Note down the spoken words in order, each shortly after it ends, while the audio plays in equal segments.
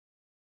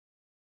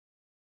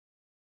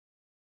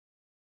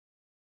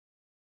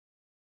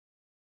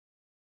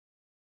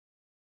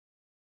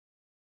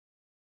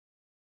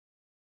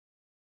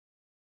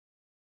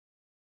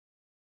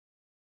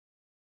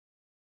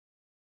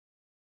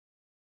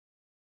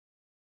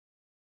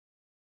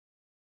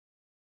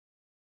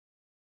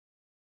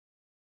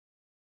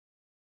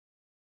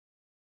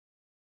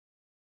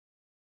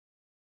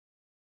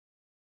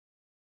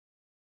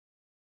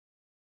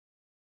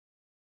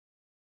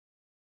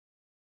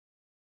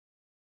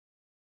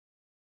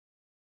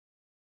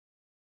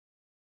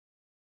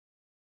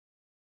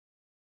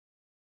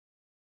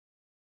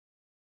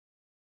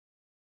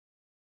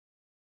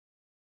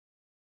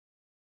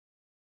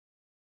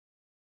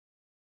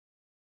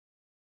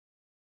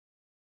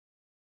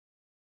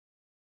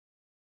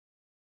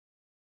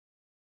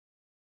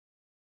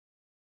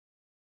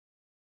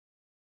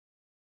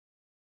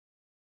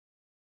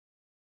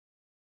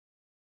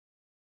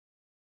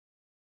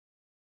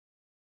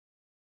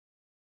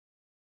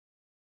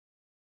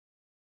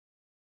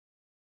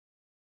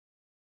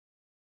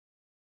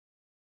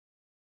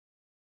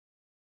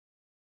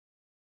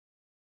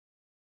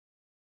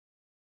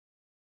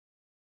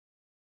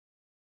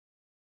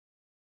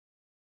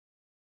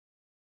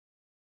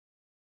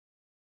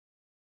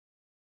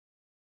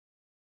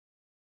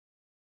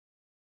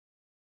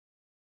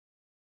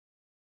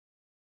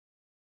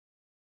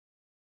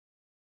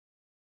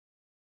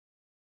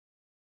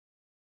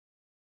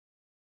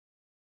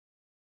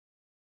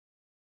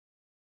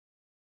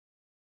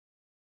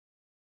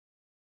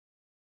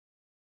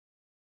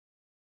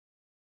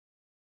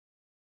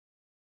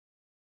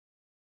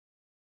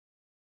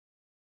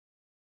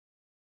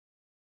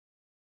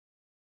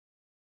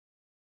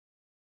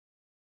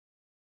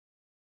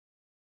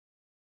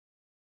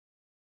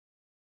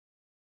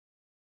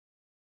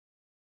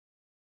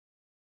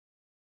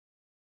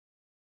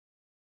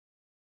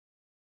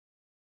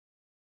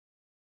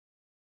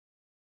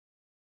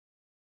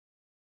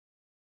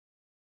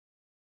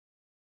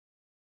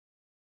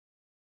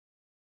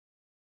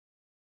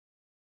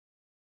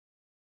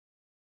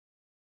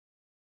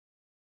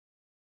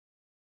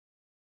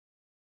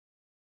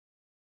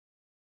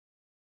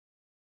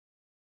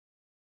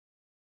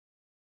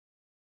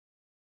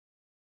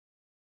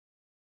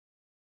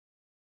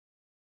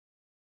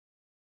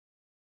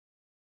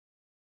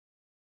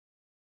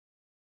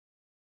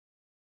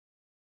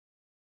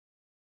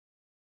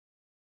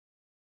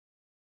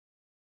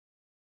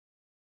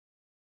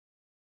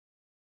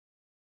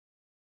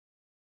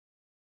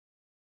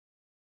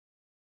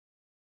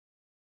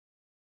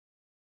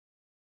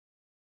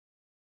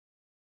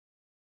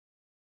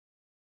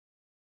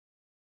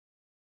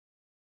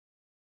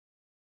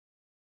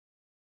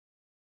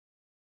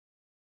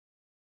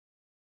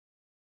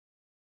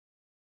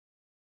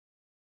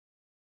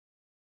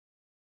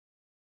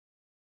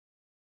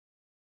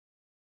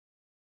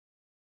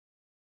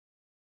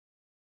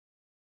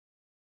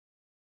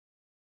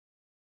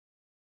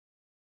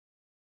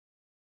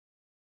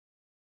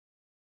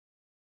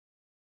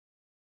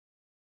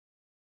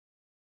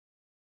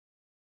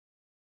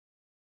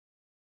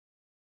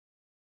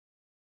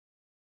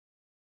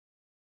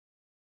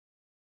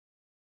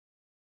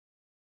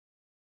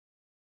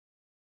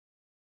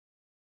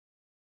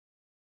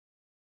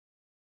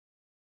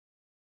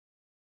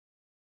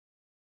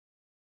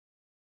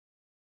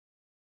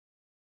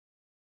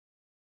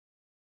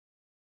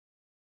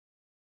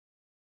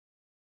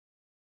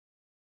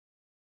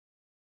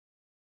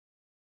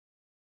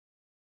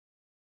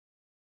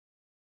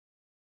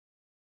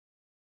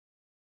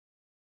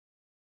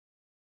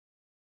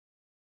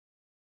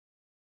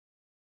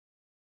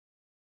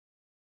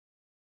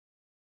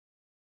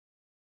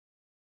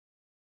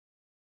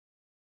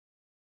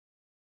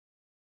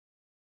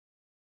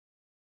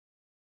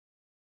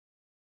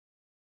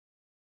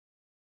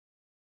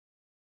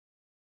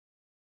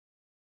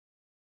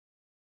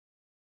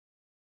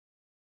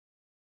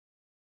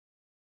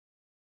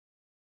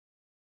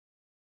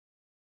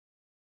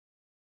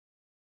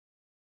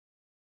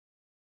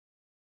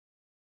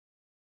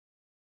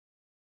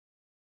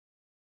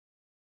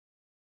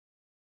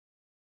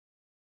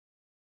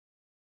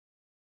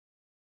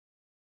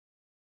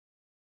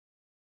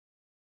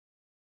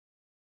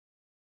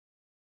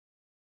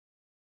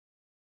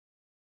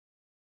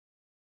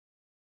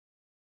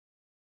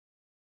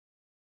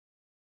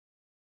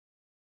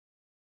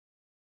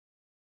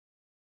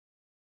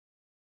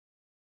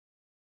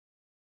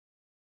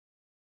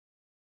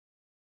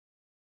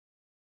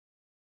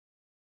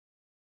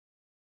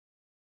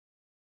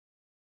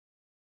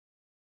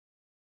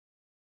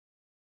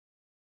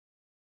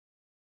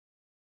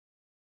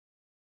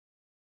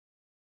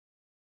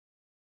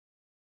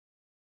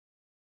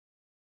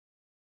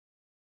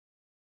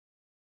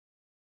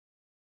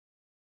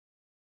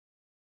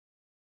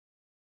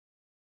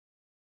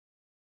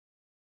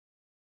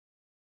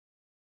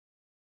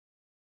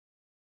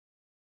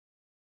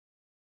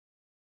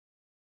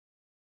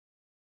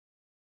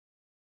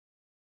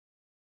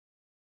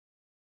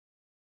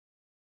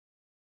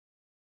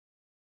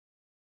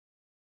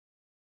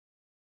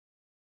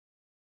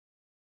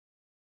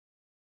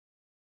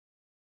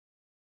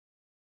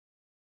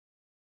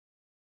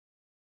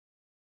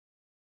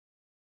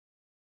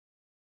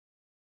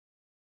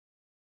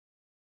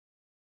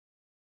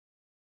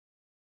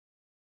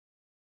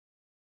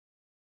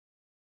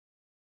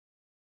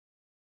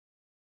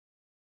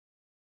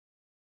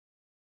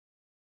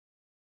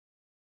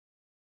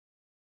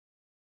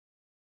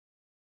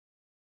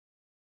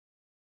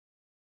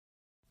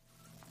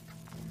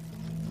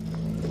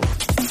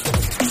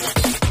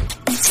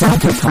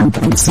Cyberpunk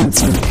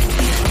Uncensored.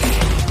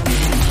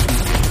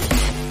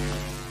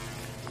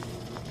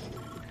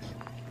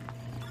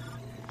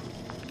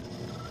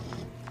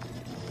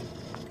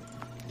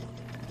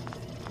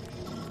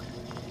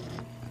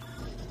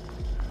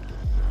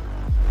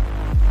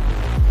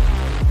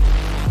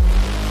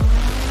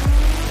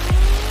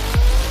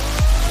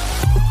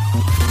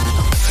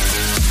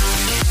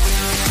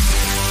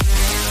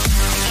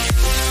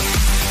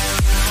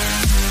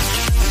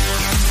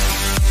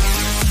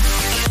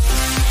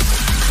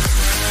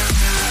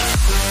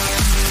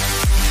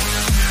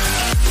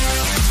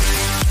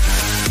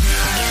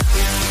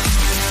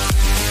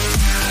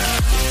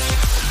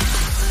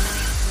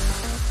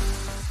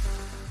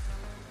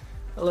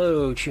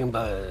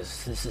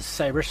 Choombuzz. This is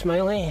Cyber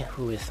Smiley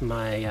with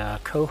my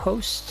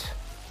co-host.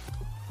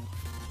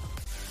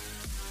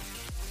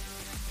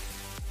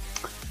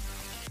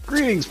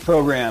 Greetings,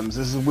 programs.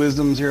 This is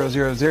Wisdom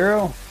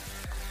 000.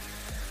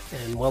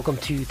 And welcome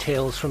to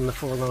Tales from the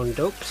Forlorn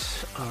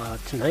Dopes.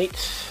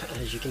 Tonight,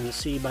 as you can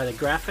see by the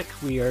graphic,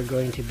 we are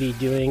going to be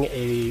doing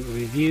a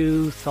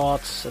review,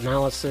 thoughts,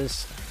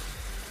 analysis,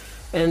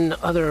 and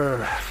other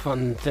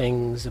fun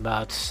things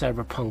about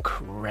Cyberpunk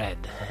Red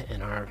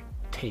and our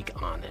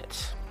take on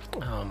it.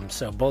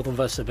 So both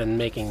of us have been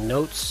making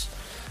notes,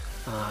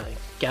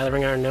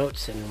 gathering our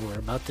notes, and we're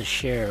about to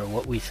share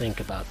what we think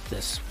about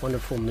this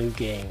wonderful new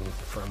game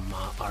from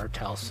R.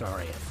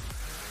 Talsorian.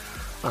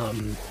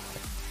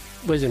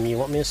 Wisdom, you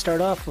want me to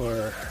start off,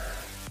 or?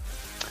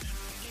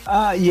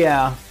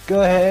 Yeah,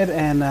 go ahead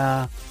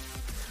and...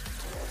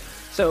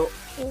 So,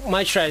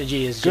 my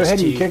strategy is just go ahead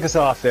and kick us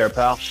off there,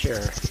 pal.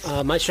 Sure.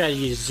 My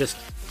strategy is just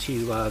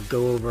to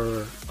go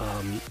over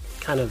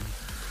kind of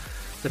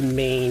the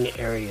main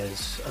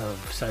areas of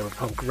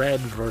Cyberpunk Red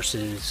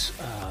versus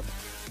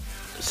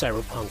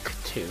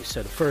Cyberpunk 2.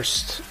 So the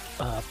first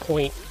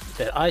point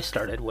that I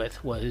started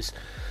with was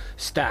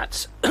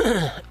stats.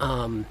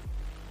 And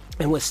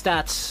with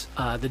stats,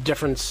 the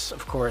difference,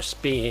 of course,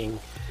 being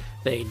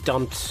they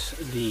dumped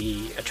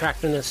the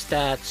attractiveness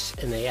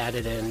stats and they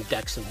added in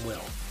Dex and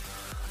Will.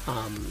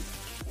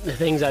 The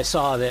things I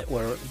saw that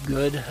were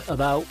good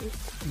about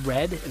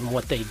Red and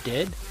what they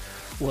did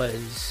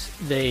was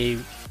they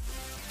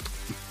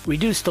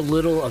reduced a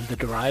little of the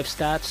derived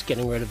stats,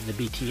 getting rid of the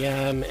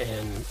BTM,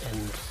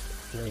 and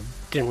they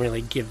didn't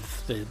really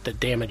give the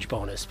damage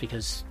bonus,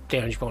 because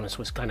damage bonus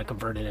was kind of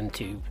converted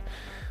into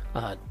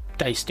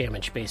dice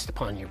damage based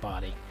upon your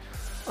body.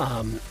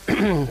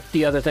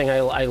 The other thing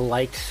I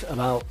liked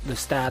about the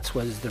stats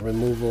was the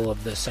removal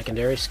of the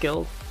secondary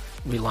skill,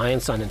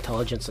 reliance on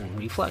intelligence and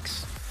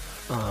reflex,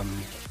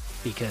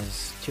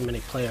 because too many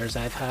players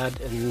I've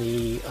had in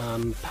the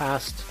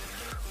past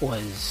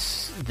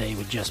was they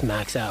would just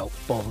max out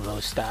both of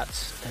those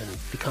stats and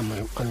become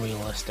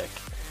unrealistic.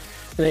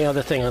 And the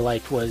other thing I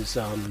liked was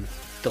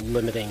the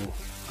limiting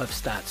of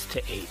stats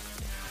to 8.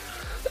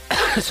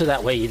 So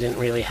that way you didn't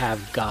really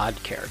have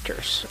god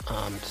characters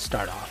to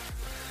start off.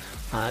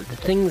 The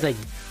things I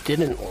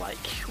didn't like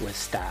with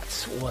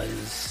stats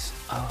was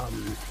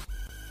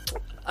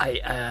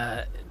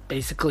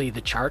basically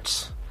the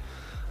charts.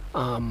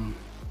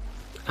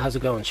 How's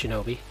it going,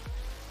 Shinobi?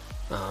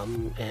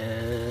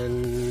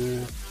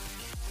 And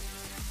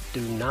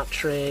do not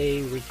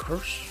tray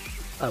recurse.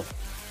 Oh,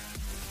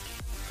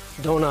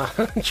 Dona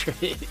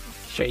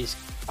Trace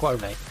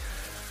Corvée.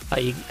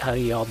 How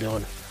you all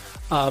doing?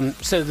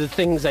 So the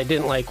things I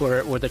didn't like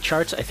were the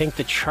charts. I think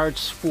the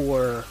charts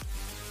for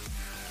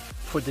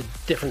the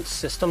different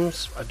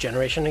systems of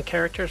generation of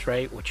characters,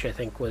 right? Which I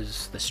think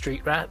was the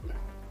Street Rat.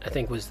 I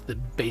think was the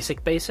basic.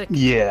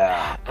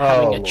 Yeah.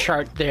 Having a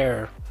chart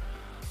there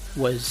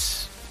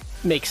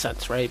makes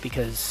sense, right?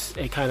 Because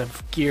it kind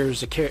of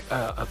gears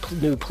a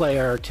new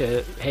player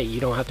to, hey, you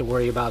don't have to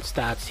worry about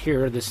stats.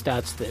 Here are the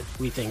stats that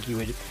we think you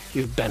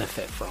would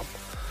benefit from.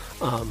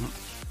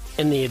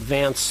 In the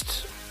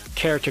advanced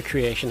character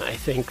creation, I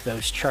think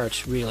those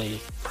charts really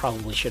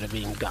probably should have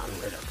been gotten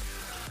rid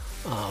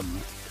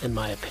of, in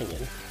my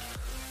opinion.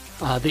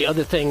 The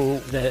other thing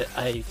that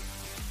I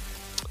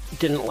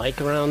didn't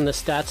like around the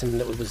stats, and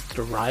it was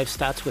derived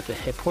stats with the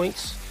hit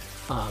points.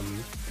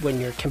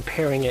 When you're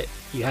comparing it,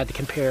 you had to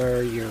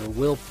compare your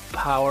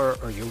willpower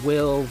or your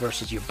will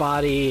versus your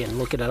body and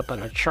look it up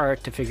on a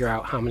chart to figure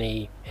out how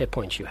many hit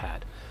points you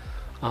had.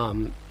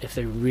 If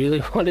they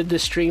really wanted to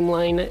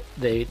streamline it,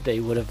 they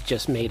would have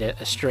just made it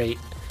a straight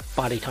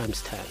body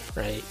times 10,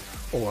 right?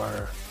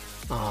 Or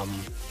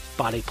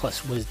body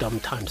plus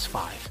wisdom times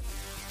 5.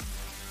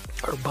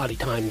 Or body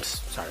times,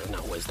 sorry,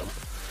 not wisdom.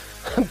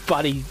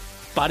 body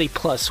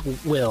plus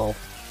will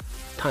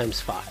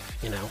times 5,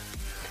 you know?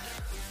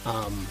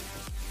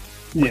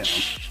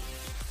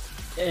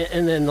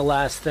 And then the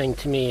last thing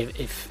to me,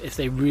 if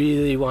they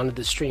really wanted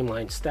to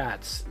streamline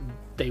stats,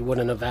 they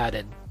wouldn't have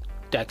added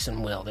Dex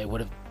and Will. They would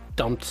have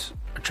dumped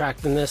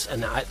attractiveness,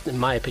 and in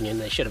my opinion,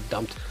 they should have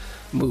dumped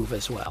move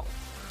as well.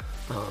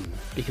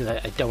 Because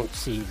I don't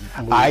see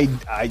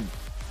move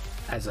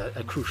as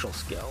a crucial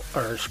skill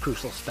or a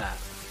crucial stat.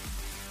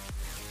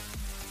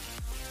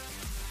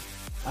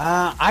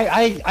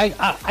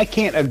 I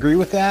can't agree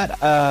with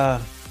that.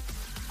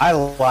 I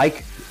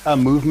like a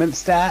movement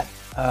stat.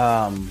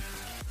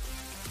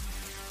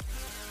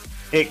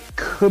 It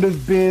could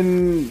have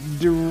been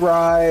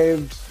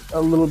derived a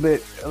little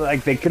bit,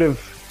 like it could have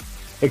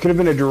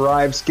been a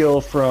derived skill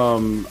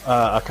from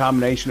a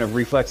combination of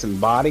reflex and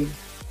body.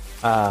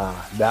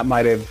 That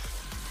might have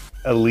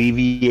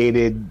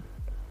alleviated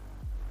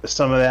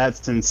some of that,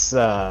 since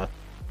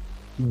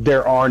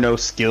there are no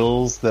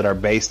skills that are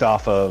based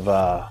off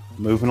of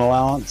movement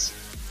allowance.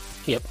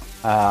 Yep.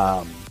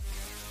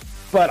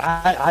 But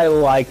I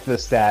like the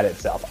stat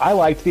itself. I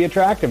liked the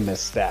attractiveness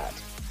stat.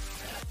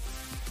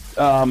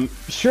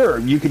 Sure,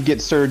 you could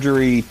get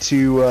surgery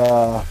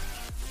to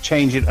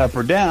change it up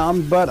or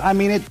down, but I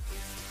mean,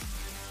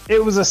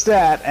 it was a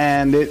stat,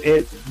 and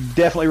it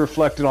definitely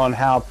reflected on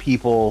how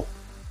people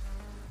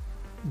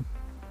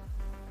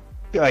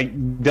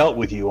dealt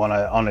with you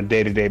on a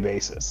day-to-day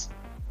basis.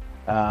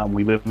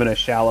 We live in a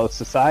shallow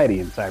society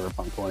in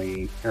Cyberpunk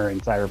any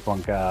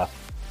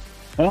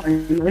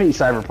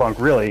Cyberpunk,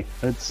 really.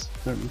 It's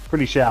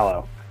pretty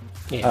shallow.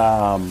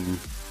 Yeah.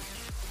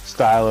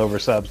 Style over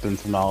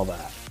substance and all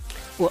that.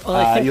 Well,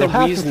 I think you'll the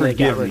have reason to they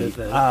got forgive rid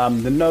me.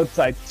 of The notes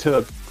I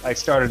took, I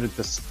started at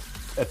the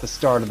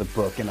start of the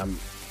book, and I'm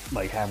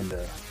like having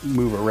to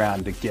move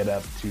around to get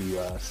up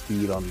to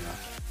speed on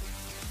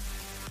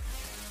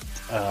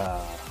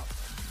the.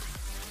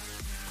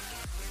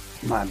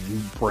 My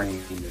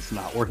brain is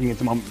not working at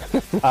the moment.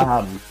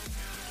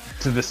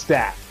 To the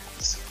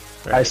stats,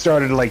 right. I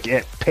started like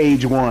at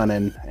page 1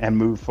 and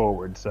moved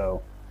forward.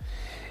 So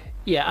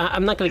yeah,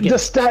 I'm not going to get the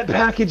stat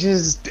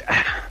packages.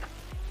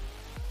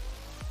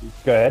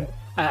 Go ahead.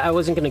 I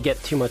wasn't going to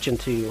get too much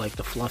into like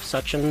the fluff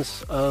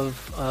sections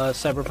of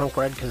Cyberpunk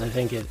Red, because I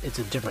think it's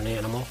a different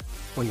animal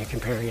when you're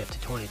comparing it to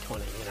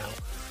 2020.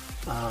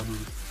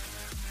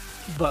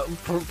 But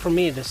for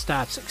me, the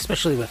stats,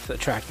 especially with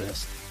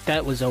attractiveness,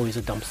 that was always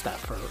a dump stat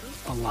for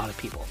a lot of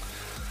people.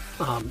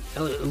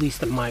 At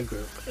least in my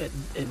group,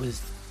 it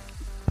was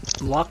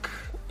luck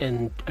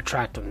and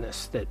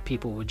attractiveness that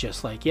people would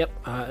just like. Yep,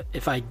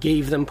 if I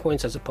gave them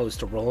points as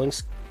opposed to rolling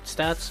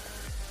stats,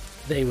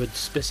 they would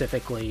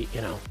specifically,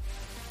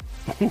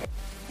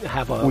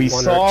 have a we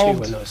 1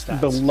 solved or 2 in those stats.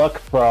 the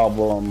luck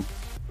problem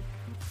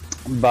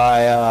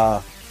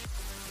by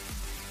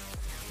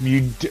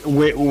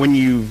when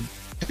you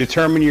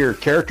determine your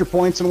character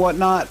points and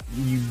whatnot,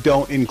 you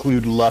don't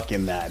include luck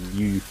in that.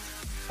 You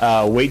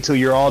wait till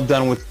you're all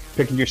done with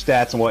picking your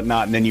stats and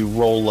whatnot, and then you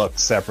roll luck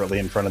separately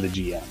in front of the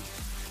GM.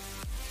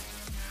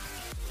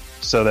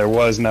 So there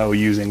was no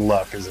using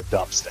luck as a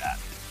dump stat.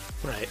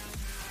 Right.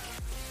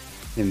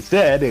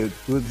 Instead, it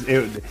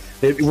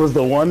was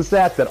the one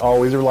stat that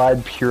always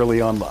relied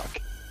purely on luck.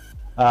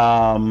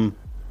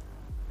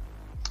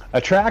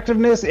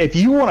 Attractiveness. If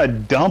you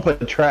want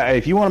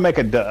to make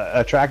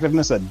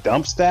attractiveness a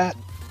dump stat,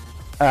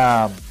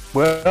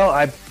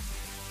 well,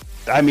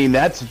 I mean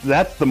that's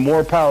the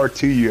more power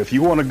to you. If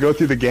you want to go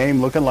through the game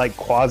looking like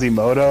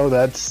Quasimodo,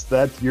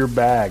 that's your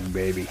bag,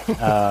 baby.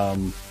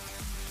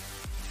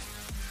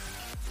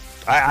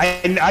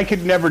 I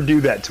could never do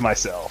that to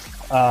myself.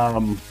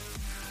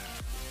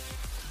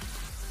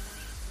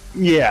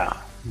 Yeah.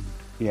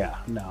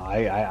 No,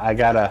 I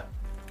gotta.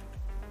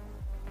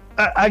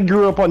 I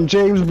grew up on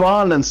James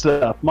Bond and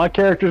stuff. My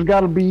character's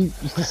got to be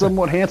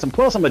somewhat handsome.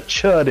 Plus, I'm a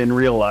chud in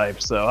real life,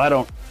 so I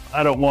don't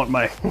want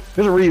my.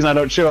 There's a reason I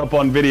don't show up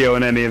on video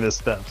in any of this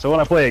stuff. So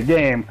when I play a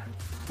game,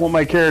 I want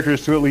my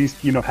characters to at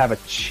least have a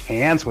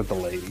chance with the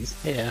ladies.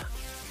 Yeah.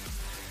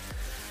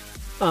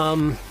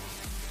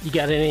 You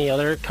got any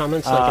other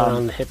comments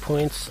around the hit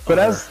points? But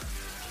or as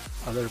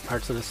other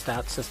parts of the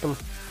stat system.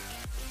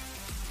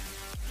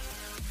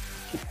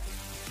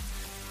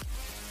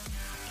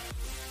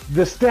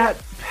 The stat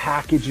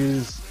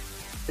packages,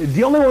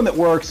 the only one that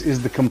works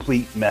is the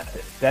complete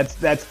method.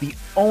 That's the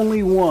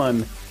only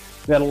one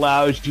that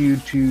allows you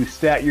to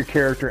stat your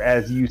character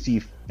as you see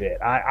fit.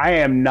 I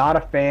am not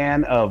a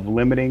fan of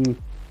limiting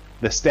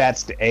the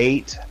stats to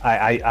 8.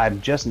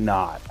 I'm just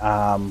not.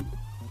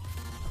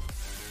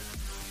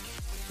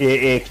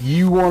 If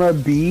you want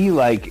to be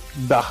like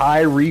the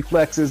high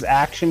reflexes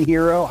action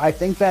hero, I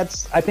think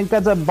that's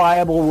a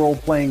viable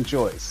role-playing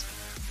choice.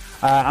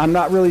 I'm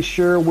not really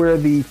sure where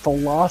the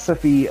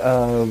philosophy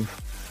of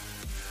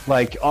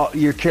like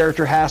your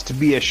character has to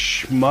be a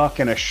schmuck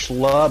and a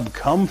schlub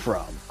come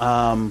from.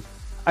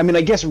 I mean,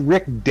 I guess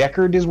Rick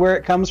Deckard is where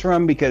it comes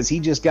from, because he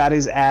just got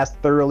his ass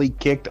thoroughly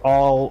kicked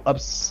all up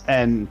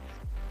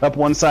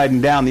one side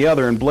and down the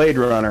other in Blade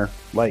Runner.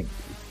 Like,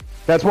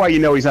 that's why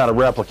he's not a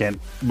replicant,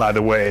 by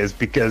the way, is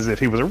because if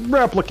he was a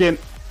replicant,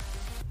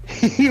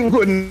 he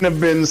wouldn't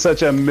have been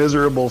such a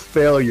miserable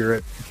failure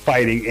at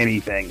fighting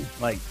anything.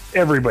 Like,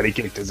 everybody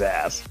kicked his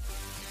ass.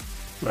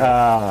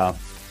 Right.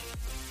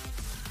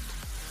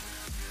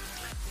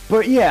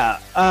 But yeah,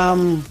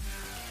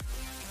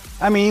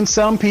 I mean,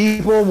 some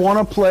people want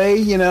to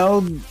play,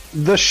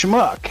 the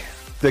schmuck.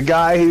 The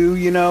guy who,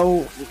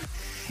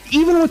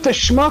 even with the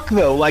schmuck,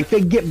 though, like,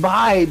 they get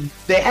by,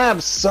 they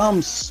have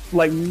some,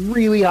 like,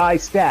 really high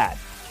stat.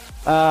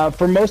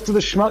 For most of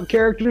the schmuck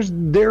characters,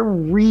 they're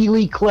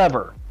really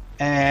clever,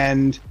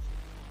 and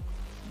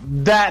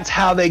that's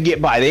how they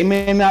get by. They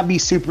may not be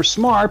super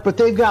smart, but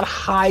they've got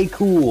high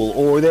cool,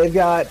 or they've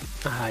got,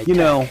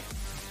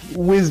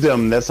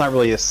 wisdom. That's not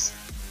really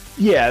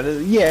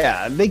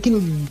they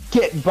can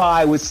get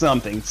by with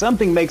something.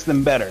 Something makes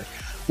them better.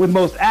 With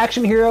most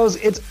action heroes,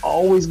 it's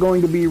always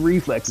going to be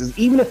reflexes,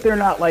 even if they're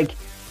not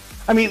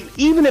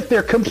even if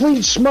they're complete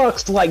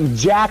schmucks like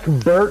Jack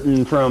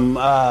Burton from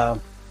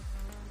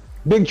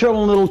Big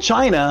Trouble in Little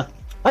China.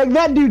 Like,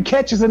 that dude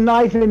catches a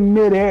knife in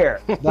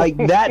midair. Like,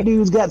 that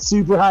dude's got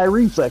super high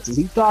reflexes.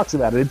 He talks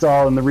about it. It's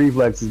all in the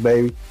reflexes,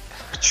 baby.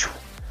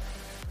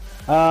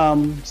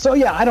 So,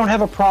 yeah, I don't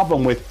have a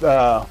problem with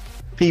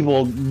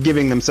people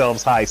giving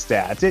themselves high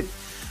stats. It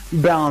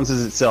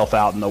balances itself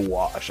out in the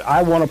wash.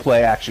 I want to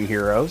play action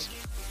heroes.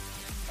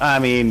 I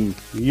mean,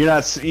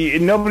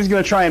 nobody's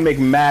going to try and make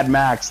Mad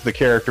Max the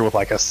character with,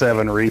 like, a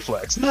 7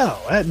 reflex. No,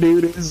 that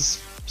dude is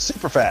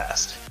super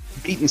fast.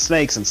 Beating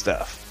snakes and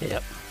stuff.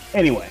 Yep.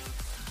 Anyway.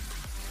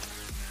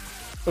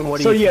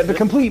 The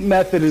complete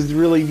method is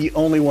really the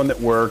only one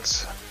that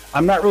works.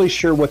 I'm not really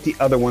sure what the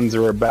other ones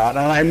are about,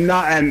 and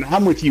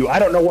I'm with you. I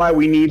don't know why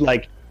we need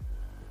like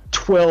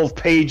 12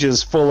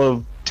 pages full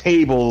of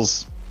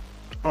tables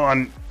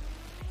on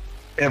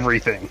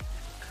everything.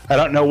 I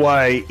don't know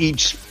why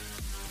each.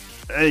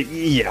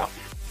 The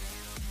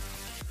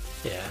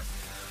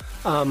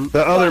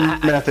other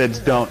methods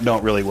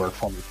don't really work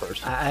for me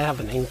personally. I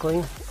have an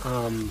inkling.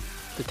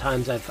 The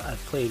times I've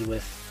played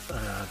with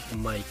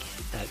Mike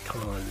at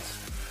cons.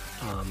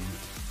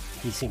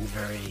 He seemed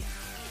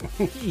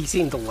he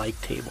seemed to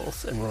like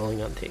tables and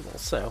rolling on tables,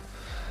 so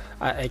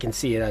I can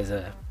see it as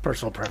a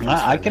personal preference.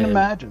 I can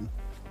imagine.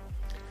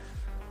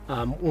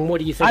 What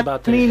do you think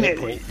about the hit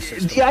point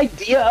system? The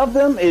idea of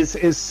them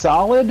is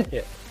solid.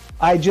 Yeah.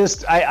 I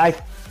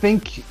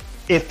think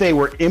if they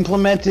were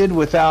implemented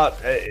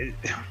without,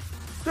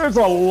 there's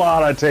a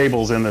lot of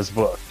tables in this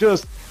book.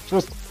 Just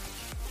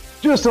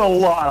a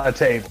lot of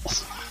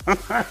tables,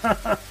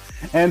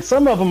 and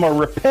some of them are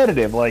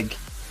repetitive, like.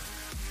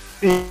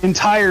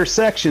 Entire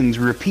sections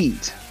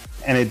repeat,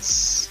 and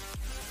it's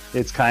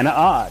kind of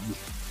odd.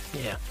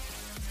 Yeah.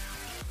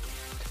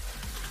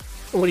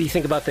 What do you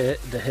think about the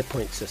hit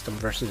point system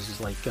versus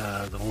like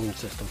the wound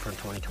system from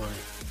 2020?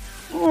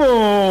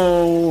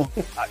 Oh,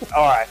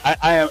 all right.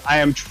 I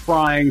am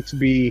trying to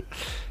be.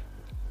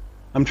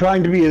 I'm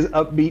trying to be as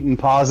upbeat and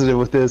positive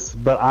with this,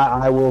 but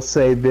I will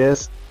say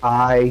this: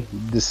 I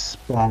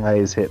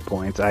despise hit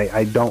points.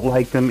 I don't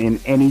like them in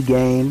any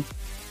game,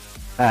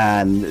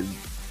 and.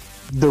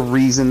 The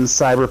reason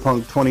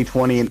Cyberpunk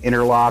 2020 and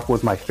Interlock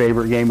was my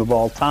favorite game of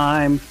all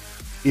time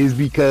is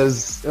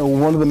because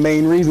one of the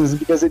main reasons is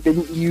because it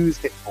didn't use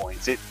hit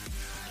points.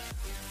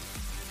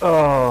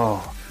 I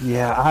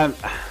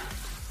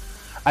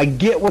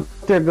get what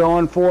they're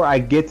going for. I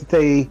get that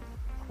they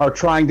are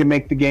trying to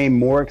make the game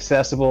more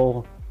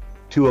accessible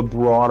to a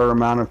broader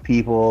amount of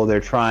people. They're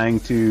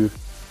trying to.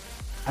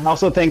 I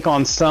also think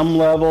on some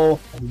level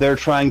they're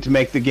trying to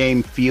make the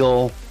game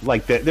feel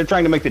like that. They're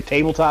trying to make the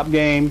tabletop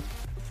game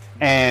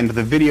and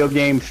the video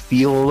game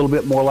feel a little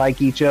bit more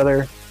like each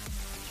other.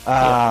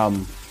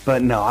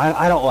 But no,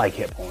 I don't like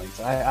hit points.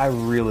 I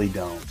really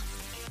don't.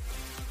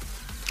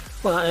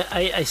 Well,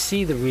 I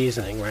see the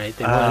reasoning, right?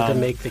 They wanted to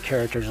make the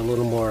characters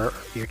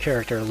your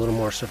character a little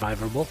more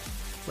survivable,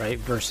 right?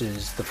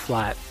 Versus the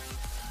flat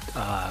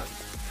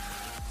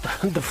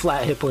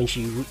hit points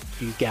you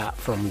got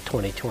from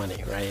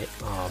 2020, right?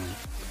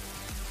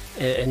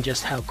 And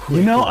just how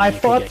quick. I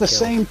thought the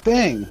same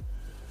thing.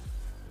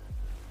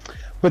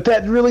 But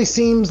that really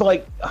seems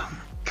like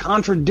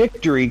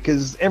contradictory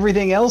because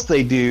everything else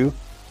they do,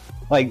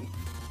 like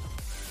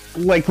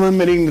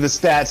limiting the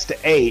stats to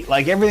 8,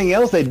 like everything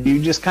else they do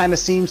just kind of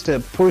seems to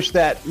push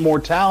that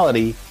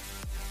mortality,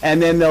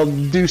 and then they'll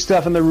do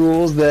stuff in the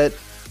rules that,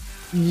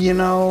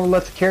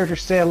 let the character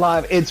stay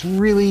alive. It's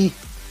really,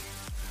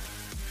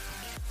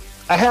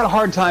 I had a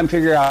hard time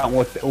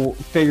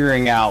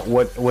figuring out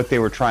what they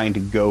were trying to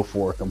go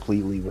for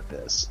completely with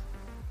this.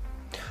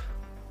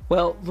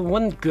 Well, the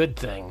one good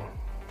thing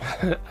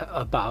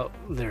about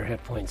their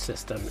hit point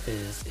system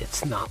is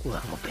it's not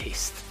level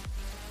based.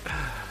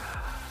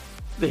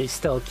 They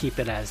still keep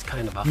it as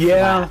kind of a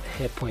flat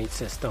hit point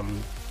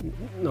system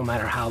no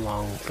matter how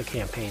long the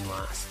campaign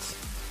lasts,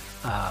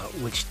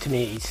 which to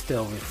me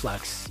still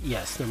reflects,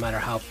 yes, no matter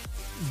how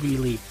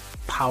really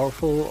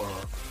powerful or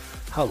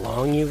how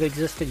long you've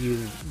existed,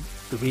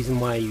 the reason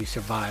why you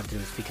survived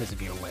is because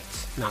of your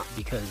wits, not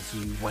because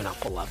you went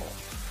up a level,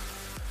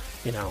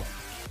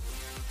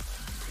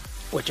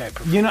 which I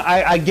prefer.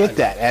 I get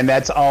that, and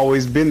that's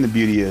always been the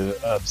beauty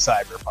of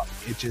Cyberpunk.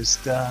 It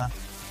just, I'm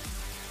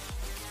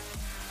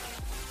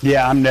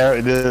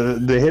there.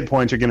 The hit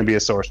points are going to be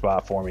a sore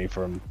spot for me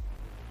from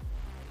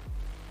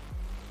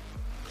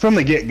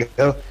the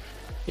get-go.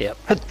 Yep.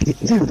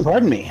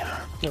 Pardon me.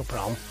 No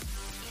problem.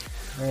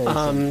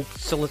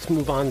 So let's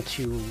move on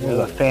to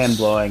there's a fan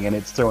blowing, and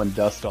it's throwing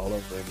dust all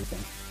over everything.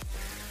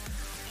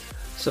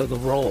 So the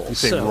roles.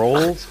 You say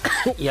roles?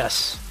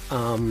 Yes.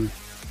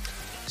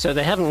 So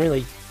they haven't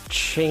really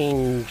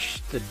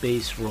changed the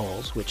base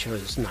roles, which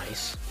was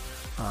nice.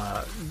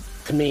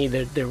 To me,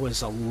 there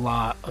was a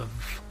lot of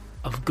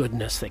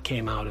goodness that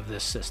came out of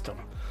this system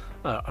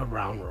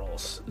around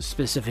roles.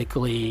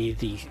 Specifically,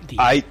 the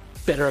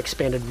better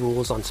expanded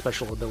rules on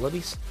special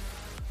abilities.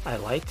 I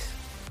liked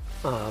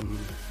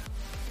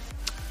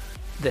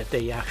that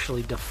they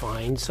actually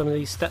defined some of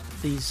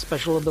these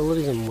special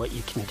abilities and what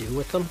you can do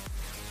with them.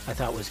 I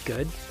thought was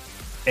good.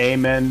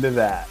 Amen to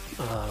that.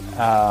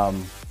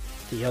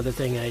 The other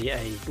thing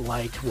I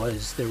liked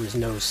was there was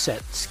no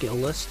set skill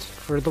list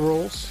for the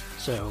roles.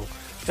 So,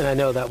 and I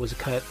know that was a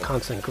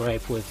constant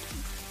gripe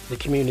with the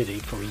community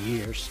for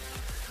years.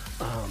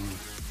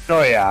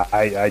 Oh yeah,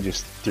 I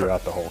just threw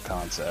out the whole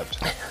concept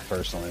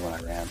personally when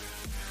I ran.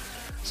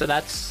 So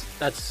that's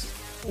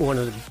one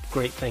of the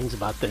great things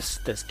about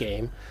this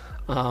game.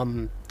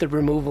 The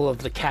removal of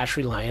the cash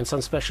reliance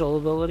on special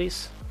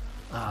abilities,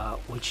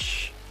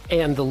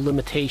 and the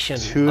limitation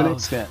to an of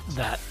extent.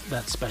 that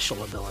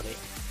special ability.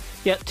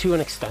 Yeah, to an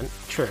extent,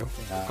 true.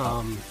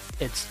 Yeah.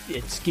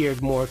 It's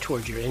geared more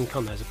towards your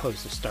income as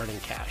opposed to starting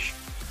cash.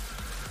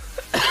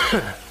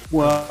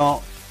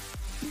 Well,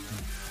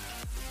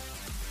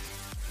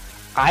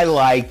 I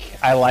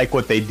like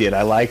what they did.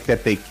 I like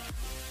that they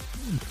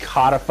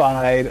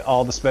codified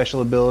all the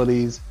special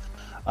abilities.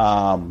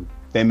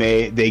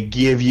 They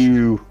give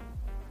you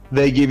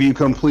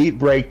complete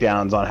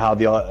breakdowns on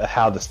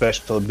how the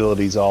special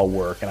abilities all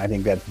work, and I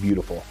think that's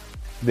beautiful.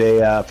 They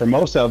for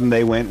most of them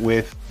they went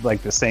with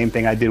like the same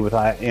thing I did with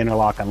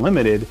Interlock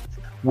Unlimited,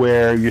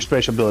 where your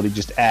special ability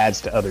just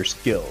adds to other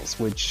skills,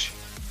 which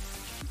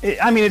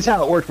it's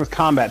how it worked with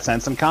Combat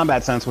Sense, and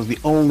Combat Sense was the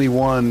only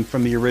one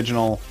from the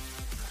original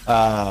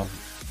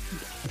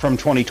from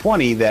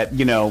 2020 that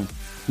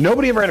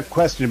nobody ever had a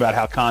question about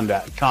how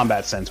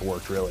Combat Sense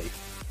worked really,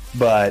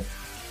 but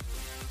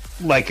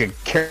like a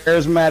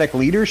charismatic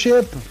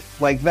leadership,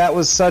 like that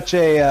was such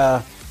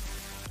a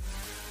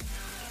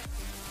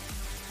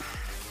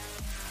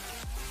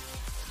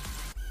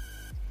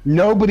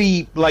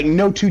nobody, like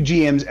no two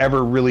GMs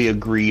ever really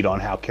agreed on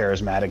how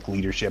charismatic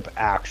leadership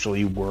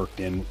actually worked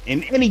in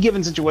any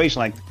given situation.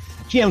 Like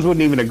GMs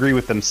wouldn't even agree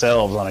with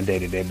themselves on a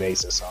day-to-day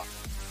basis on.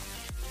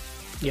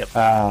 Yep.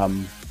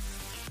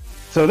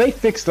 So they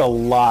fixed a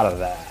lot of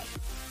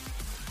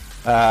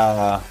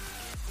that.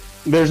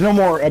 There's no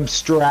more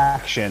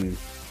abstraction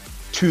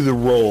to the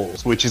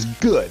roles, which is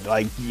good.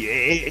 Like,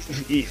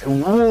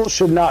 rules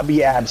should not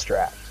be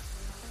abstract.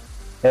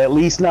 At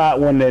least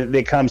not when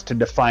it comes to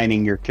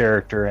defining your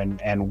character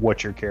and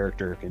what your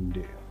character can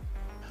do.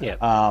 Yeah.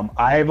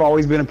 I've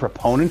always been a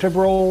proponent of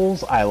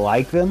roles. I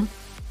like them.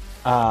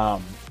 I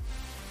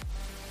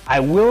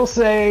will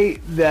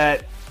say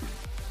that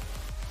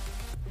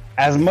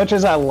as much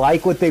as I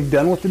like what they've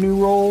done with the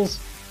new roles,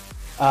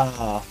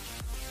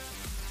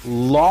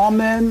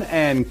 Lawmen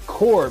and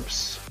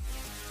Corpse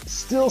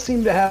still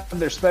seem to have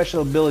their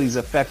special abilities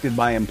affected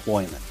by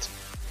employment.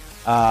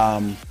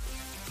 And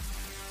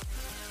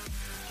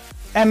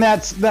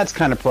that's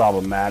kind of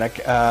problematic.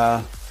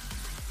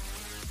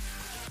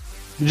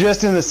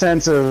 Just in the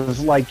sense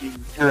of like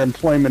your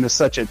employment is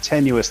such a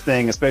tenuous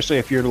thing, especially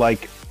if you're an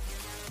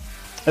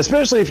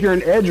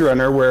edge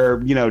runner where,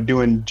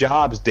 doing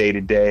jobs day to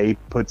day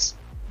puts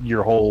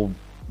your whole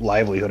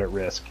livelihood at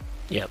risk.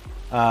 Yep.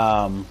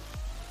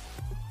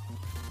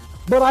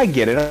 But I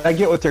get it. I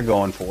get what they're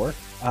going for.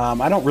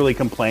 I don't really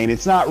complain.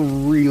 It's not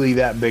really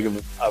that big of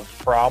a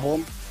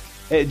problem.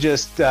 It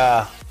just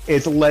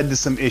it's led to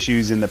some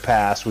issues in the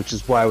past, which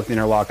is why with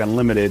Interlock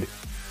Unlimited,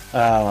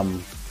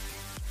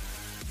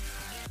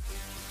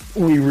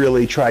 we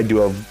really tried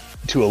to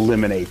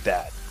eliminate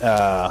that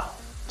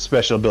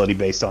special ability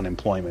based on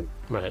employment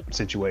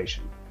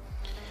situation.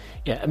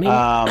 Yeah, I mean,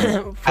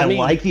 I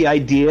like the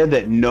idea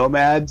that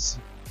nomads.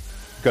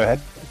 Go ahead.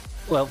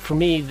 Well, for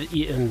me,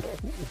 and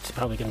it's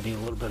probably going to be a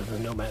little bit of a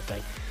nomad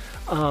thing.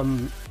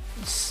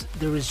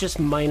 There was just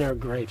minor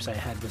gripes I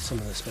had with some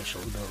of the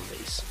special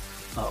abilities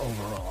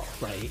overall,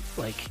 right?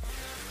 Like,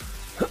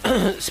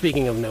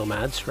 speaking of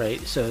nomads, right?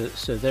 So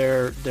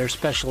their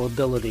special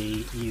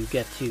ability, you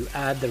get to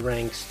add the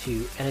ranks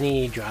to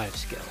any drive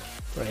skill,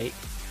 right?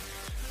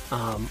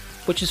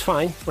 Which is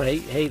fine,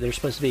 right? Hey, they're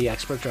supposed to be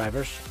expert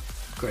drivers,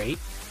 great.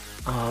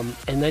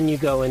 And then you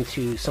go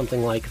into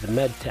something like the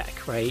med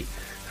tech, right?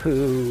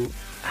 Who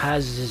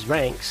has his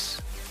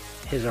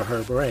or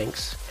her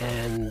ranks,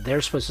 and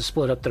they're supposed to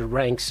split up their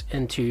ranks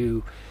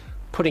into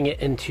putting it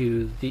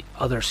into the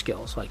other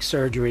skills like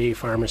surgery,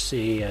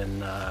 pharmacy,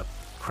 and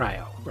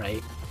cryo,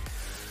 right?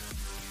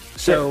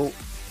 So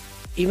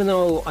even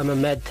though I'm a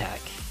med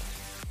tech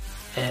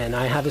and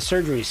I have a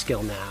surgery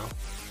skill now,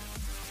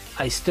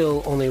 I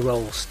still only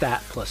roll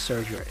stat plus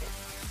surgery,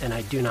 and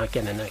I do not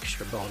get an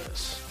extra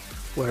bonus.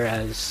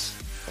 Whereas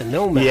the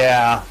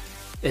nomad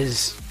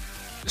is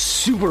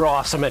super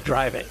awesome at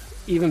driving,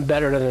 even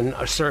better than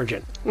a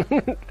surgeon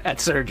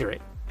at surgery.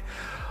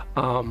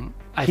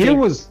 I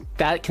think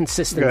that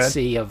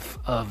consistency of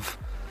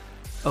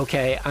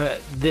okay,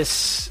 this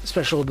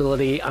special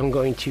ability I'm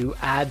going to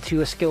add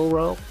to a skill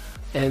row,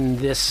 and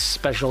this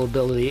special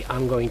ability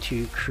I'm going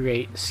to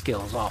create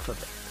skills off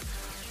of it.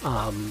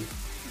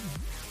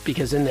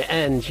 Because in the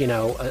end, you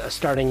know, a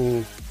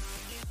starting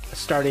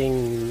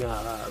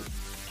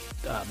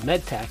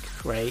med tech,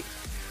 right?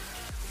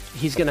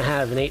 He's going to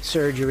have an 8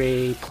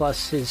 surgery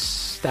plus his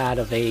stat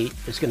of 8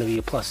 is going to be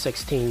a plus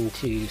 16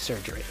 to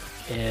surgery.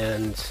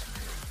 And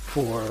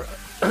for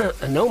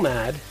a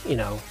nomad, you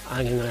know,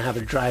 I'm going to have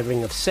a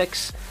driving of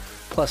 6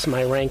 plus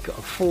my rank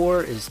of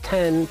 4 is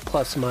 10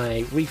 plus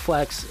my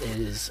reflex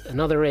is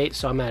another 8,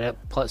 so I'm at a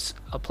plus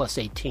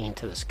 18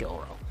 to the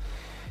skill roll.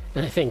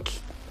 And I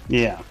think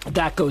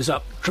that goes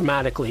up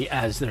dramatically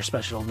as their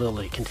special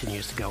ability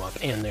continues to go up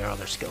and their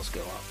other skills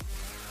go up.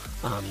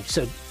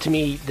 So to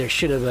me, there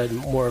should have been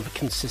more of a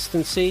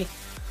consistency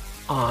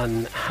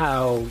on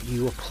how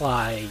you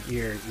apply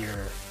your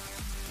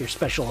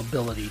special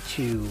ability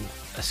to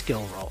a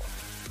skill roll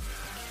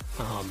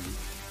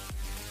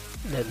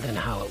than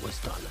how it was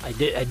done.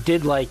 I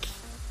did like,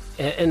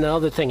 and the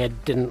other thing I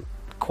didn't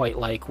quite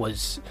like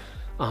was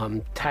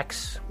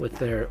techs with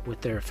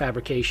their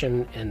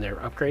fabrication and their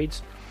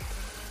upgrades.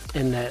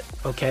 And that,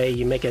 okay,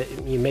 you make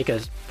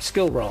a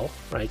skill roll,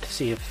 right, to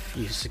see if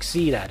you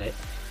succeed at it.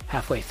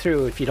 Halfway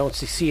through, if you don't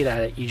succeed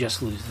at it, you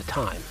just lose the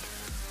time.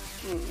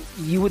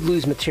 You would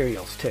lose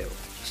materials too.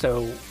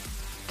 So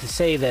to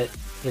say that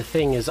the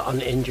thing is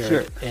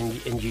uninjured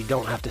and you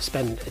don't have to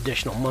spend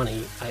additional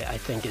money, I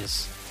think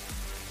is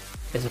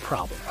a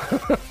problem.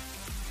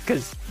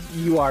 Because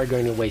you are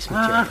going to waste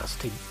materials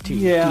to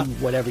do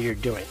whatever you're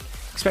doing,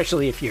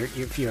 especially if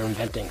you're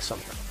inventing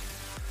something.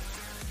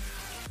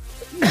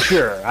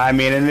 Sure, I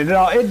mean, and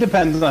it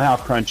depends on how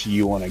crunchy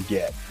you want to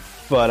get.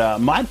 But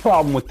my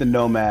problem with the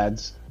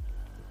nomads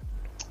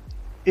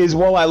is,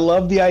 while I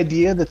love the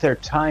idea that they're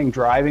tying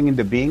driving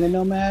into being a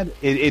nomad,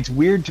 it's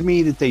weird to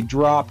me that they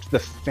dropped the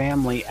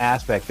family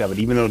aspect of it,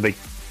 even though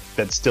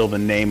that's still the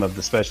name of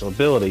the special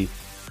ability.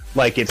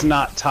 Like, it's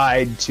not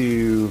tied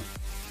to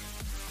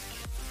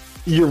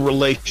your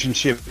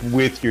relationship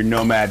with your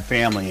nomad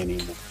family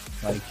anymore.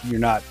 Like, you're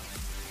not...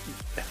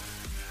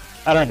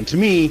 I don't know, to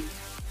me,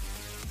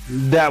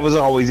 that was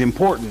always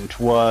important,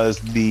 was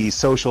the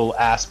social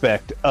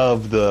aspect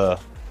of the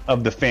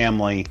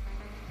family.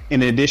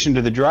 In addition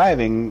to the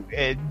driving,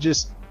 it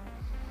just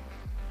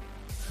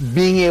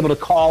being able to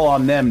call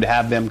on them to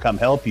have them come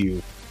help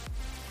you.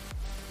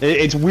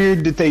 It's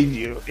weird that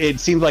it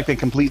seems like they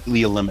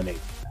completely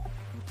eliminate that.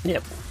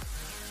 Yep.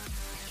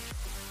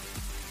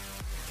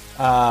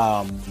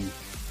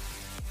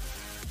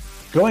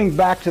 Going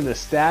back to the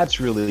stats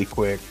really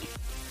quick.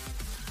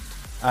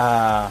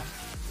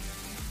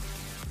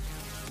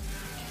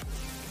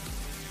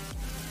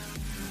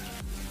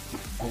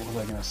 What was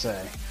I going to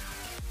say?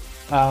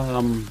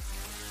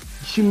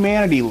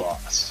 Humanity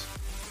loss.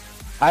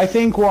 I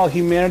think while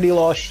humanity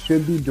loss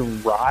should be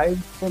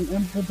derived from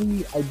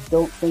empathy, I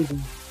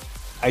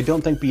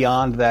don't think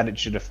beyond that it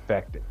should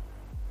affect it.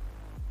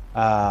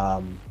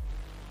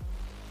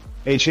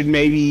 It should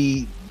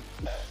maybe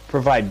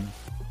provide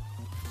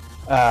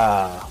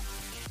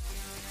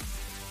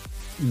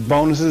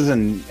bonuses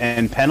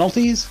and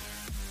penalties,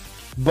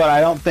 but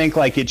I don't think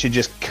like it should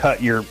just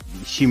cut your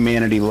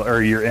humanity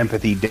or your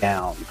empathy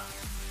down.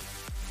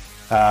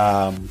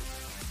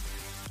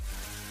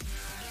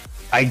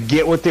 I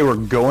get what they were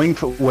going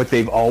for, what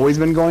they've always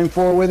been going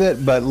for with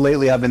it, but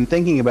lately I've been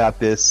thinking about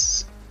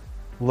this,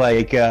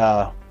 like,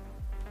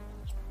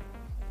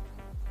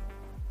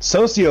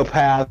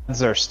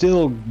 sociopaths are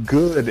still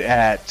good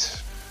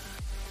at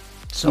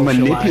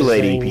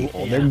manipulating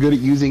people. Yeah. They're good at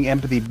using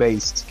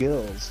empathy-based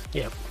skills.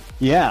 Yep.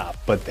 Yeah,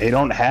 but they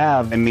don't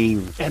have any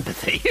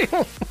empathy.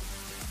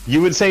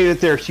 You would say that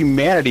their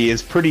humanity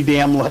is pretty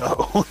damn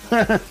low.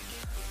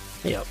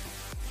 Yep.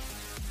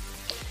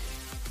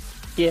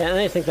 Yeah, and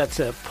I think that's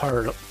a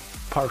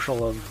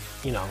partial of,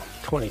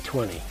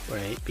 2020,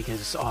 right?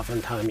 Because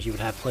oftentimes you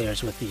would have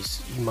players with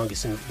these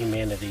humongous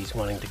humanities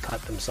wanting to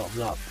cut themselves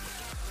up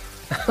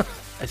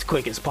as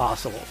quick as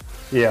possible.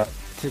 Yeah.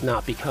 To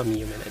not become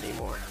human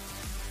anymore.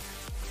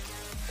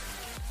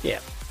 Yeah.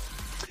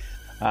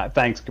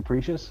 Thanks,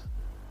 Capricious.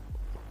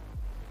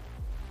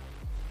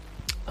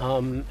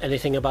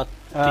 Anything about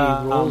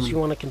the rules you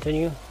want to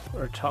continue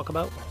or talk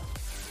about?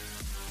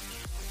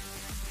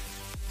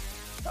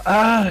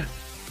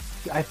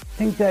 I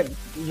think that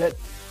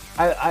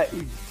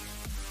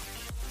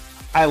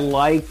I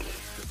like,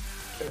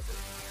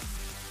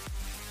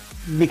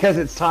 because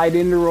it's tied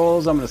into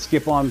roles. I'm going to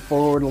skip on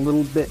forward a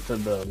little bit to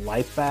the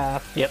life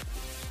path. Yep.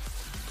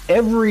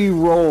 Every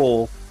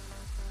role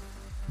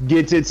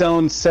gets its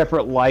own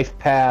separate life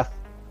path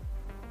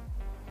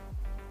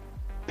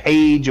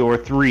page or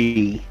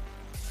 3.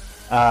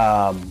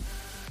 And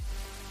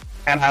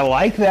I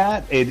like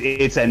that.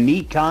 It's a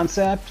neat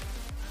concept.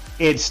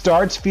 It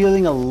starts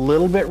feeling a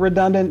little bit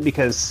redundant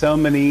because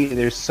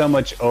there's so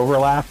much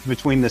overlap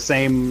between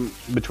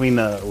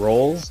the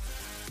roles.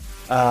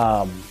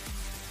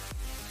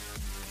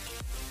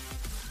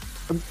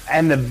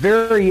 and the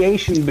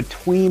variation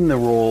between the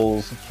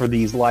roles for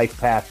these life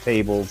path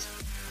tables,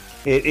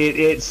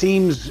 it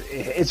seems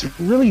it's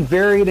really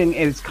varied and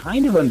it's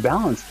kind of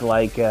unbalanced.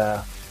 Like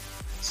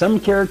some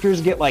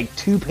characters get like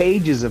 2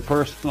 pages of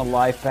personal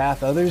life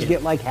path, others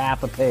get like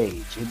half a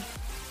page.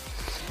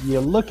 You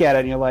look at it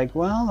and you're like,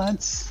 well,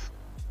 that's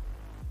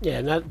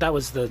that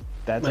was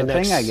that's my a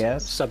next thing, I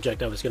guess.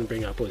 subject I was going to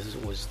bring up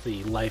was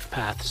the life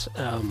paths.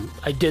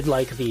 I did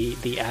like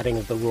the adding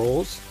of the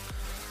roles.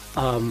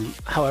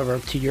 However,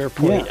 to your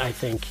point, I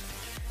think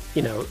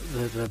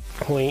the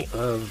point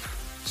of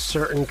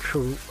certain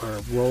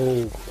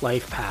role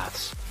life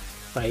paths,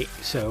 right?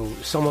 So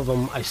some of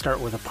them I start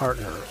with a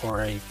partner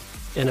or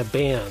in a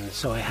band,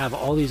 so I have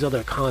all these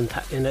other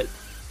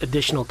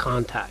additional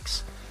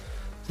contacts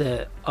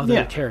that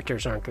other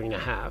characters aren't going to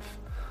have,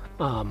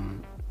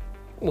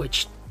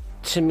 which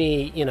to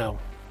me,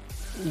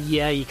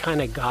 you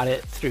kind of got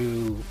it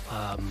through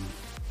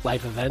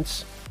life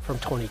events from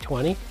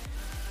 2020,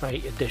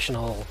 right?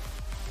 Additional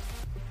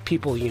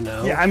people,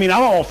 Yeah, I mean,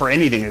 I'm all for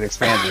anything that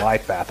expands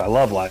life path. I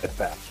love life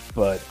path,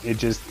 but it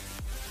just...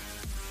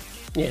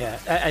 Yeah,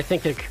 I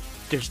think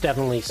there's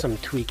definitely some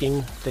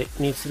tweaking that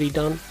needs to be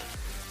done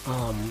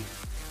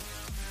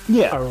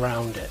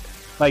around it.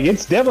 Like,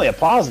 it's definitely a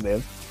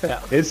positive.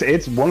 Yeah.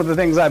 It's one of the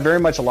things I very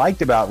much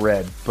liked about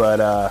Red,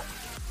 but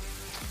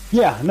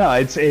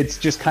it's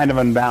just kind of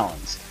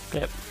unbalanced.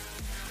 Yep.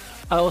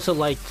 I also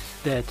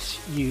liked that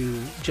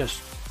you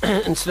just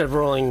instead of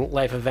rolling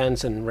life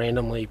events and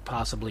randomly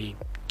possibly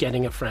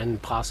getting a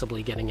friend,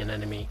 possibly getting an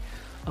enemy,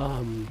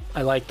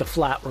 I like the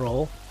flat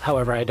roll.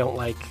 However, I don't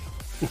like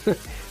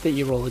that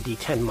you roll a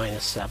d10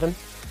 minus 7,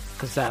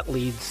 because that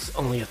leads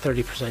only a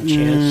 30%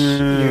 chance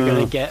you're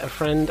going to get a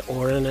friend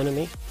or an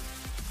enemy,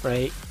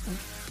 right?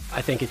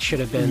 I think it should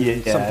have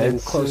been something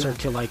closer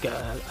to like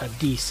a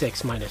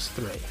d6 minus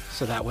 3.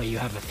 So that way you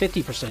have a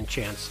 50%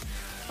 chance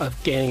of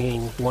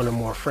gaining one or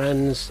more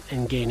friends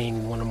and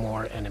gaining one or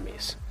more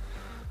enemies.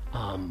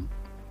 And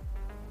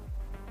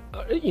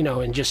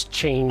just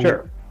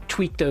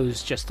tweak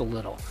those just a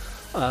little.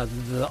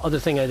 The other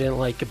thing I didn't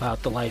like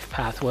about the life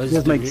path was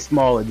just make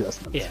small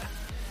adjustments. Yeah.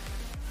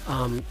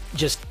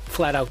 Just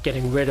flat out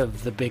getting rid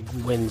of the big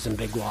wins and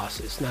big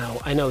losses. Now,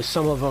 I know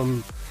some of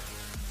them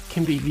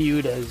can be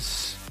viewed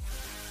as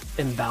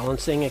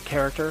imbalancing a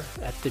character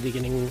at the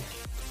beginning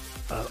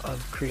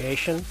of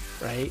creation,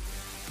 right?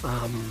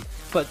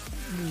 But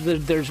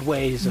there's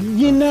ways of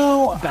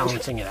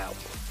balancing it out.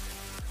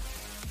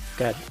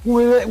 Good.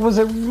 Was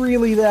it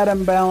really that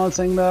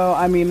imbalancing, though?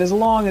 I mean, as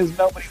long as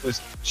nobody was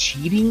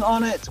cheating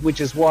on it,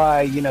 which is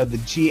why,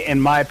 in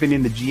my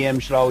opinion, the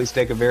GM should always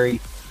take a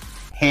very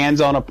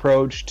hands-on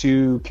approach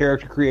to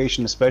character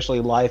creation, especially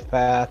life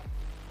path.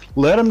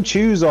 Let them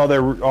choose all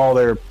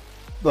their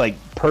like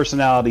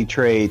personality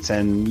traits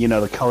and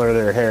the color of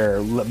their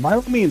hair. By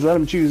all means, let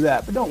them choose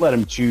that, but don't let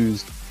them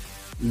choose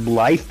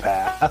life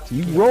path.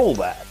 You roll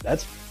that.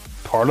 That's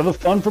part of the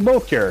fun for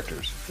both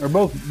characters or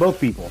both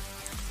people,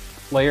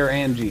 player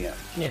and GM.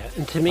 Yeah,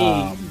 and to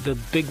me, the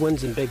big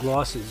wins and big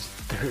losses,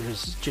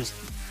 there's just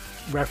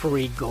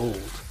referee gold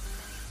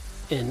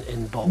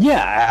in both.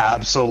 Yeah,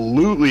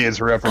 absolutely,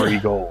 it's referee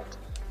gold.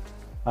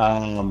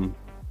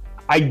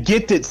 I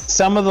get that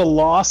some of the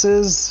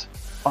losses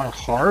are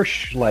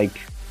harsh, like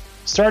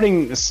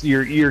starting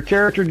your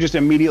character just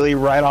immediately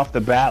right off the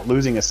bat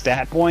losing a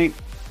stat point.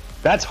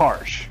 That's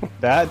harsh.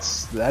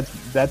 That's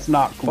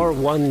not cool. Or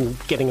one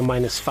getting a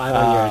 -5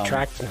 on your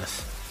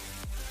attractiveness.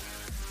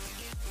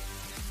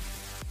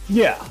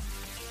 Yeah,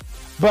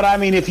 but I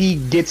mean, if he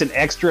gets an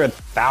extra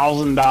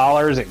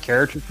 $1,000 at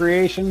character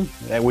creation,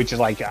 which is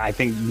like I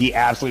think the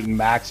absolute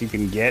max you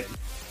can get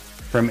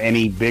from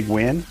any big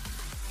win,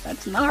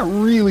 that's not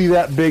really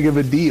that big of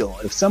a deal.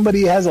 If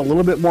somebody has a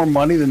little bit more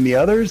money than the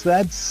others,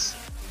 that's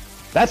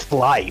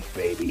life,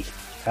 baby.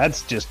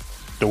 That's just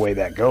the way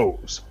that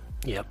goes.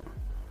 Yep.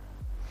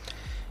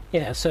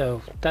 Yeah,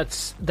 so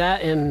that's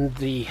that and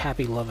the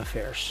happy love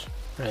affairs,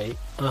 right?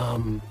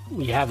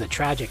 We have the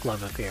tragic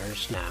love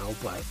affairs now,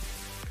 but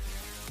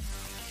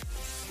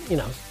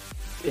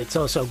it's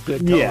also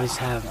good to always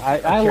have.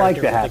 I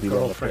like the happy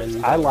love affairs.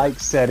 I like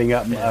setting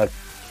up.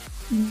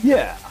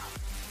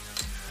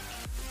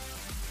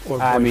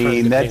 I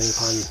mean,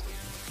 that's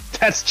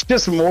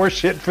just more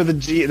shit for the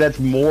G. That's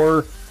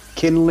more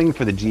kindling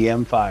for the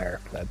GM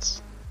fire.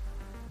 That's.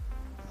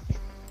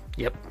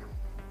 Yep.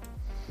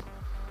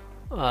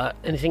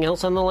 Anything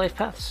else on the life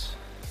paths?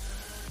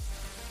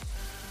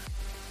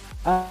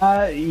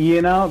 That's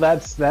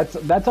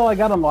all I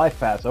got on life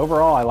paths.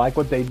 Overall, I like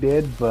what they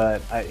did,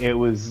 but it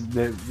was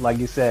like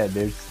you said,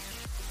 there's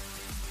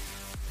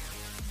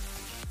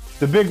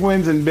the big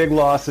wins and big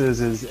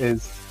losses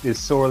is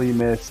sorely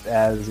missed,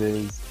 as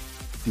is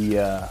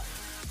the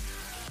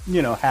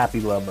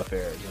happy love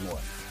affairs and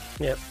what.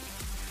 Yep.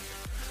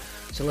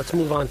 So let's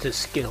move on to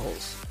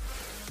skills.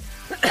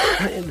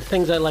 The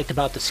things I liked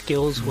about the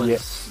skills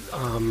was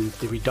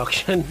the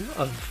reduction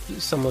of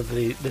some of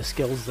the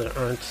skills that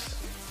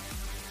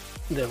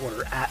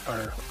were at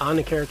or on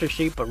the character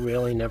sheet but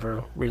really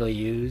never really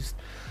used.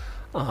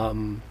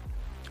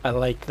 I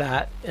liked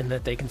that, and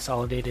that they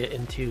consolidated it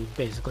into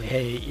basically,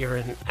 hey, you're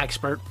an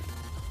expert.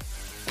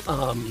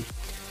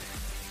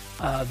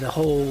 The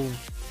whole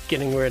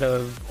getting rid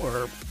of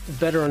or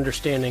better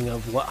understanding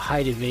of what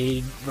hide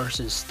evade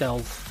versus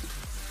stealth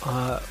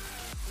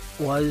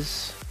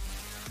was.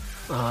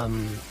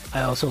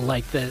 I also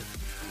like that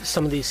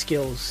some of these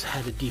skills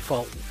had a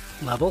default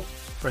level,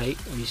 right?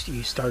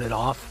 You started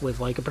off with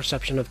like a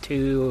perception of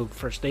 2,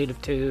 first aid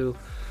of 2,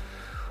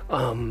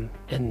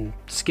 and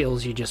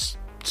skills you just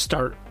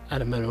start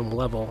at a minimum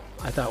level.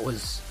 I thought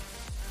was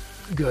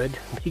good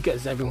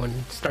because everyone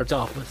starts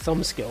off with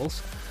some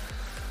skills.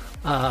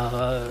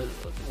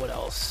 What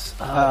else?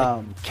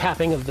 The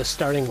capping of the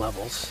starting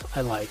levels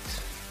I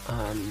liked.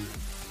 I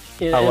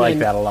like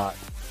that a lot.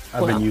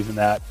 I've been using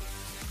that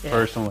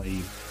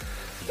personally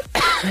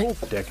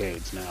for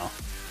decades now.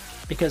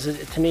 Because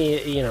to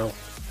me, you know,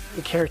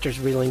 the characters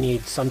really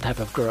need some type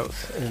of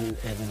growth, and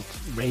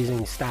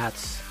raising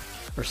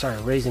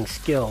raising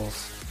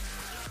skills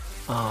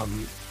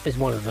is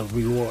one of the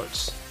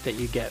rewards that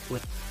you get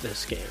with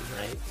this game,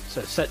 right?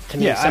 So to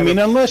me, I mean,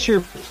 unless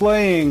you're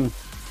playing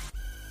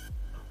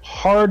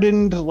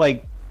hardened,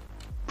 like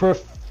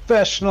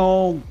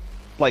professional,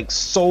 like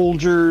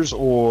soldiers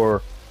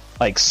or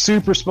like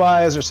super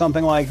spies or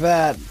something like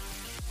that,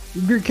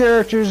 your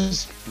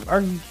characters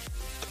aren't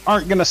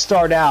going to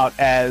start out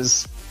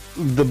as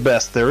the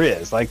best there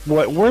is. Like,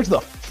 where's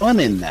the fun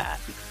in that?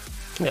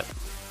 Yeah.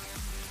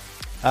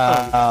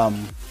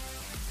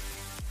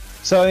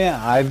 So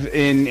yeah, I've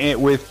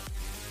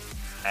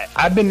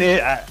been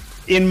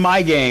in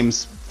my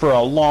games for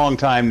a long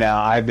time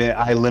now.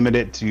 I limit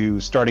it to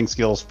starting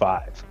skills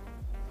 5.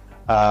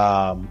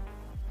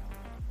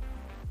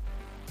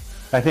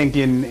 I think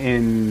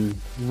in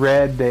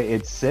Red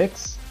it's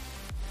 6.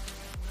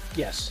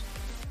 Yes.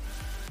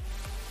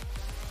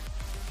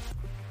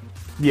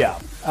 Yeah.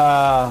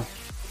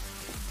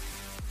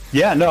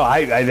 Yeah. No,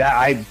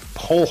 I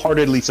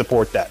wholeheartedly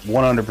support that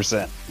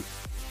 100%.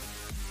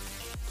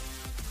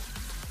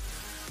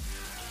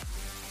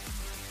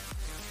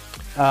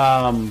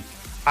 I'm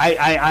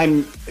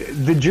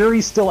the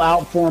jury's still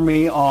out for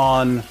me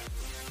on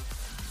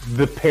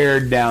the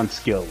pared down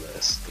skill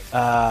list.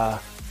 The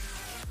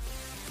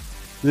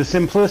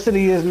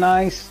simplicity is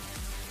nice.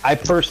 I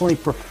personally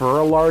prefer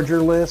a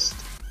larger list.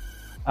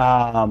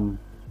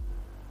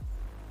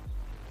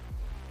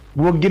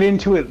 We'll get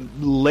into it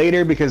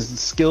later because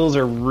skills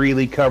are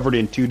really covered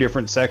in 2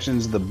 different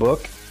sections of the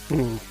book.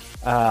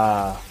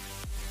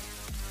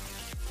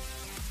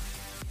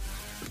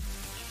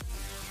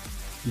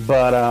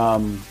 But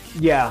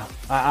yeah,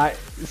 I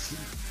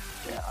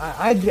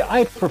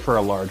prefer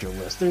a larger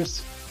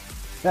list.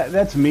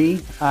 That's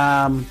me.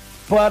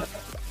 But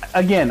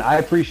again, I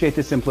appreciate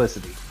the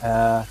simplicity.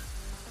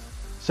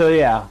 So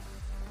yeah,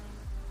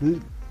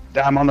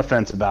 I'm on the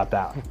fence about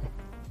that.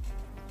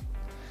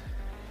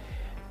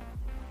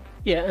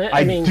 Yeah,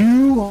 I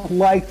do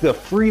like the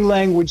free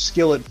language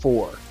skill at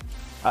 4.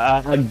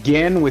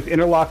 Again, with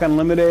Interlock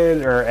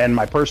Unlimited and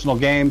my personal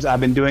games, I've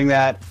been doing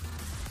that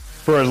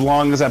for as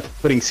long as I'm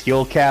putting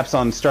skill caps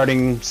on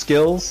starting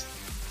skills.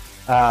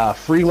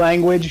 Free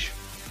language,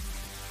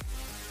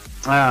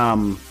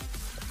 I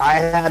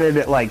had it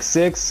at like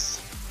 6.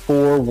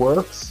 4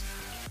 works.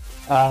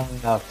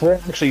 4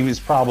 actually was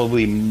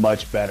probably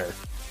much better.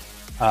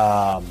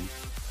 I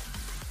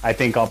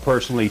think I'll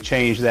personally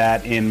change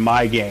that in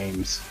my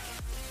games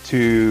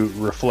to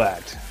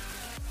reflect.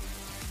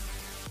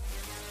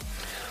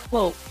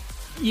 Well,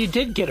 you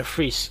did get a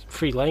free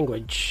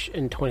language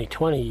in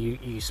 2020.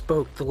 You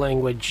spoke the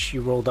language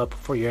you rolled up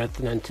for your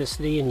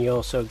ethnicity, and you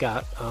also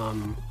got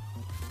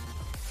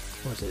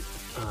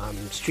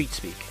street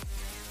speak.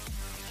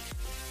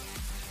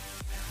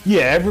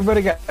 Yeah,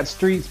 everybody got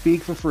street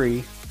speak for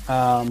free.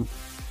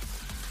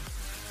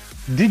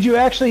 Did you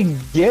actually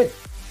get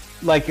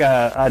like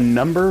a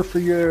number for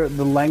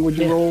the language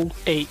you rolled?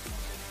 8.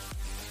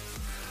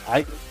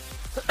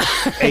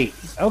 8.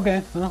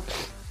 Okay. Well,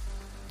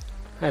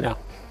 I know.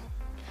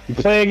 You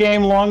play a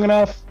game long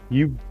enough,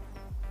 you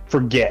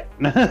forget.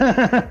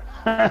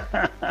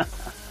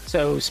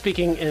 So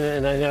speaking,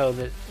 and I know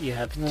that you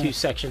have 2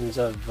 sections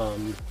of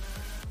the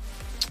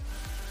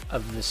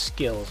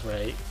skills,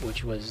 right?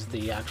 Which was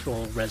the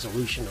actual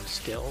resolution of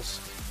skills.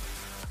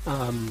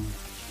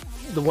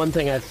 The one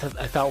thing I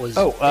thought was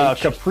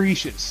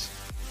capricious.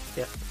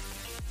 Yeah.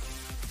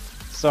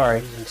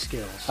 Sorry.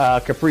 Skills.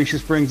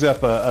 Capricious brings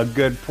up a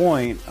good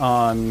point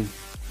on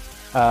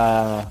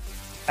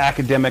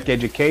academic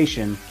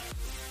education,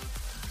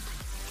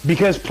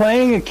 because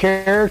playing a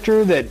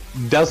character that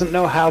doesn't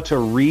know how to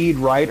read,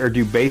 write, or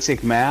do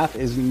basic math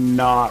is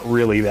not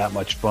really that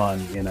much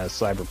fun in a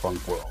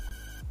cyberpunk world.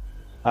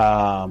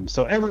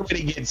 So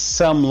everybody gets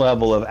some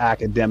level of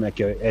academic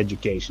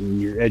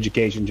education, your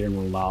education,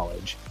 general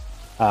knowledge.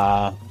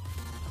 I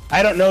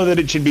don't know that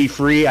it should be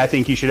free. I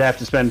think you should have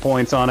to spend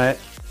points on it.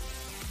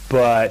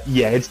 But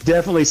yeah, it's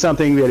definitely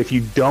something that if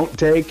you don't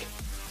take,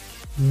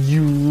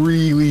 you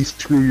really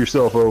screw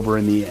yourself over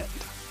in the end.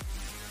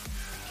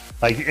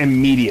 Like,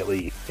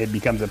 immediately it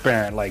becomes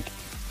apparent, like,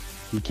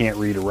 You can't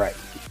read or write.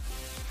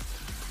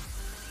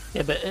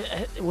 Yeah, but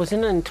it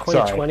wasn't in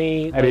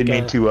 2020. Sorry, I didn't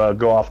mean to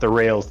go off the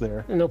rails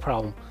there. No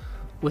problem.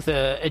 With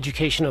an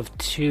education of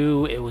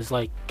 2, it was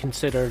like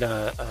considered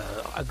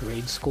a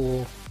grade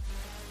school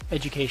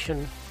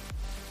education.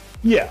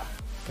 Yeah.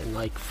 And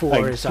like 4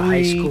 like is a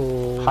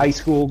high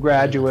school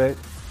graduate.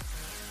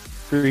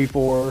 3,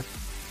 4.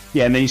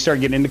 Yeah, and then you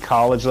start getting into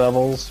college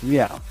levels.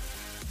 Yeah.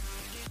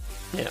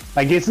 Yeah.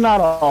 Like, it's not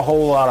a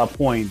whole lot of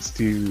points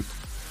to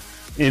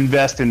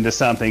invest into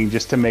something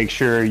just to make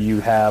sure you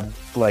have,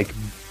 like,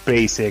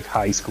 basic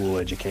high school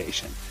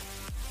education.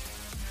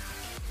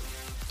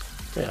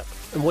 Yeah.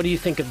 And what do you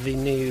think of the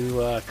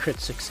new crit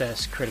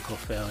success, critical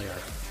failure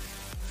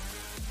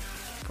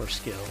for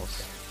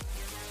skills?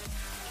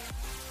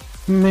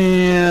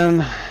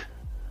 Man.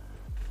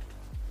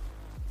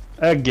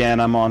 Again,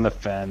 I'm on the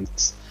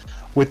fence.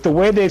 With the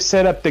way they've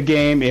set up the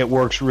game, it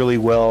works really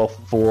well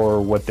for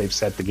what they've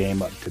set the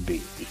game up to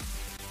be.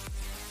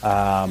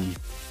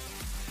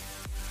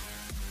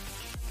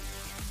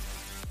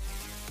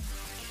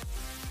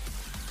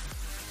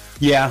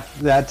 Yeah,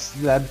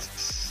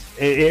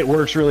 it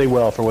works really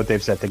well for what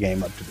they've set the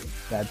game up to be.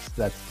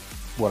 That's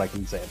what I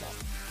can say about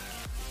it.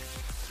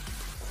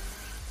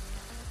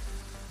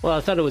 Well, I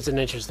thought it was an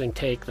interesting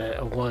take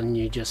that a 1,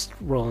 you just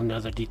roll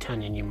another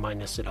d10 and you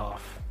minus it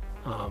off.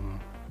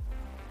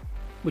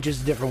 Which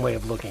is a different way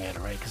of looking at it,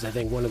 right? Because I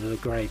think one of the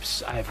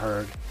gripes I've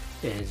heard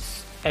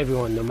is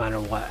everyone, no matter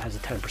what, has a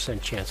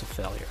 10% chance of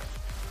failure.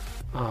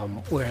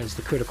 Whereas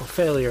the critical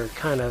failure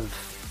kind of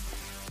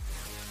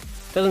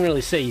doesn't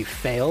really say you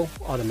fail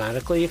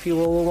automatically if you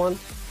roll a 1.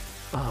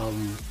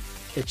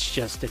 It's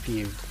just if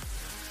you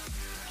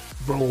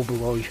roll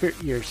below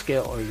your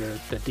skill or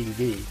the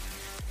DV,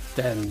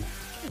 then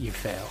you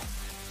fail.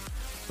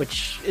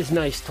 Which is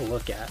nice to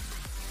look at.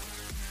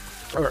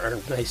 Or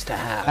nice to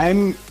have.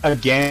 I'm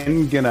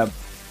again gonna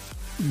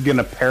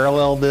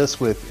parallel this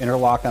with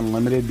Interlock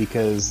Unlimited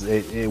because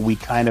we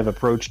kind of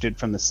approached it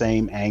from the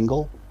same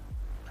angle.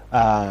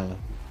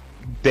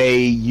 They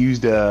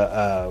used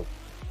a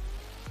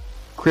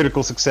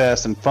critical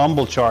success and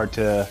fumble chart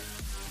to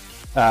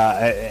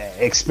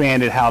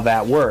expanded how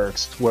that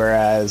works.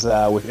 Whereas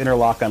with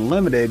Interlock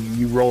Unlimited,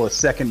 you roll a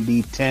second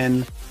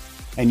D10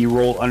 and you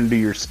roll under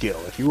your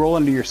skill. If you roll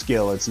under your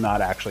skill, it's not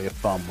actually a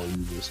fumble;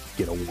 you just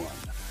get a 1.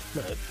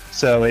 Right.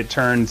 So it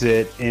turns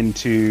it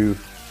into,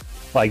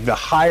 like, the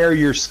higher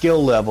your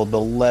skill level, the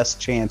less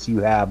chance you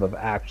have of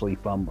actually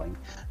fumbling.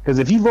 Because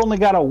if you've only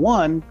got a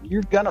 1,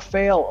 you're going to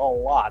fail a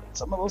lot.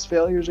 Some of those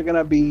failures are going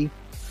to be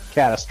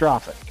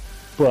catastrophic.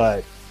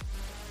 But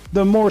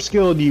the more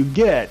skilled you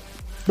get,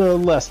 the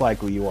less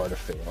likely you are to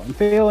fail. And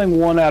failing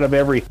 1 out of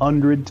every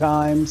 100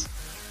 times,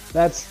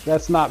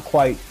 that's not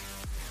quite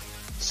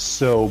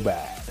so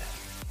bad.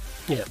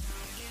 Yeah.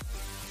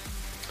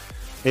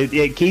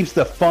 It keeps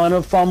the fun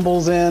of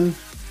fumbles in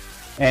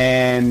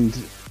and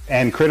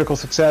critical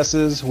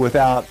successes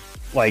without,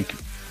 like,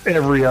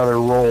 every other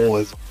roll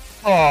is,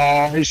 oh,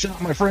 I shot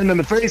my friend in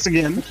the face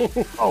again.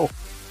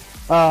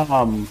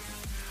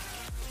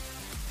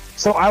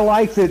 So I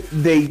like that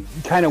they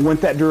kind of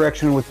went that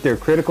direction with their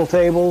critical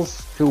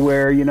tables to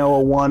where, you know, a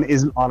 1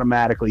 isn't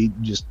automatically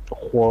just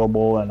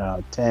horrible and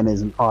a 10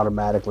 isn't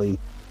automatically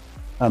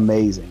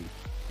amazing.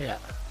 Yeah.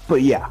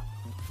 But yeah.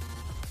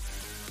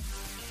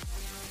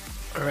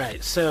 All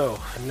right, so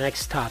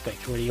next topic.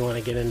 What do you want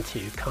to get into?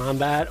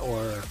 Combat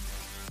or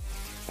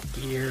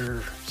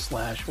gear /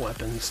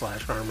 weapon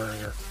 /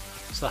 armor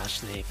 /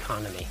 the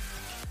economy?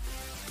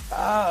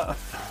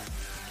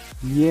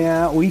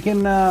 Yeah, we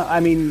can,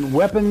 I mean,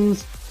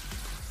 weapons,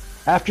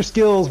 after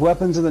skills,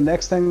 weapons are the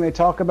next thing they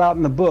talk about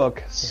in the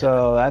book.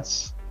 So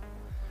that's,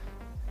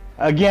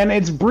 again,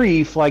 it's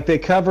brief. Like, they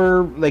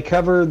cover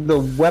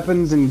the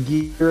weapons and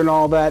gear and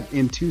all that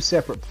in 2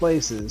 separate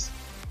places.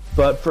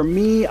 But for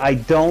me, I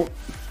don't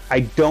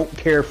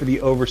care for the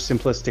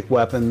oversimplistic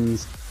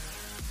weapons.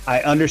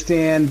 I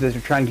understand that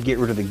they're trying to get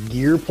rid of the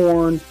gear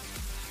porn,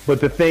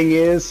 but the thing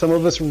is, some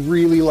of us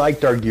really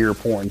liked our gear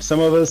porn. Some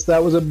of us,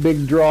 that was a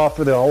big draw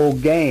for the whole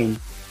game,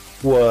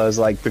 was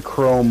like the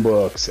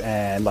Chromebooks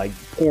and like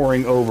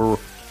poring over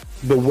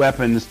the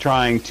weapons,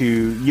 trying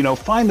to, you know,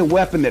 find the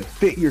weapon that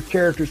fit your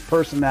character's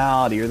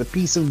personality or the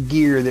piece of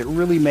gear that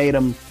really made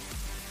them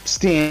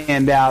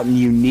stand out and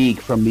unique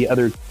from the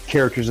other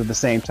characters of the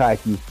same type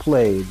you've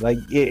played. Like,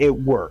 it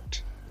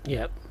worked.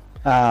 Yep.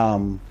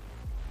 And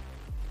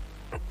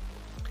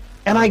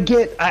I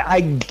get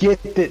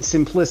that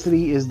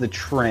simplicity is the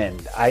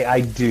trend.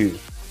 I do.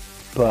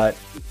 But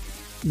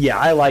yeah,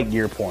 I like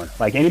gear porn.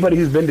 Like, anybody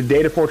who's been to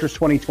Data Fortress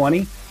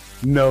 2020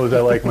 knows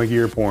I like my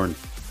gear porn.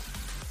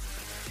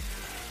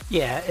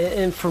 Yeah,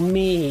 and for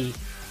me,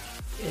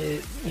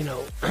 you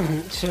know,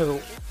 so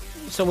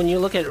when you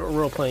look at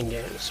role-playing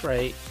games,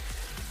 right,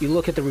 you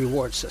look at the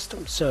reward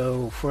system.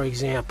 So, for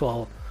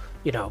example,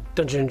 you know,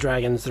 Dungeons &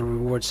 Dragons, the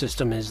reward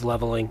system is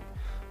leveling,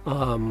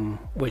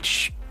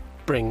 which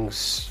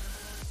brings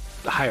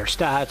higher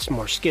stats,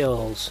 more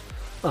skills,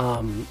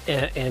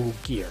 and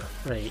gear,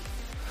 right?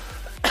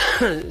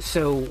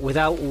 So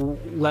without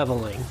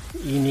leveling,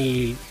 you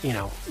need,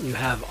 you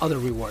have other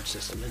reward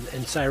system.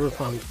 And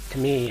Cyberpunk, to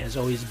me, has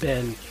always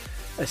been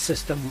a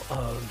system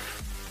of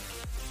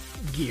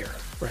gear,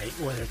 right?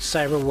 Whether it's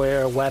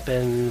cyberware,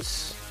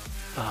 weapons.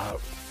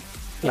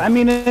 I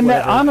mean, and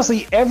that,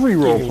 honestly, every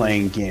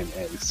role-playing game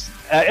is.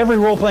 Every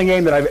role-playing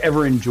game that I've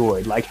ever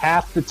enjoyed, like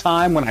half the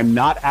time when I'm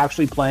not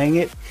actually playing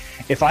it,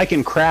 if I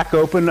can crack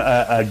open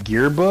a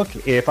gear book,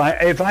 if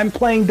I'm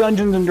playing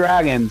Dungeons and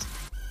Dragons,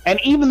 and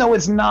even though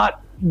it's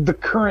not the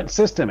current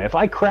system, if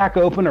I crack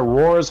open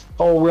Aurora's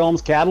Whole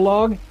Realms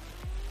catalog,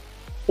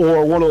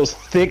 or one of those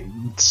thick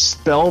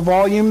spell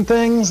volume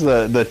things,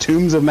 the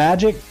Tombs of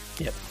Magic,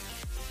 yep.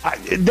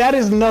 That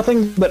is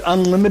nothing but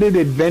unlimited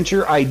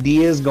adventure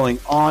ideas going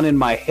on in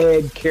my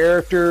head,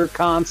 character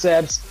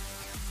concepts.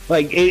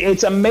 Like,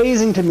 it's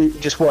amazing to me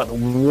just what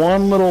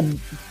one little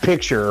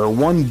picture or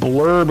one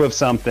blurb of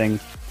something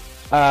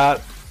can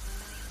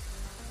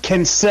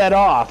set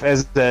off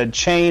as the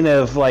chain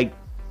of, like,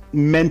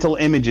 mental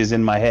images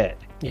in my head.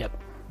 Yep.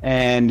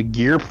 And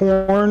gear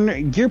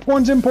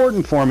porn's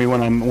important for me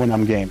when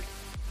I'm gaming.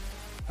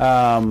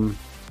 That's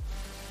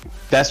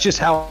just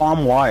how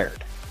I'm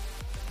wired.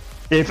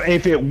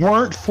 If it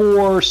weren't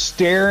for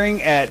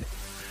staring at,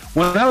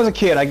 when I was a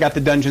kid, I got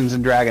the Dungeons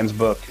and Dragons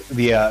book,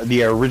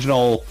 the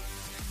original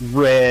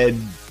red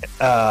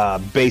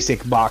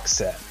basic box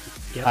set.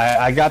 Yep.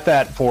 I got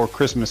that for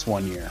Christmas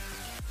one year,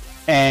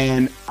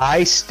 and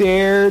I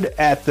stared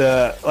at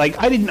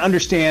I didn't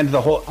understand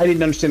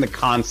the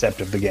concept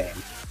of the game,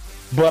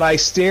 but I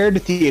stared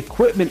at the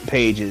equipment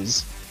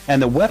pages and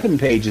the weapon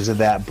pages of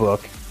that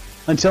book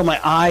until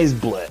my eyes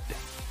bled.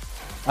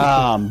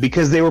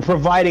 Because they were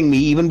providing me,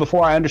 even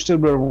before I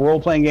understood what a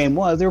role-playing game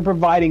was, they were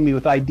providing me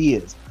with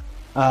ideas.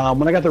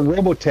 When I got the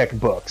Robotech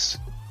books,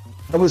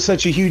 I was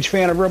such a huge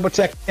fan of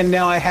Robotech, and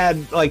now I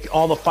had, like,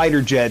 all the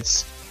fighter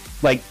jets,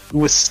 like,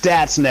 with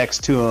stats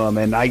next to them,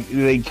 and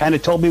they kind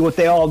of told me what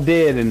they all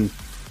did, and,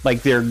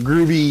 like, their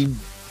groovy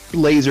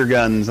laser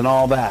guns and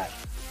all that.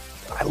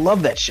 I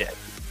love that shit.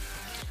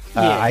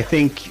 Yeah. I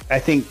think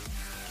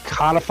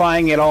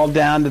codifying it all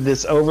down to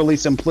this overly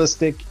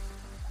simplistic,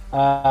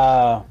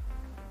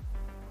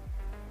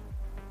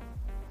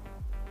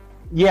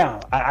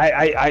 yeah,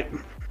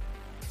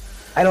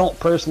 I don't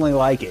personally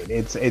like it.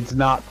 It's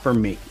not for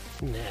me.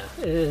 Yeah,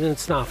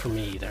 it's not for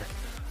me either.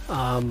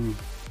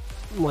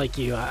 Like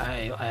you,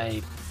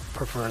 I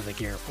prefer the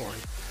gear porn.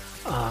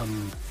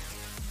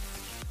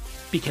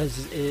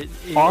 Because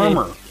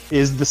armor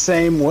is the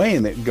same way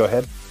in it. Go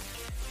ahead.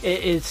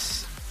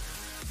 It's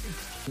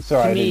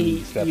sorry. To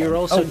me, you're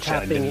also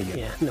tapping.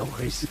 Yeah, no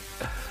worries.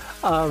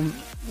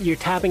 You're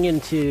tapping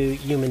into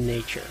human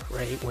nature,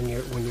 right? When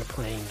you're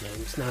playing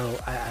games. Now,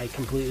 I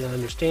completely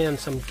understand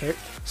some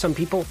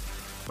people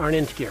aren't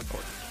into gear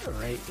porn, all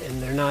right?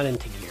 And they're not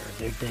into gear.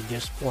 They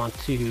just want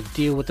to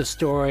deal with the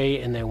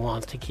story, and they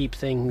want to keep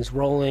things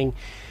rolling,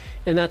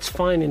 and that's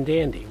fine and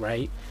dandy,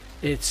 right?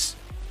 It's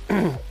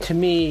to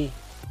me,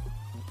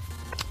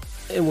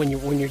 and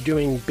when you're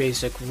doing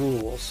basic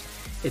rules,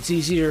 it's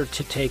easier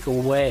to take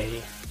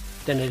away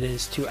than it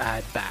is to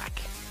add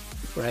back,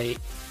 right?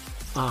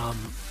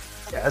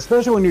 Yeah,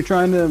 especially when you're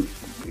trying to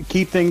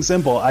keep things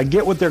simple. I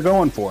get what they're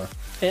going for.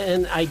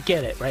 And I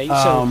get it, right?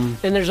 So,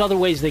 and there's other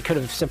ways they could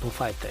have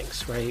simplified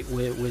things, right?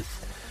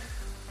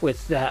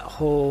 With that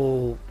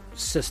whole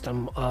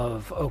system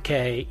of,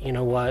 okay, you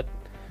know what?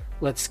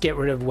 Let's get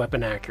rid of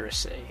weapon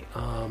accuracy.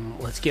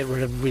 Let's get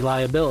rid of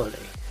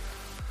reliability.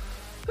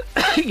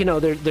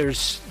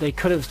 They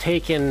could have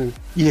taken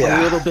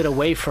a little bit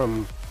away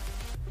from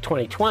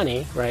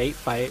 2020, right?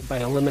 By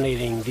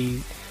eliminating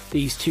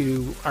these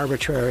two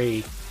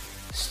arbitrary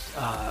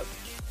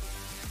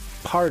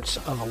parts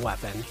of a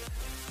weapon,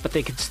 but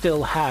they could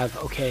still have,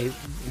 okay,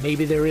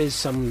 maybe there is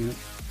some,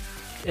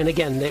 and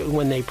again,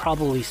 when they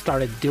probably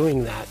started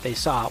doing that, they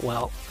saw,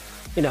 well,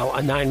 a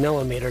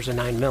 9mm is a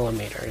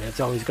 9mm, and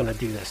it's always going to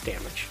do this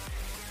damage.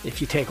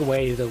 If you take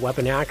away the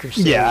weapon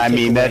accuracy,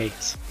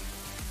 that's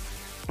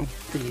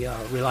the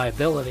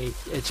reliability,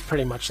 it's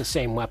pretty much the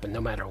same weapon no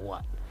matter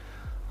what.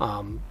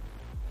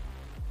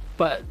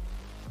 But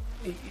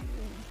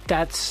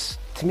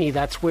to me,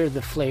 that's where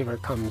the flavor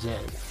comes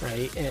in,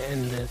 right?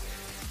 And the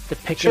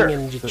picking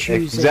and the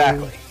choosing,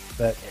 exactly,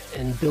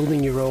 and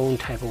building your own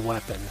type of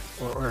weapon,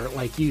 or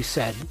like you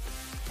said,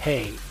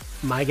 hey,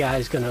 my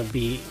guy's gonna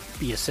be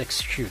a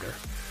 6-shooter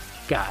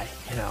guy.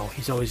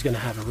 He's always gonna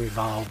have a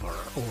revolver,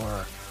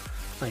 or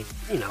like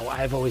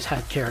I've always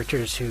had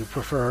characters who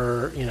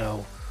prefer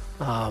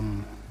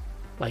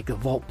like the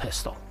Volt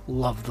pistol.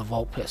 Love the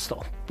Volt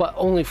pistol, but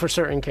only for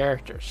certain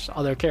characters.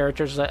 Other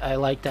characters I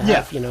like to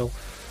have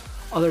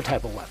other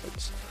type of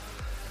weapons.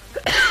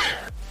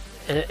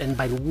 and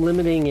by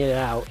limiting it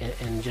out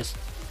and just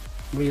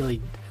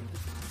really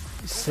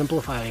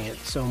simplifying it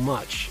so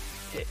much,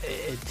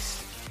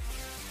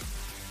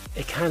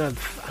 it kind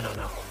of, I don't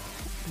know,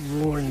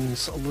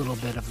 ruins a little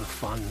bit of the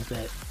fun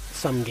that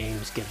some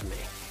games give me,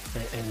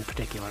 in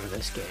particular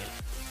this game.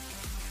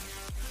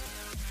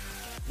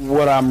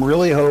 What I'm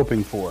really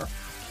hoping for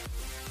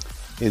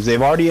is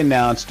they've already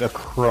announced a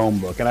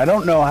Chromebook, and I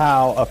don't know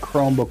how a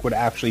Chromebook would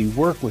actually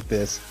work with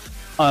this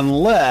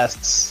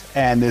unless,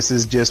 and this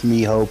is just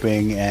me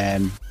hoping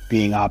and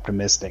being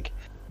optimistic,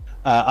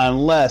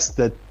 unless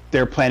that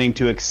they're planning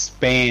to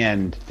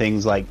expand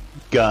things like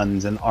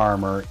guns and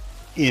armor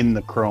in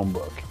the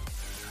Chromebook,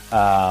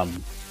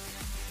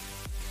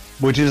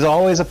 which is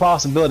always a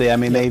possibility. I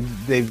mean,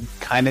 they've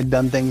kind of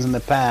done things in the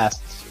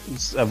past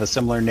of a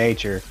similar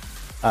nature.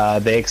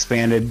 They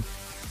expanded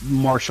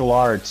martial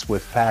arts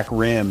with Pac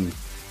Rim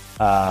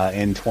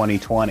in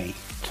 2020.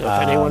 So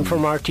if anyone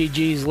from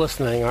RTG is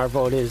listening, our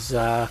vote is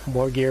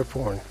more gear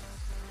porn.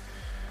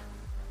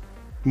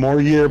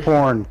 More gear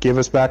porn. Give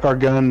us back our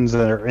guns,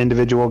 our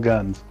individual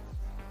guns.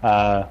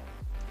 As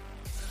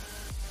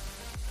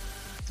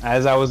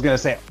I was going to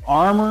say,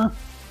 armor.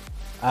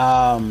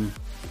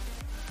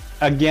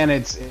 Again,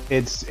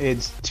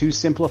 it's too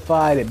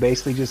simplified. It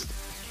basically just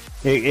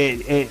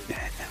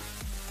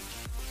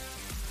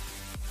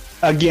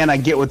Again, I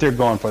get what they're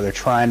going for. They're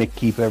trying to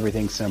keep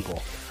everything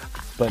simple.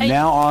 But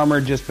now armor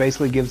just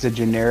basically gives a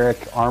generic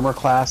armor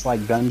class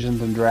like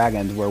Dungeons and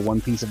Dragons, where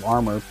one piece of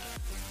armor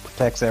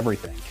protects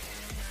everything.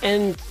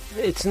 And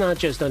it's not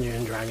just Dungeons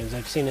and Dragons.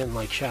 I've seen it in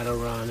like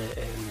Shadowrun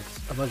and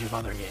a bunch of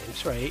other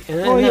games, right?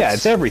 And yeah,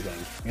 it's everything.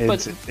 But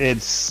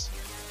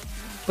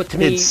to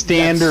me, it's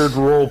standard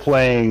role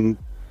playing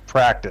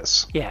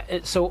practice. Yeah.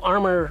 So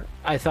armor,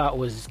 I thought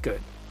was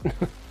good.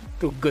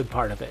 The good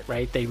part of it,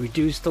 right? They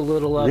reduced a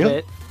little of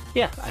it.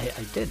 Yeah, I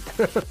did.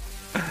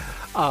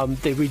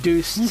 They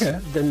reduced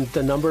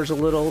the numbers a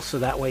little, so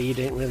that way you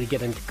didn't really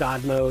get into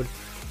God mode.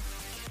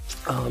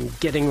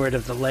 Getting rid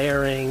of the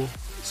layering,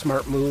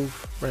 smart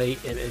move,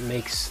 right? It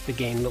makes the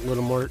game a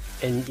little more,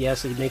 and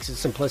yes, it makes it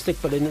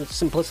simplistic, but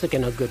it's simplistic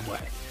in a good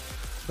way,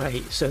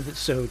 right? So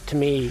to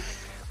me,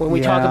 when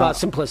we talk about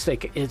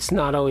simplistic, it's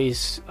not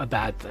always a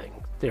bad thing.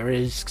 There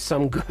is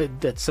some good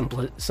that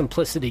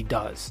simplicity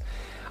does,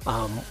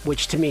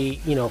 which to me,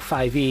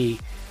 5e,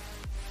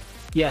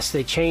 yes,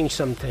 they changed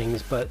some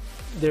things, but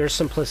their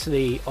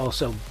simplicity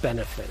also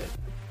benefited.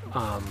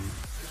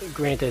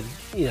 Granted,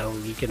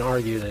 you can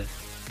argue that it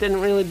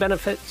didn't really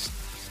benefit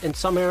in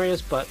some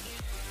areas, but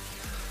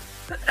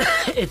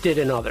it did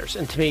in others.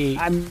 And to me,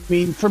 I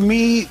mean, for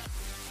me,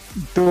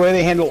 the way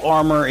they handle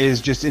armor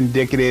is just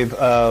indicative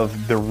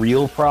of the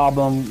real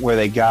problem where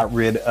they got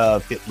rid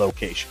of hit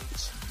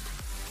locations.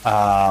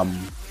 I'm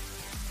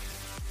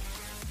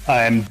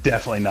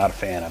definitely not a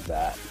fan of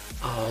that.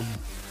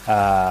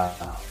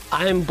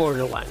 I'm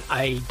borderline.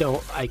 I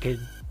could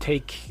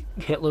take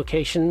hit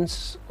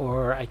locations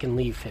or I can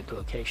leave hit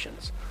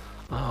locations.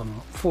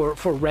 For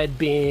red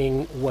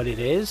being what it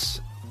is,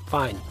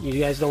 fine. You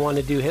guys don't want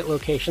to do hit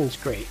locations,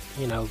 great.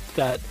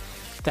 That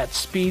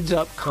speeds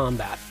up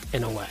combat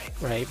in a way,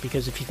 right?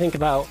 Because if you think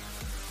about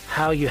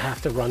how you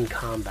have to run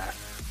combat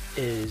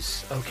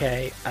is,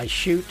 okay, I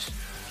shoot,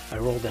 I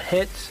rolled a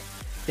hit.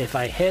 If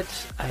I hit,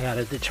 I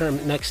gotta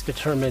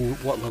determine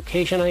what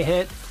location I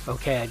hit.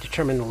 Okay, I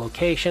determine the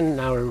location.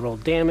 Now I roll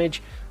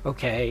damage.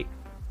 Okay,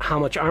 how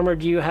much armor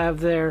do you have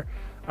there?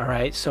 All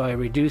right, so I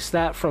reduce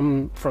that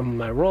from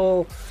my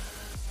roll.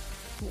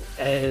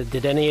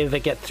 Did any of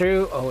it get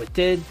through? Oh, it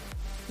did.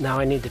 Now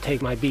I need to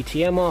take my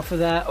BTM off of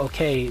that.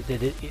 Okay,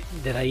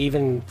 did I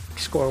even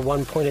score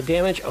 1 point of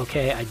damage?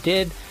 Okay, I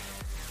did.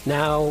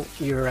 Now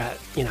you're at,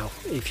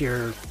 if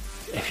you're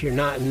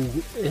not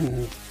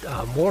in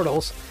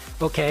Mortals,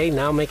 okay,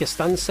 now make a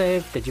stun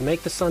save. Did you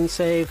make the stun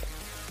save?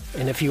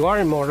 And if you are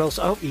in Mortals,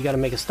 you got to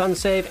make a stun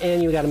save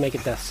and you got to make a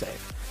death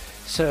save.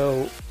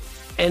 So,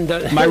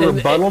 my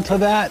rebuttal to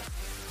that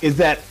is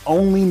that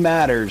only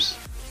matters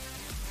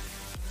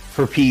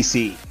for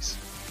PCs.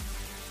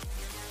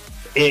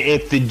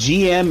 If the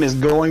GM is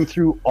going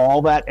through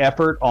all that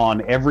effort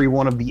on every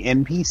one of the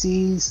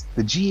NPCs,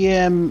 the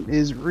GM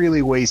is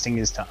really wasting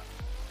his time.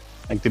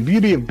 Like, the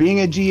beauty of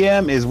being a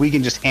GM is we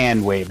can just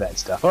hand wave that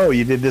stuff. Oh,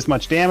 you did this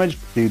much damage,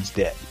 dude's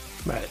dead.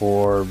 Right.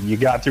 Or you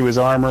got through his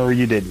armor or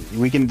you didn't.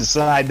 We can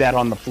decide that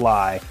on the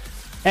fly.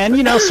 And,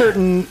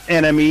 certain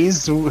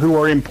enemies who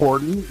are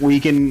important,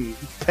 we can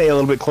pay a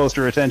little bit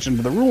closer attention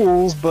to the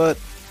rules, but,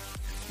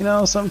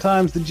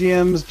 sometimes the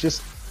GM's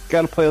just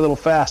got to play a little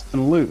fast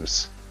and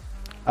loose.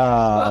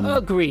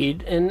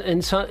 Agreed.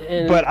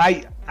 But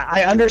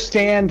I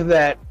understand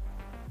that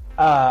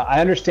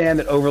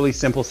overly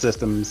simple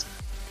systems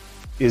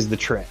is the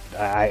trend.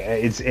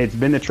 It's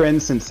been the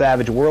trend since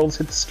Savage Worlds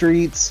hit the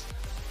streets.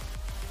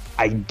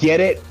 I get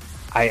it.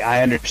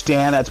 I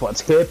understand that's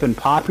what's hip and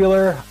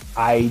popular.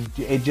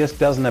 It just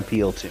doesn't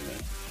appeal to me.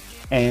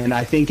 And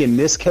I think in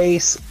this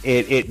case,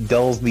 it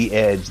dulls the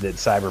edge that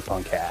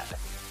Cyberpunk had.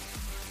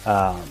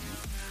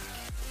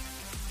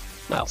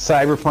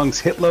 Cyberpunk's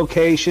hit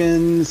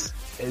locations,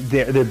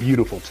 they're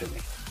beautiful to me.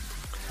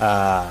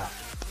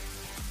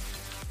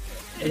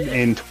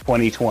 In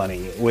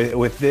 2020,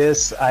 with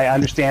this, I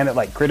understand that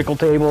like critical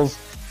tables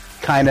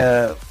kind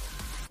of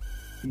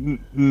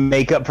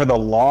make up for the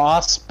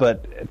loss,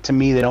 but to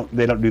me, they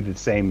don't do the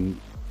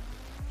same.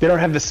 They don't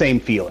have the same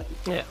feeling.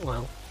 Yeah,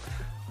 well,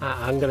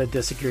 I'm going to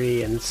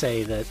disagree and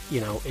say that,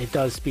 it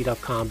does speed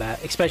up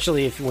combat,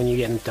 especially when you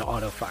get into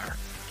auto fire,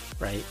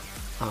 right?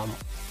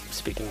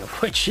 Speaking of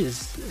which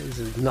is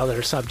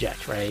another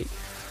subject, right?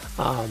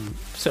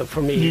 So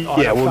for me,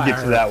 we'll get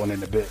to that one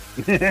in a bit.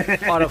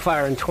 auto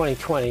fire in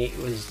 2020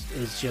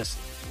 is just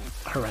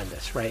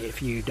horrendous, right?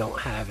 If you don't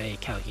have a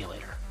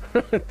calculator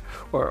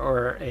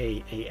or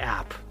a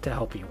app to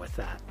help you with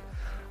that.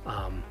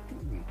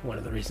 One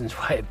of the reasons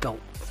why I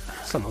built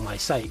some of my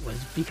site was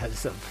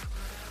because of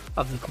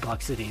the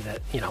complexity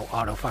that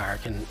auto fire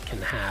can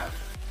have.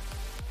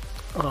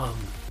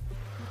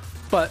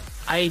 But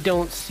I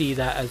don't see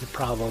that as a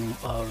problem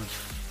of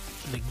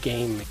the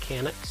game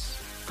mechanics.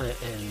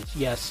 And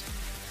yes,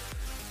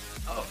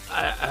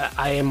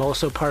 I am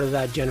also part of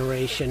that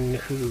generation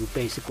who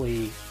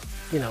basically,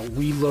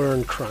 we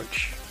learned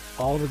crunch.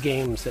 All the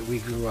games that we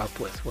grew up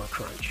with were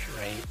crunch,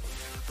 right?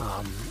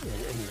 And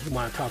you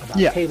want to talk about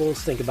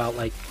tables, think about,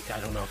 like, I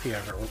don't know if you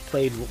ever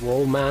played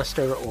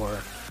Rollmaster or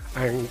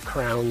Iron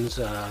Crown's,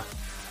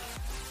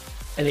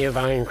 any of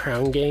Iron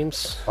Crown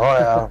games. Oh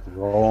yeah,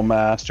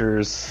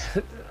 Rollmasters.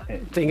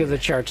 Think of the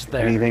charts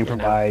there. Anything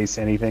from Ice,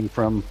 anything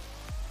from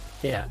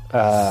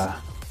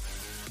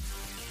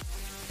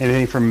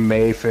anything from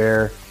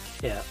Mayfair.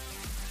 Yeah.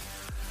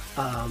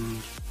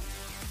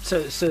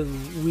 So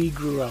we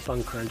grew up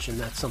on crunch, and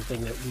that's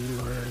something that we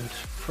learned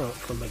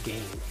from a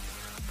game.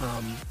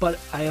 But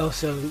I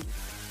also,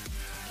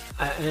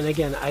 and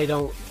again, I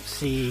don't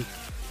see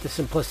the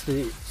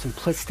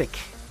simplistic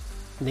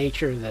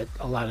nature that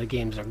a lot of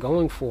games are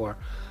going for.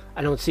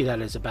 I don't see that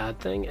as a bad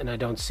thing, and I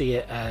don't see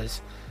it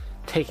as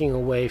taking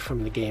away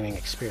from the gaming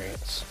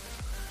experience.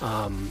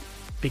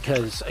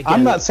 Because again,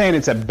 I'm not saying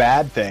it's a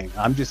bad thing.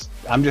 I'm just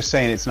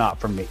saying it's not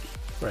for me.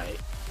 Right.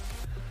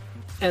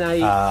 And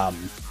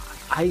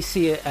I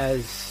see it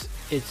as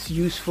it's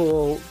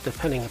useful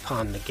depending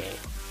upon the game,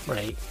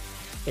 right?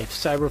 If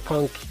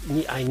Cyberpunk,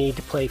 I need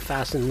to play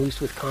fast and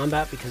loose with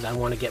combat because I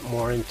want to get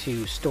more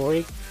into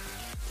story,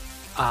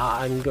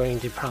 I'm going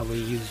to probably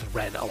use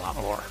Red a lot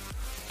more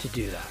to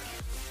do that.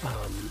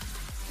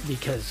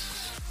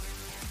 Because,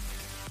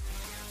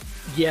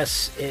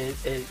 yes, it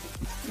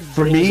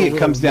for me, it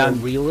comes down to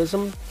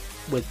realism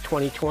with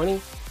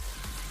 2020.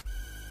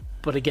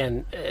 But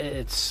again,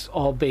 it's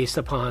all based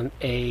upon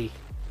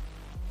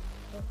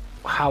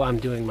how I'm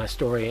doing my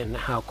story and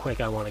how quick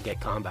I want to get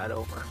combat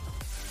over.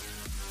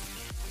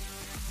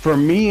 For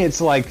me,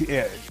 it's like,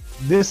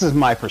 this is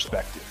my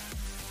perspective.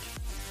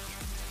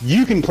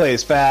 You can play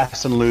as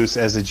fast and loose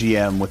as a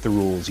GM with the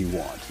rules you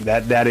want.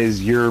 That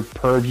is your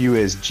purview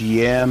as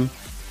GM.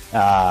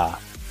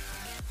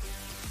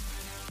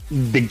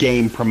 The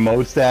game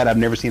promotes that. I've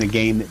never seen a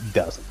game that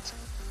doesn't.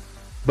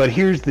 But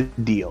here's the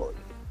deal.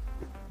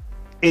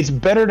 It's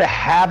better to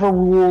have a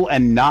rule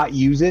and not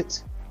use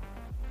it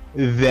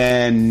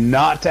than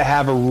not to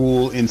have a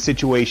rule in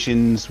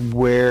situations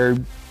where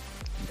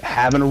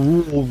having a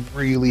rule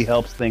really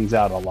helps things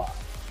out a lot.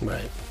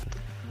 Right.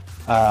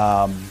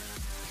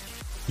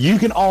 You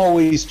can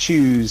always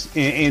choose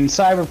in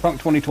Cyberpunk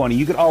 2020.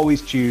 You can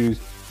always choose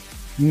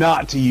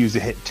not to use a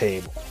hit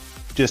table.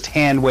 Just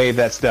hand wave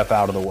that stuff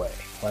out of the way.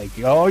 Like,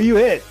 oh, you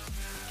hit,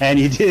 and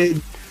you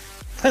did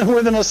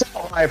with an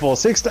assault rifle,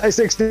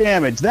 6x6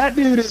 damage. That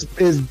dude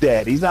is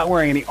dead. He's not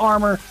wearing any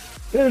armor.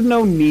 There's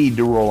no need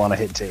to roll on a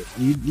hit table.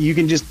 You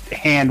can just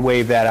hand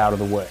wave that out of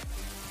the way.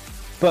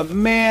 But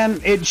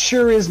man, it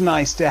sure is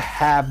nice to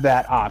have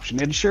that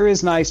option. It sure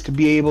is nice to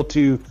be able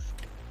to,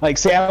 like,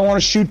 say I want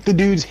to shoot the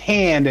dude's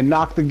hand and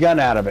knock the gun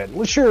out of it.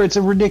 Well, sure, it's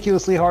a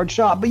ridiculously hard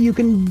shot, but you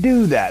can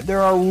do that.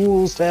 There are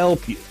rules to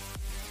help you.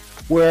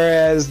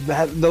 Whereas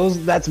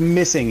that's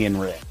missing in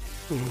Red.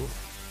 Mm-hmm.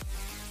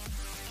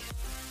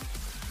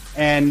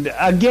 And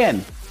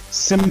again,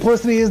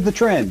 simplicity is the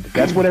trend.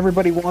 That's what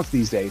everybody wants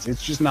these days.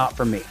 It's just not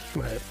for me.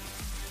 Right.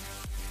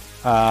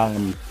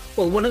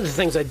 Well, one of the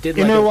things I did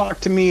Interlock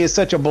to me is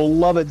such a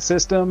beloved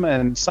system,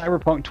 and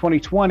Cyberpunk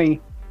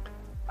 2020,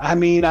 I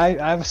mean,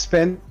 I've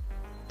spent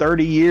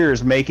 30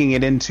 years making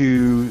it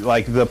into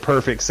like the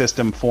perfect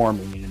system for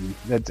me, and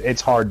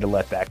it's hard to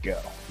let that go.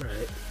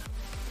 Right.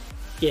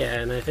 Yeah,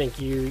 and I think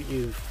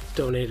you've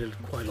donated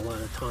quite a lot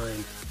of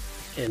time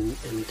in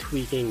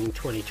tweaking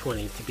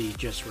 2020 to be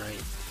just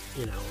right,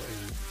 and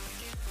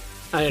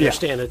I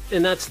understand it.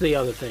 And that's the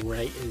other thing,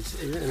 right?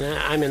 And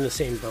I'm in the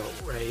same boat,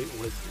 right?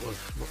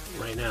 With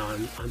right now,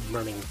 I'm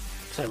running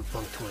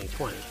Cyberpunk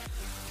 2020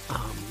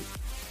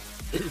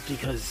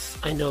 because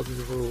I know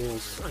the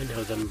rules, I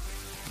know them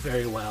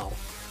very well.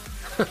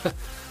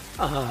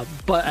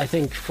 But I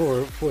think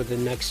for the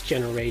next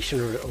generation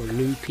or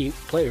new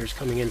players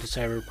coming into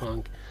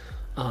Cyberpunk,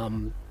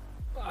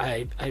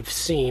 I've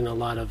seen a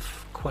lot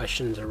of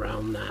questions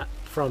around that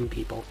from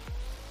people.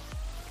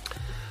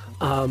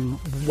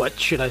 What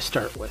should I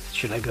start with?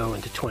 Should I go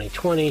into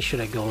 2020?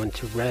 Should I go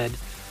into Red?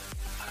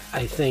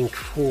 I think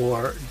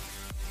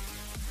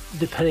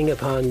depending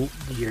upon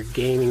your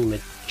gaming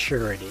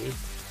maturity,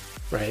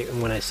 right?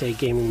 And when I say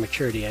gaming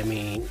maturity, I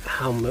mean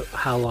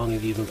how long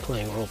have you been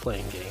playing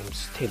role-playing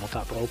games,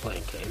 tabletop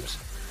role-playing games?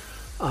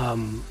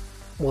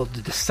 will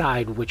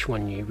decide which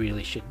one you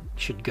really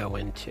should go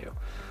into.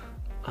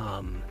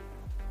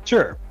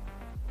 Sure.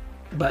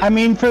 But I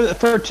mean,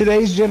 for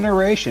today's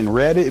generation,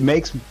 red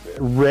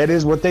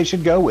is what they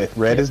should go with.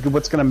 Red is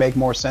what's going to make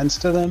more sense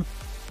to them.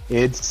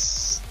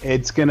 It's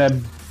going to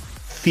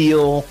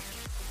feel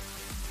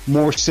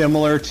more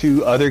similar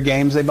to other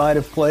games they might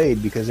have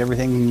played because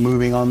everything's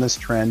moving on this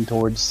trend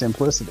towards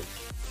simplicity.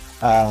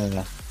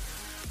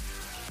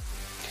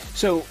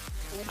 So,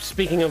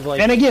 speaking of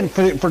and again,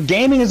 for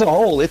gaming as a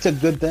whole, it's a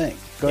good thing.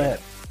 Go ahead.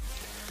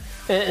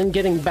 And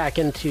getting back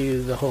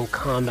into the whole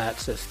combat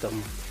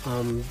system,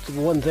 the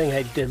one thing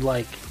I did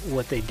like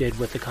what they did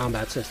with the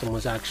combat system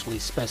was actually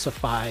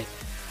specify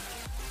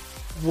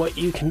what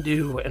you can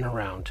do in a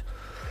round.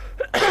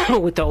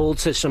 With the old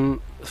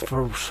system,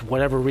 for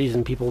whatever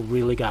reason, people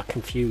really got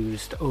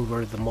confused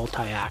over the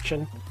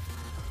multi-action.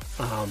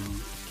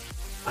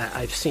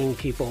 I've seen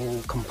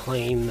people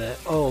complain that,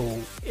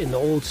 in the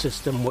old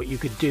system, what you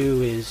could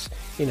do is,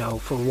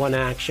 for one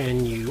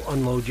action, you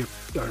unload you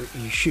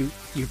shoot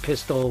your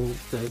pistol,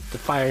 the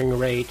firing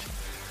rate,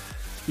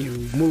 you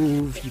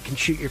move, you can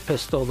shoot your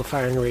pistol, the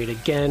firing rate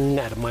again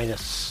at a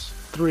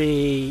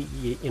 -3,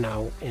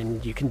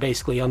 and you can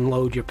basically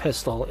unload your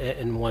pistol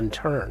in one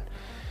turn.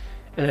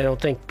 And I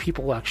don't think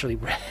people actually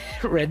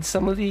read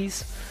some of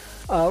these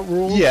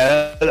rules.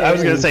 Yeah, I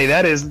was going to say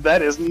that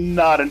is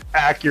not an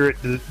accurate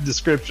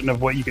description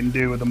of what you can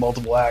do with a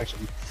multiple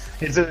action.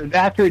 It's an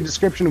accurate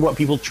description of what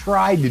people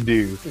tried to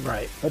do.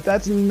 Right. But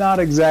that's not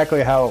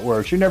exactly how it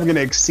works. You're never going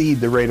to exceed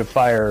the rate of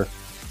fire.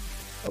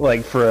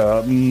 Like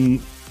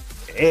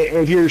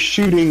if you're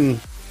shooting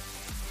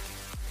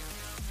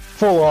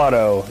full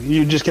auto,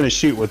 you're just going to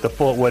shoot with the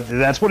full.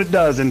 That's what it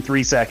does in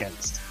 3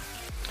 seconds.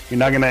 You're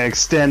not going to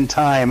extend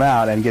time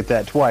out and get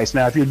that twice.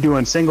 Now, if you're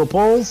doing single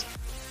pulls,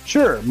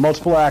 sure,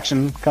 multiple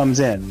action comes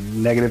in,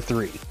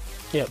 -3.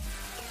 Yep.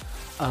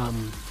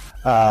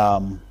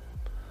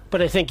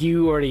 But I think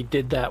you already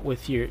did that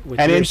with your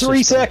in 3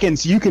 system.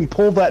 seconds, you can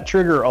pull that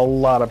trigger a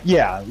lot of...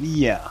 Yeah.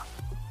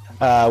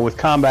 With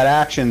combat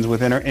actions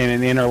in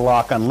an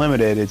interlock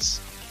unlimited,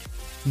 it's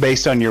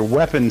based on your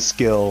weapon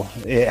skill,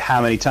 how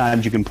many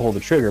times you can pull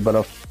the trigger. But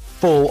a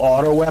full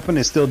auto weapon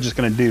is still just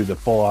going to do the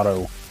full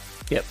auto...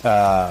 Yep.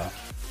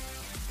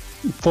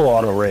 Full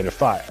auto rate of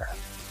fire.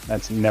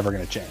 That's never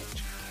going to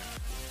change.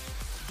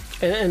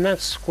 And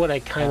that's what I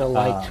kind of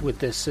liked with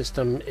this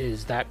system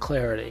is that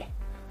clarity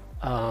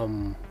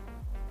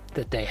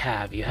that they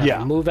have. You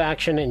have a move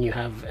action and you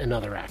have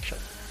another action.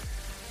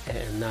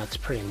 And that's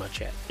pretty much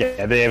it.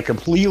 Yeah, they have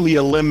completely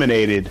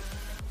eliminated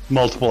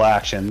multiple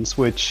actions,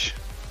 which,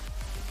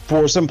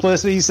 for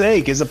simplicity's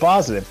sake, is a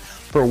positive.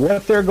 For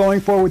what they're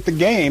going for with the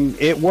game,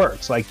 it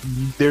works. Like,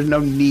 there's no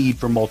need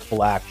for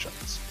multiple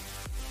actions.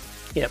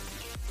 Yep.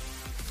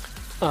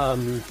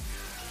 And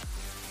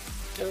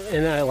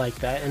I like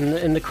that.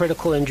 And the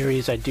critical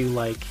injuries I do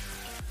like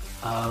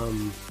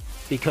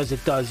because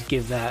it does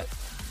give that,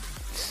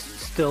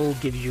 still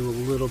gives you a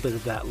little bit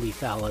of that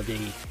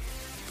lethality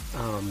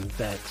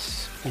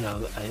that's,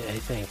 I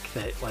think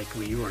that, like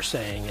what you were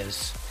saying,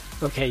 is,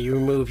 okay, you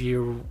remove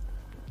your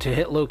to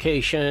hit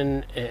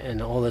location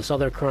and all this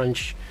other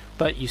crunch,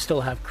 but you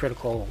still have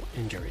critical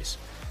injuries,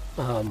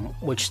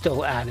 which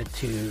still added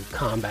to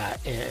combat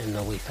and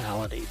the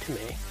lethality to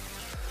me.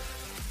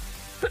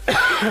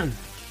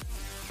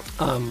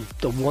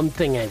 The one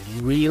thing I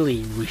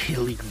really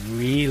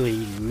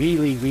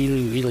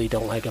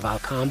don't like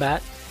about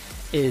combat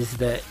is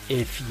that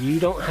if you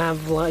don't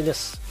have line of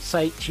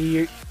sight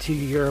to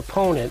your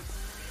opponent,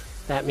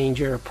 that means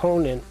your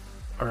opponent,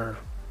 or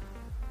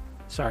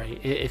sorry,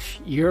 if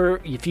you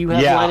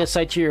have line of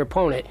sight to your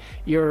opponent,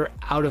 you're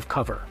out of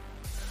cover.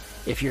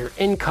 If you're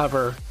in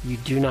cover, you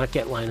do not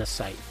get line of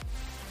sight.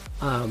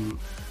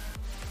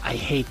 I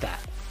hate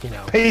that.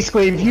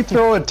 Basically, if you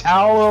throw a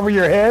towel over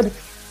your head,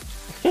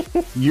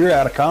 you're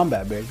out of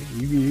combat,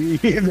 baby.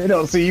 They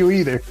don't see you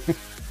either.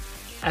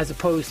 As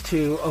opposed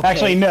to... Okay,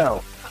 actually,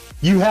 no.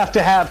 You have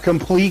to have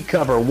complete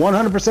cover,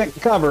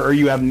 100% cover, or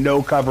you have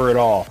no cover at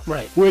all.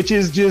 Right. Which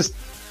is just...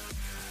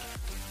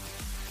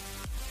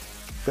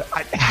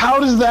 How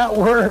does that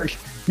work?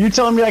 You're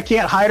telling me I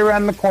can't hide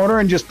around the corner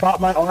and just pop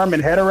my arm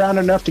and head around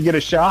enough to get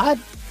a shot?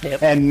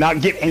 Yep. And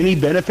not get any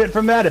benefit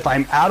from that? If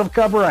I'm out of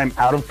cover, I'm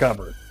out of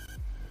cover.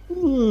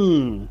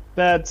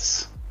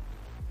 That's...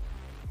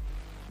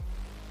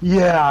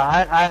 Yeah,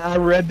 I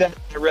read that.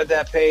 I read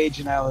that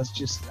page, and I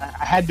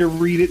had to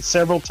read it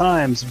several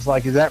times. It was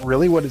like, is that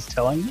really what it's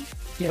telling me?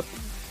 Yep.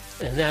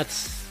 And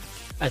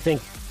I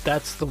think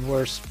that's the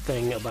worst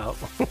thing about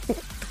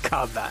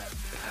combat.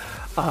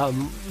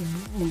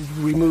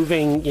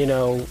 Removing,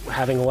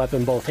 having a weapon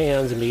in both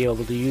hands and being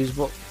able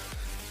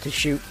to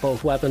shoot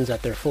both weapons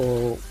at their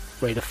full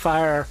rate of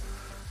fire.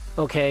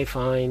 Okay,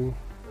 fine.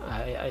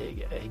 I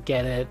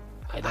get it.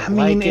 I don't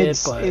like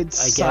it, but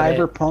it's I get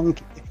cyberpunk.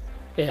 it.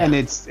 Yeah. And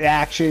it's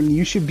action.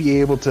 You should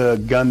be able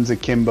to guns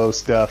akimbo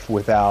stuff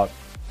without...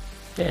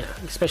 Yeah,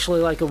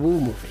 especially like a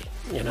Woo movie,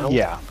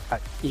 Yeah.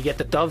 You get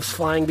the doves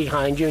flying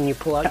behind you and you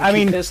pull out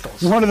your two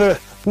pistols. one of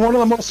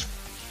the most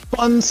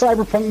fun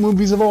cyberpunk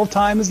movies of all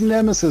time is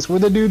Nemesis, where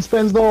the dude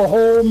spends the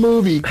whole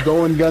movie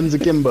going guns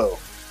akimbo.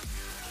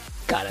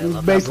 God, I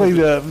love Basically,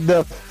 that movie.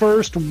 the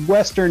first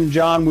Western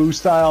John Woo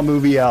style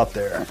movie out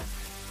there.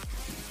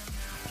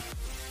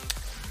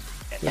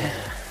 Yeah.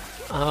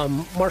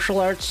 Martial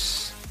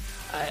arts,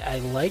 I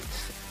liked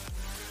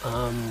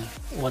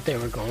what they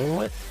were going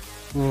with.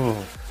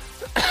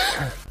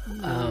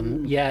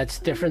 Yeah, it's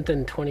different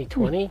than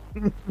 2020,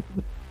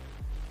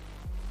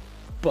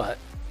 but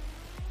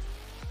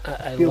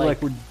I feel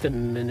like we're the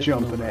minute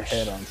jumping movers.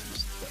 ahead on some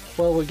stuff.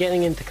 Well, we're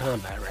getting into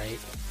combat, right?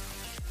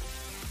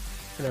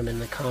 And I'm in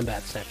the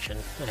combat section.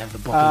 I have the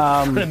book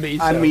in front of me.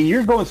 So. I mean,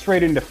 you're going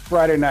straight into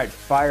Friday Night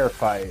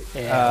Firefight.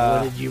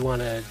 Yeah. What did you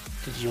want to?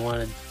 Did you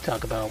want to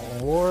talk about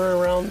more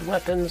around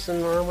weapons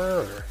and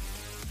armor,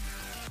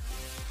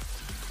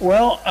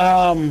 Well,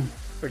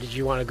 or did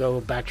you want to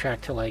go backtrack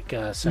to like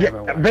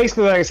cyber war?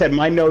 basically, like I said,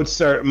 my notes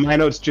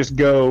just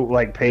go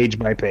like page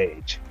by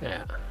page.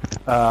 Yeah.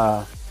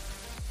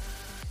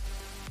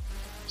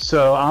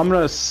 So I'm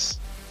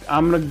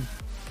gonna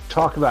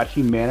talk about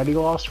Humanity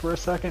Lost for a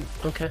second.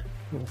 Okay.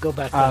 We'll go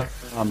back there.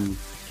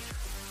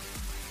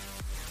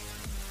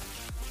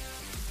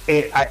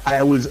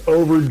 I was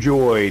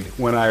overjoyed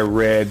when I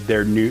read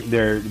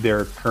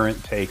their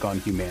current take on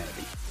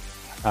humanity,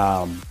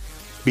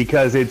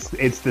 because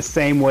it's the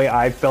same way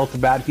I felt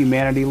about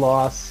Humanity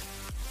Lost.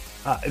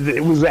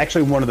 It was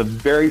actually one of the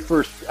very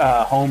first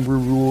homebrew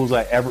rules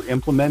I ever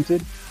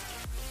implemented.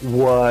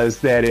 Was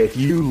that if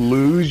you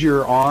lose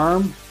your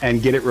arm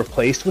and get it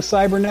replaced with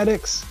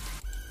cybernetics,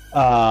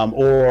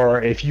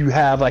 or if you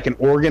have like an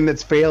organ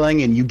that's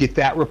failing and you get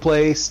that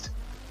replaced,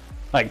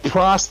 like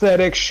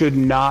prosthetics should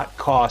not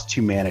cost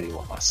Humanity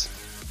Loss.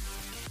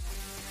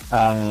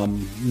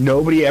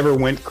 Nobody ever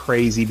went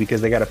crazy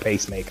because they got a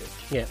pacemaker.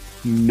 Yeah.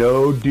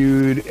 No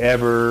dude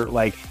ever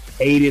like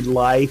hated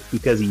life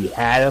because he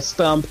had a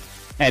stump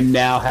and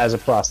now has a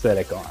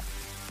prosthetic arm.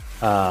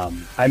 I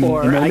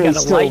got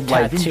a light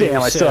tattoo.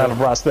 Damn, I still have a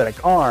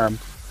prosthetic arm.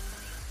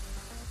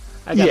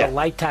 I got a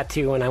light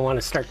tattoo and I want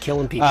to start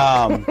killing people.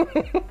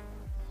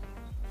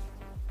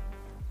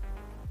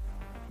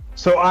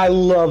 So I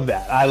love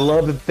that. I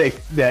love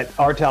that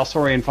Art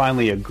Talsorian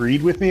finally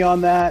agreed with me on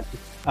that.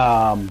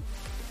 On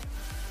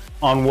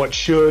what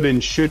should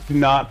and should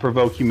not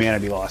provoke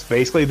Humanity Loss.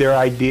 Basically, their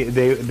idea,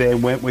 they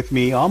went with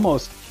me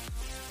almost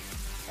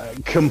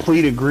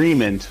complete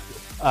agreement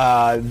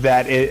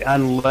that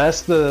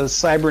unless the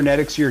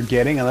cybernetics you're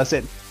getting, unless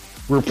it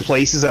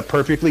replaces a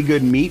perfectly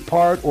good meat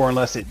part, or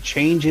unless it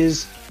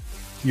changes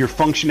your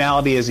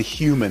functionality as a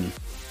human,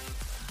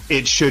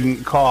 it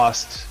shouldn't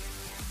cost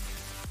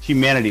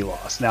Humanity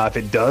Loss. Now, if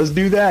it does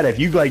do that, if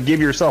you like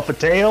give yourself a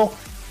tail,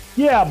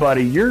 yeah,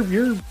 buddy,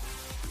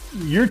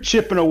 you're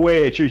chipping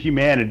away at your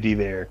humanity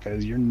there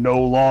because you're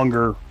no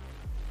longer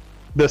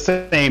the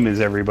same as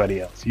everybody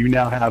else. You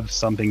now have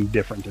something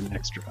different and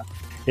extra.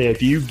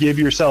 If you give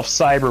yourself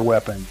cyber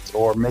weapons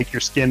or make your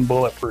skin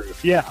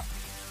bulletproof, yeah,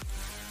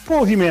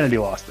 full Humanity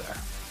Loss there.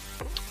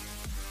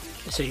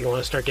 So you want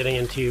to start getting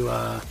into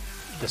the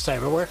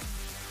cyberware?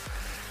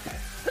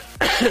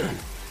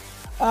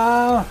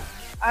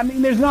 I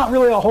mean, there's not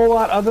really a whole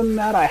lot other than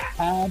that I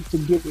had to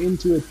get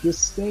into at this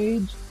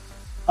stage,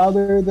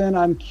 other than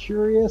I'm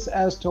curious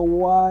as to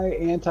why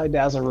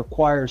Anti-Dazzle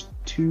requires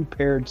 2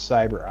 paired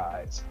cyber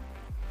eyes.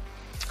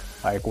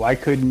 Like, why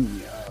couldn't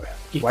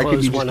why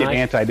could you just get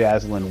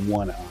Anti-Dazzle in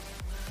one eye?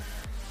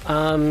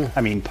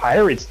 I mean,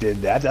 pirates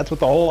did that. That's what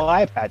the whole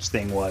eye patch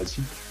thing was.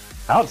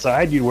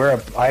 Outside, you'd wear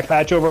an eye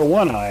patch over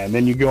one eye, and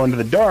then you go into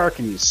the dark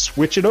and you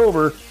switch it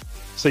over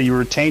so you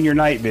retain your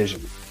night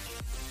vision.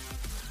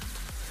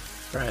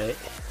 Right.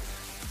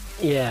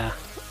 Yeah.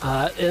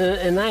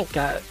 And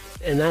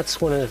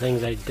that's one of the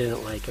things I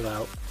didn't like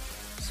about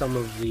some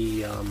of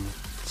the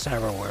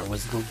cyberware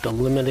was the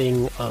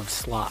limiting of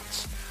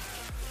slots.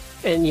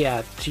 And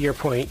yeah, to your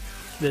point,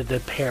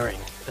 the pairing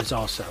is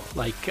also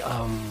like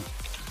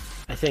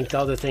I think the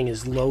other thing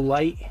is low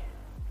light.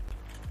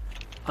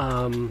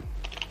 Low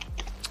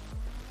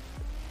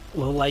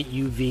light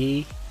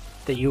UV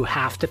that you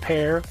have to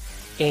pair,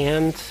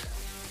 and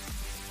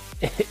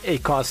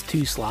it costs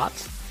 2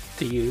 slots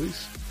to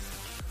use.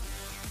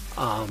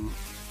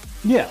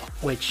 Yeah,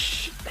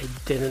 which I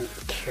didn't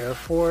care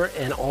for,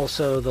 and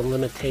also the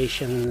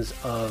limitations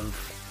of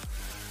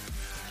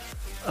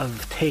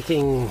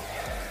taking.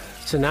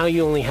 So now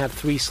you only have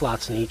 3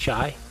 slots in each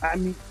eye. I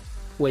mean,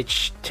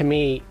 which to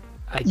me,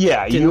 you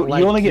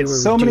only get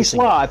so many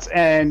slots,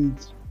 and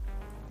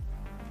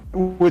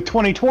with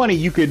 2020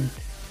 you could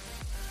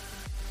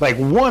like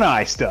one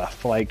eye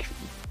stuff. Like,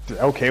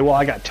 okay, well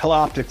I got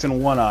teleoptics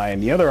in one eye,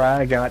 and the other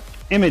eye I got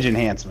image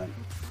enhancement,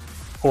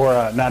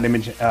 or not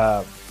image.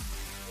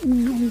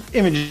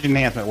 Image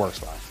enhancement works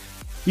fine.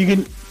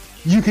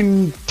 You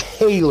can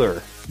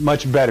tailor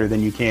much better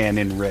than you can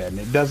in red,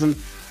 and it doesn't.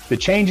 The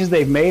changes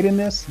they've made in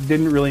this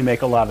didn't really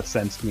make a lot of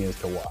sense to me as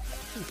to why.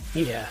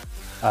 Yeah.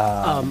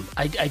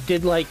 I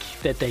did like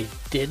that they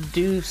did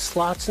do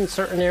slots in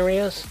certain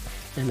areas,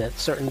 and that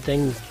certain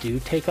things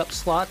do take up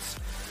slots.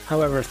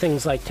 However,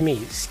 things like, to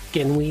me,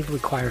 skin weave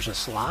requires a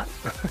slot.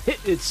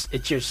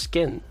 It's your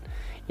skin.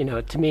 You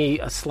know, to me,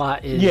 a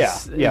slot is...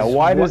 Yeah.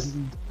 Why does...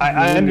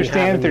 I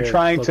understand if they're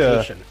trying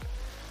location.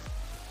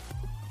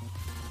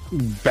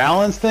 To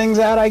balance things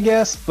out, I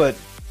guess, but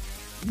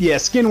yeah,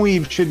 skin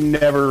weave should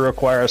never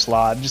require a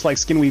slot. Just like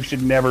skin weave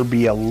should never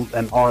be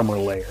an armor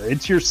layer.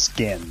 It's your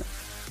skin.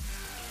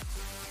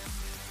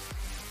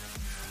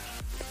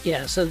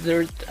 Yeah, so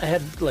I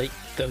had like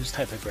those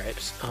type of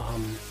gripes.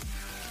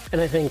 And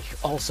I think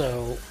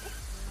also,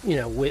 you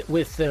know,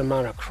 with the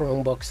amount of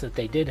Chromebooks that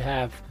they did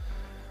have,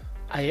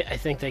 I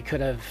think they could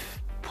have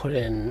put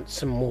in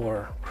some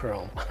more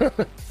Chrome.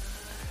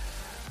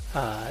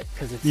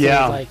 Because it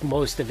seemed like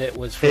most of it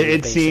was from the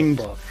basic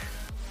book.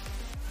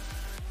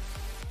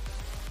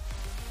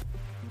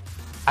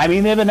 I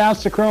mean, they've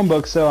announced a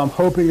Chromebook, so I'm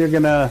hoping they're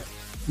gonna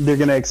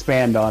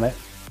expand on it.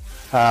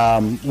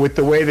 With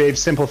the way they've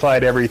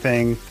simplified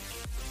everything,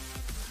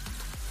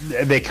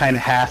 they kind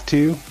of have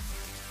to.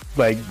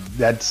 Like,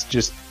 that's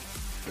just,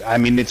 I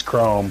mean, it's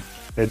Chrome.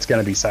 It's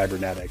going to be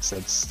cybernetics.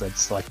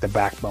 That's like the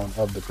backbone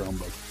of the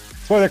Chromebook.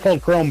 That's why they're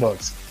called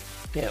Chromebooks.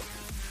 Yep.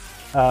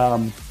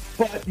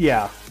 But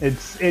yeah,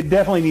 it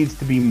definitely needs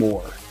to be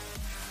more.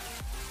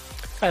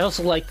 I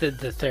also like the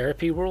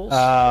therapy rules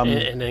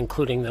and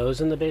including those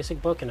in the basic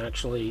book and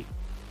actually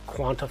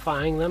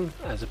quantifying them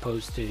as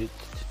opposed to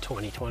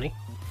 2020.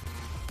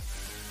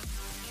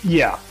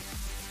 Yeah.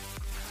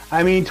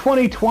 I mean,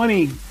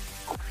 2020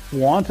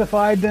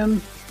 quantified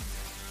them,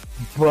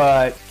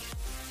 but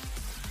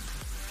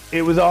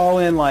it was all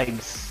in like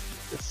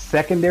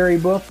secondary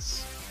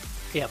books.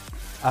 Yep.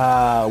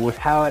 With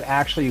how it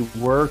actually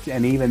worked,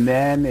 and even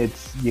then,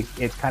 it's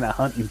kind of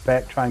hunt and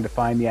peck trying to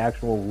find the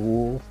actual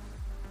rules.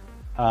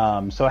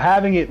 So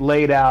having it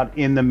laid out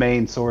in the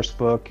main source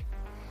book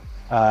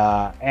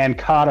and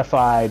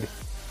codified,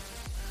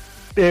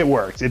 it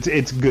works.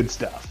 It's good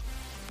stuff.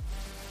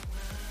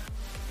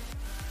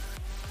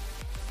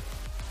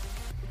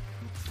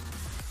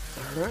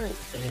 All right.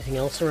 Anything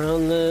else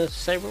around the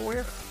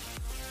cyberware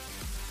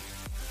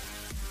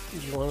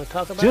you want to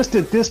talk about? Just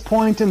at this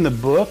point in the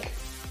book,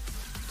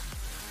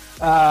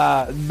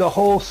 the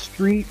whole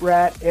Street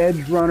Rat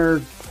Edge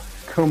Runner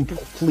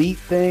complete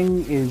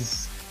thing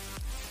it's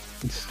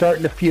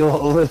starting to feel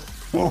a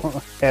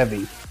little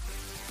heavy.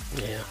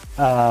 Yeah.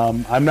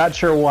 I'm not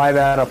sure why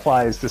that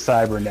applies to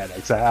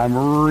cybernetics.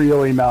 I'm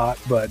really not,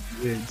 but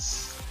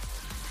it's...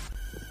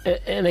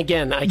 And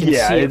again, I can see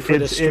it for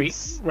the Street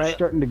Rat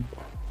starting to...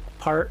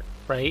 part,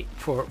 right?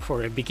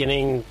 For a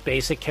beginning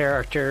basic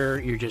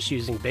character, you're just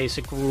using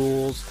basic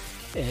rules,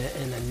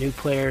 and a new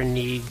player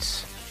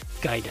needs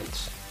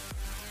guidance.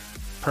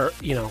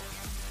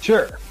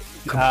 Sure.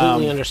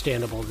 Completely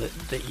understandable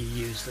that you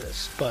use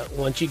this, but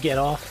once you get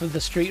off of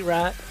the Street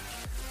Rat,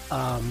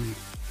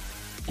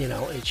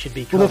 it should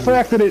be. Well, the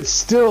fact that it's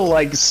still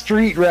like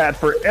Street Rat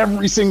for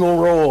every single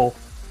role,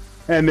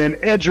 and then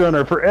Edge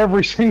Runner for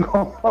every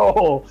single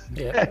role,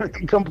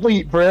 and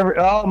complete for every.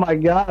 Oh my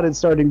God, it's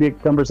starting to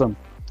get cumbersome.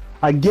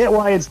 I get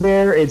why it's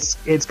there.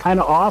 It's kind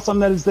of awesome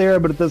that it's there,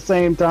 but at the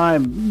same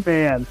time,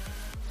 man,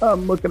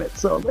 I'm looking at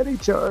so many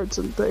charts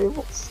and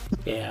tables.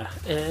 Yeah,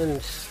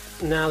 and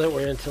now that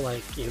we're into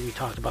we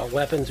talked about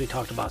weapons, we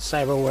talked about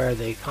cyberware,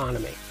 the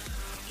economy.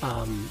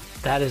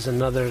 That is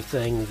another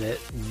thing that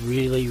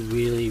really,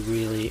 really,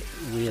 really,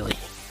 really,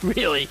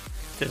 really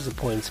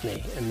disappoints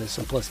me in the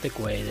simplistic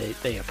way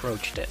they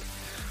approached it,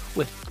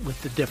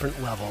 with the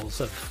different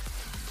levels of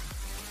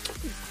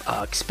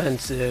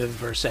expensive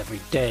versus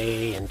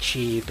everyday and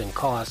cheap and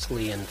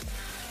costly and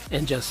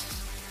just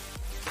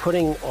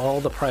putting all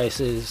the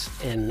prices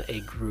in a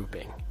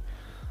grouping.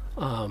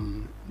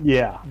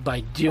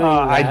 By doing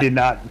that, I did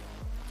not.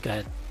 Go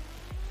ahead.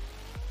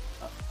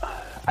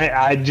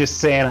 I just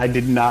saying I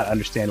did not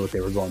understand what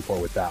they were going for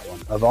with that one.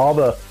 Of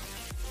all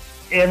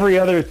every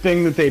other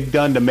thing that they've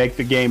done to make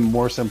the game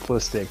more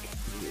simplistic,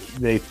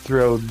 they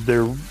throw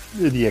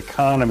the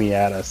economy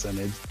at us, and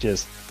it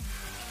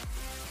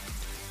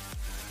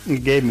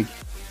gave me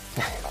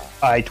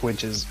eye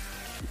twitches.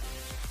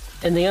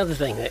 And the other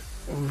thing that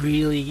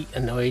really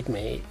annoyed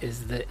me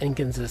is the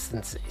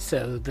inconsistency.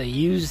 So they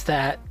use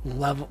that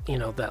level,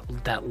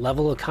 that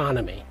level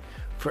economy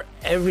for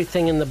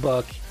everything in the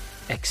book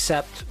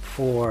except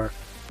for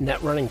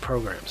net running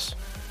programs.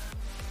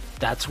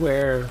 That's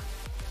where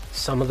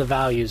some of the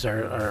values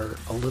are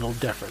a little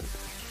different.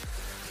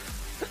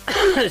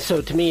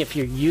 So to me, if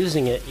you're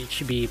using it, it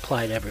should be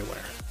applied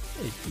everywhere.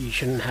 You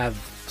shouldn't have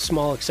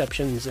small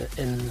exceptions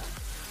in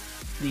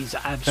these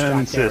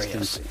abstract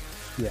areas.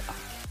 Yeah.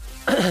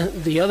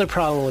 The other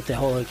problem with the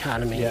whole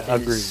economy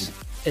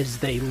is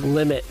they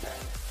limit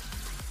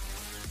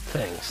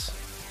things,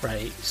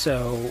 right?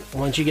 So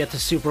once you get to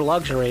super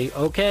luxury,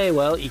 okay,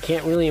 well, you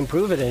can't really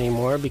improve it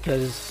anymore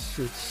because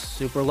it's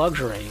super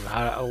luxury.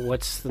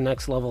 What's the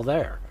next level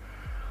there?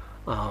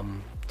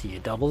 Do you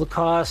double the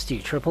cost? Do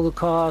you triple the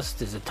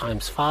cost? Is it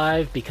times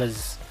 5?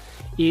 Because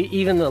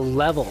even the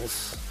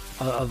levels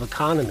of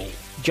economy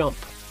jump,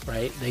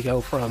 right? They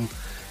go from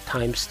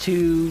times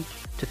 2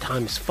 to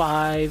times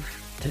 5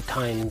 to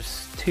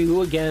times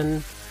 2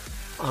 again.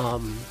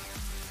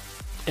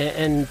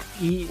 And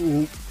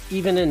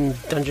even in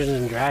Dungeons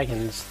and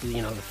Dragons, the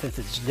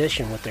 5th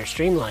edition with their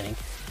streamlining,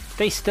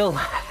 they still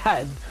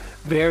had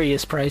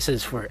various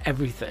prices for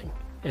everything,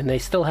 and they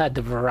still had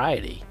the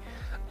variety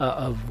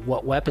of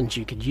what weapons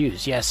you could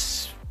use.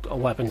 Yes, a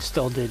weapon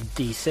still did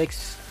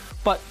D6,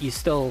 but you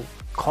still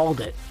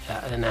called it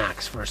an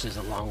axe versus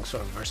a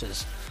longsword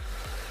versus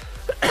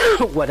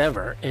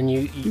whatever, and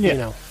you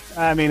know.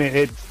 I mean,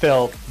 it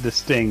felt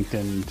distinct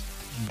and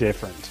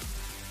different.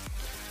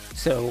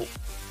 So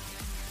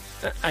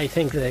I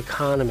think the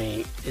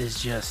economy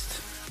is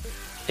just,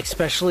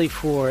 especially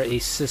for a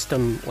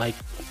system like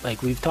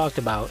we've talked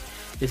about,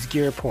 is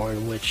gear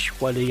porn. Which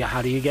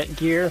how do you get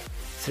gear?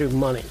 Through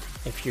money.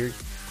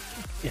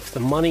 If the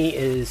money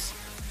is,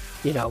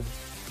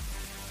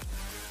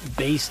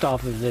 based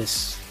off of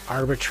this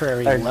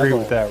arbitrary I level, agree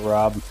with that,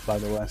 Rob. By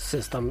the way,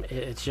 system,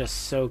 it's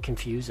just so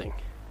confusing.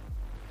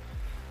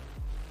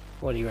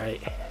 What do you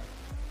write?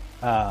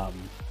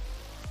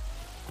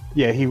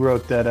 Yeah, he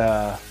wrote that,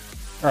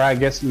 or I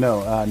guess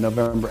no,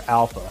 November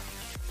Alpha.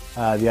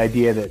 The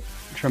idea that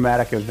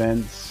traumatic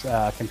events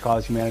can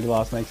cause humanity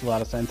loss makes a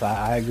lot of sense.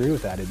 I agree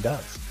with that. It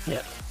does.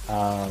 Yeah.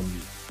 I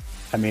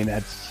mean,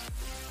 that's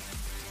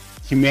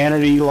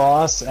humanity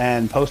loss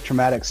and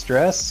post-traumatic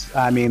stress.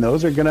 I mean,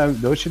 those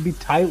should be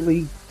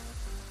tightly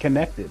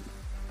connected.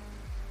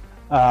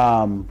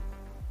 I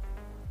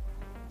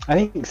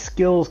think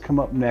skills come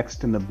up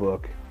next in the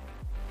book,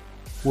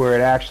 where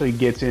it actually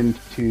gets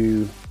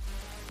into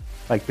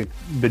like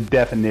the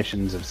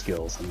definitions of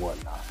skills and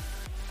whatnot.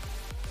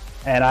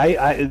 And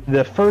I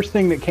the first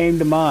thing that came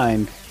to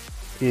mind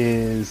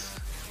is,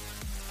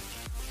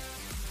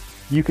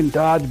 you can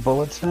dodge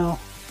bullets now?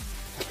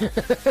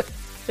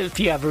 If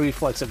you have a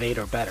reflex of 8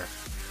 or better.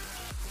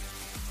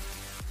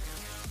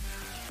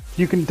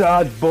 You can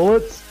dodge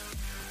bullets?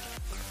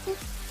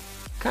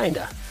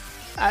 Kinda.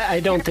 I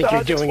don't think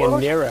you're doing a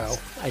Nero.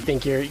 I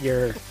think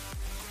you're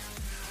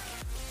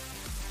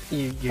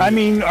I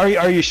mean,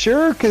 are you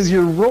sure? Because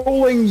you're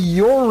rolling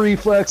your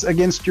reflex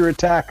against your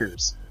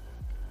attackers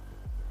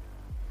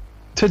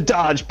to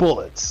dodge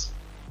bullets.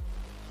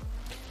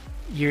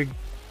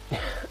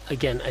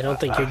 Again, I don't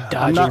think you're dodging.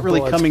 I'm not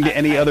really bullets. coming to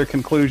any other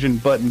conclusion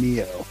but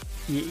Neo.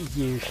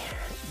 You're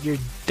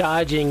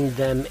dodging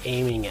them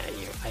aiming at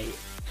you. I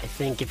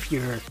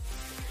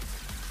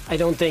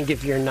don't think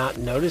if you're not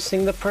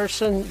noticing the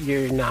person,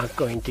 you're not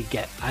going to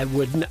get.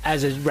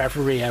 As a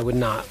referee, I would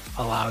not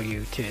allow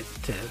you to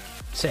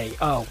say,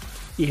 "Oh,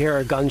 you hear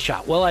a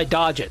gunshot. Well, I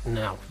dodge it."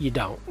 No, you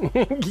don't.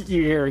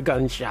 You hear a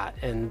gunshot,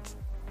 and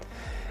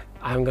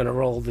I'm gonna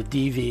roll the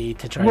DV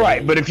to try.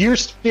 Right, but if you're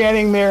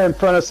standing there in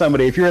front of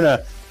somebody, if you're in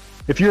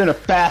a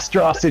fast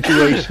draw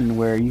situation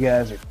where you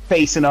guys are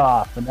facing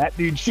off and that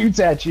dude shoots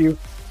at you,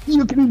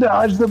 you can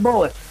dodge the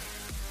bullet.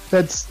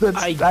 That's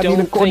I mean,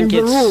 according to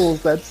the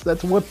rules,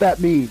 that's what that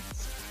means.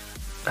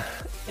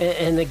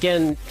 And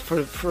again,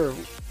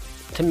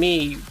 to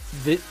me,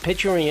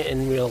 picturing it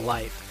in real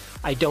life,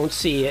 I don't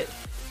see it.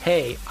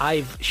 Hey,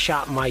 I've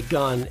shot my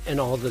gun, and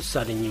all of a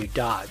sudden you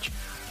dodge.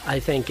 I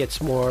think it's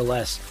more or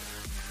less,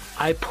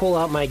 I pull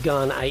out my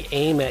gun, I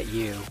aim at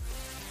you,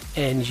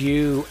 and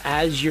you,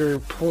 as you're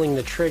pulling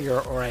the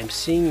trigger, or I'm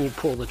seeing you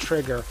pull the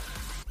trigger,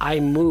 I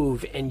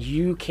move, and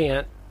you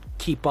can't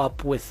keep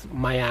up with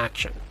my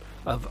action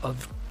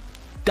of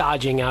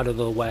dodging out of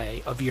the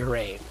way of your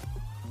aim,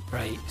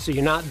 right? So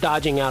you're not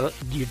dodging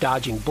you're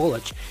dodging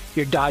bullets,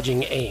 you're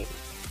dodging aim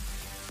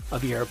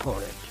of your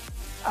opponent.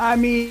 I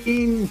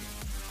mean,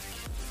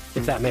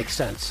 if that makes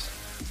sense.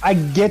 I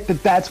get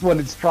that that's what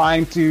it's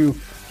trying to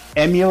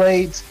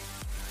emulate,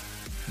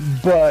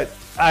 but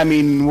I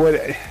mean,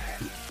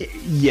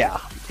 yeah,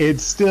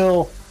 it's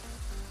still,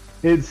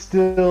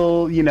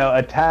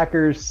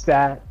 attacker's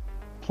stat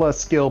plus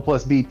skill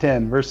plus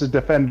D10 versus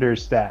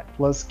defender's stat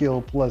plus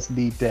skill plus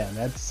D10.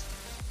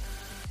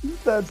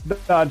 That's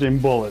dodging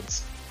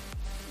bullets.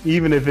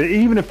 Even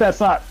if that's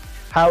not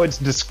how it's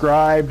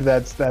described,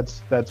 that's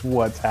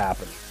what's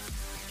happening.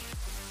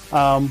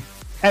 And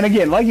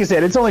again, like you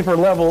said, it's only for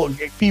level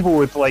people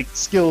with like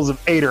skills of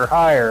 8 or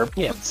higher.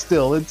 Yeah. But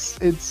still,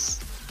 it's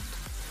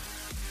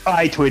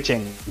eye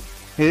twitching.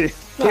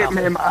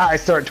 My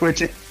eyes start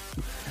twitching.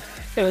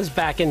 It was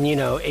back in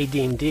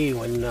AD&D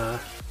when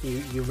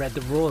you read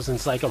the rules, and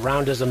it's like a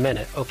round is a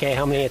minute. Okay,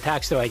 how many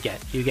attacks do I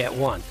get? You get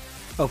 1.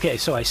 Okay,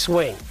 so I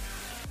swing.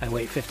 I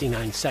wait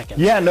 59 seconds.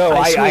 Yeah, no,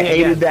 I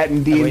hated that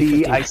in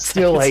D&D. I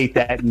still hate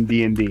that in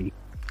D&D.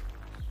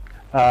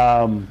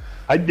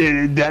 I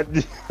did that.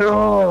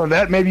 Oh,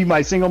 that may be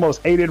my single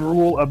most hated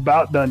rule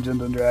about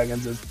Dungeons and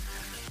Dragons is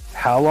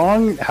how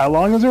long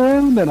is a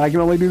round? And I can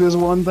only do this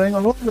one thing.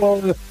 Oh,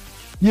 well,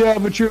 yeah,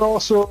 but you're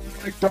also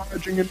like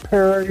dodging and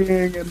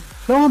parrying, and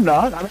no,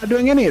 I'm not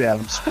doing any of that.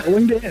 I'm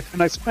scrolling to hit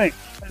and I swing.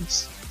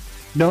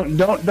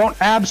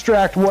 Don't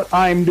abstract what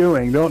I'm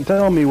doing. Don't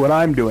tell me what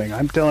I'm doing.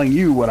 I'm telling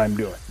you what I'm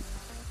doing.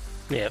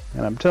 Yeah.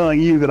 And I'm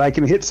telling you that I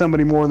can hit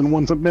somebody more than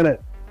once a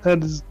minute.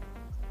 That is,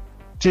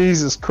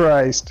 Jesus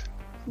Christ.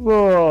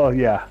 Oh,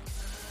 yeah.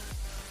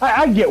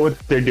 I get what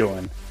they're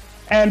doing,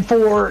 and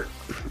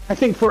I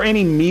think for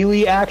any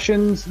melee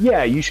actions,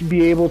 yeah, you should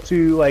be able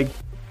to like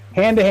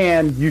hand to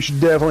hand. It should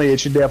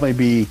definitely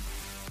be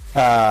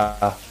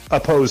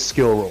opposed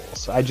skill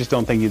rolls. I just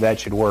don't think that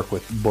should work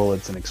with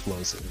bullets and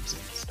explosives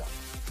and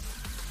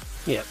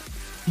stuff. Yeah.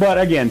 But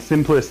again,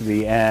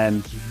 simplicity,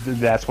 and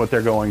that's what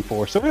they're going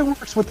for. So it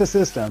works with the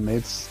system.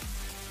 It's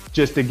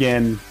just,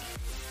 again,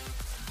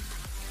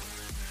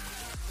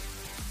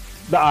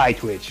 the eye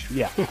twitch.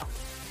 Yeah.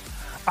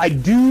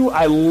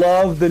 I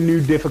love the new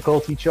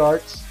difficulty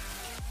charts.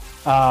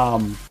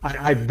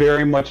 I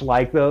very much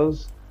like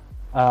those.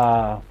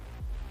 I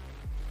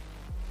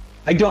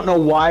don't know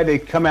why they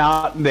come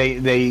out and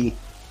they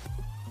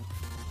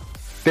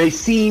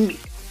seem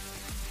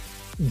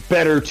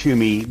better to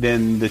me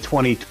than the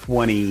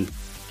 2020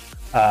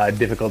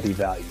 difficulty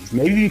values.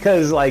 Maybe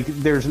because like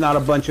there's not a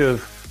bunch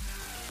of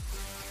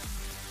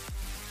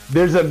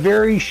there's a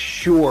very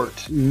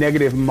short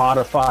negative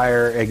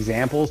modifier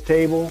examples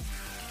table,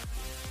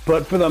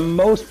 but for the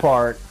most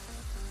part,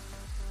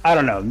 I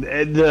don't know,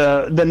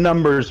 the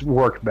numbers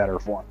work better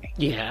for me.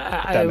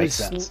 Yeah, if that makes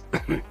sense.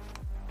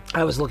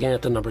 I was looking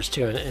at the numbers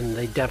too, and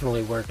they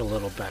definitely work a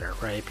little better,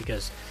 right?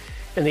 Because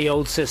in the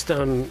old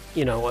system,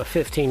 you know, a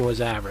 15 was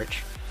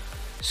average.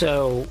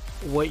 So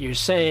what you're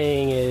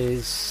saying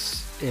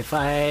is if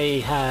I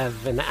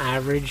have an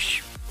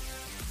average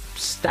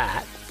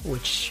stat,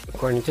 which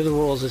according to the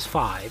rules is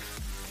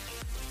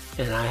 5,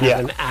 and I have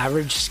an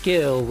average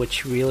skill,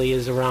 which really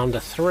is around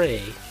a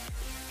 3,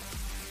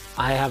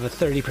 I have a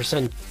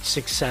 30%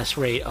 success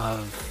rate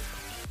of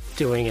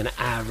doing an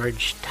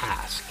average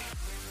task.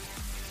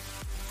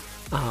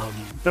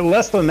 But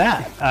less than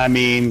that. I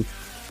mean,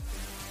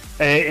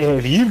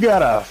 if you've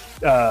got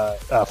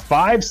a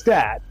 5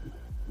 stat,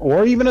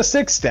 or even a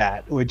 6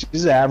 stat, which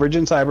is average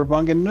in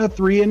Cyberpunk, and a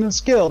 3 in the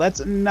skill, that's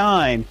a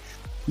 9.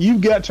 You've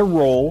got to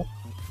roll.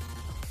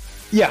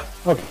 Yeah,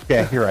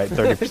 okay, you're right,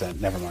 30%.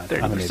 Never mind.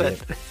 30%. I'm an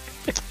idiot.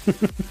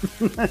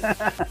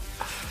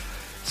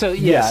 So,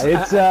 yes,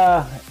 yeah, it's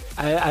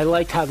I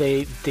liked how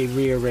they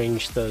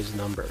rearranged those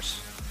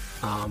numbers.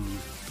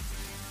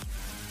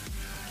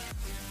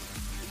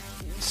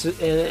 So,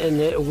 and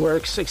it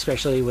works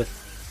especially with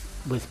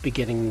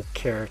beginning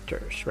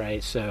characters,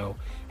 right? So,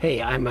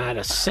 hey, I'm at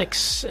a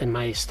 6 and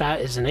my stat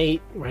is an 8,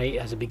 right?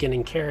 As a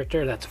beginning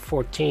character, that's a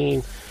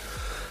 14.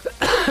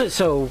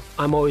 So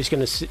I'm always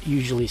going to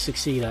usually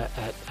succeed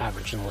at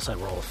average unless I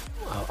roll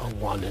a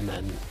 1 and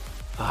then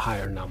a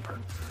higher number.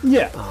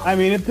 Yeah, I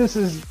mean, if this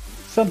is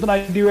something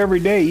I do every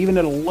day, even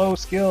at a low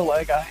skill,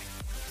 like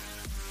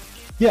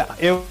yeah,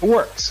 it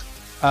works.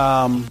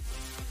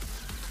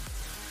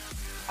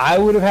 I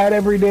would have had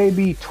every day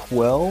be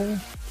 12,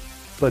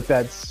 but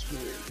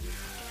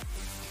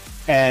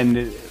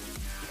and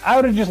I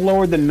would have just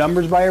lowered the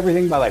numbers by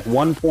everything by like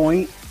 1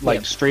 point,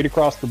 like straight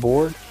across the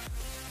board.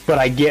 But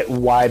I get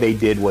why they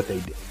did what they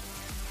did.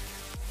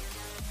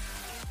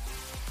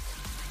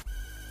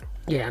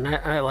 Yeah, and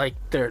I like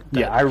their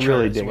I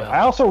really dig well. it.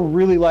 I also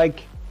really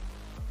like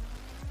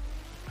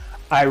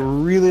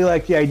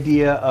the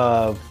idea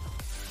of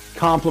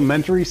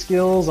complementary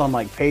skills on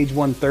like page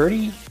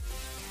 130,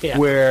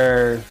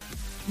 where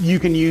you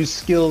can use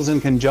skills in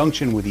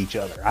conjunction with each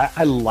other.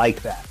 I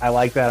like that. I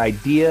like that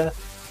idea.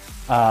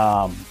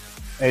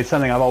 It's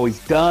something I've always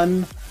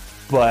done,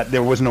 but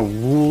there was no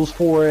rules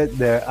for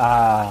it.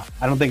 I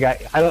don't think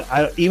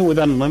even with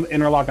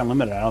Interlock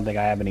Unlimited, I don't think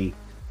I have any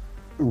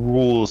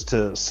rules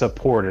to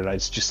support it.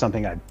 It's just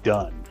something I've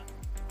done.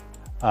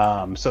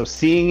 So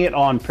seeing it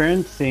on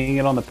print, seeing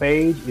it on the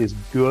page is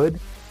good.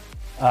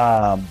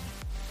 Yeah.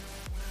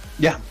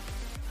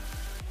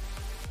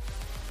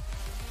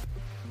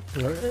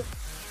 All right.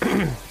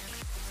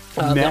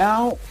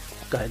 Now,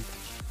 go ahead.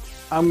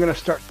 I'm gonna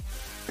start.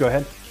 Go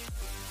ahead.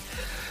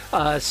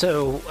 No,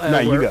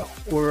 you go.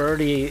 We're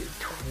already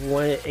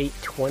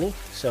 8:20,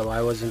 so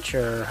I wasn't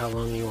sure how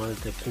long you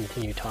wanted to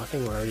continue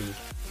talking. We're already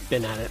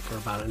been at it for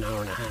about an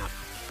hour and a half.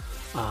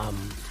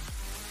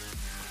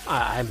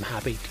 I'm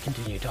happy to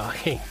continue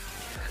talking.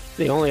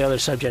 The only other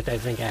subject I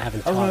think I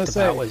haven't talked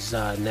about was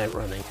net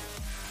running.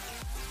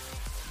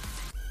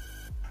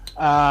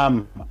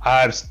 I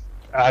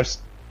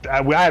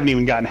haven't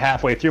even gotten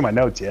halfway through my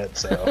notes yet,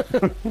 so.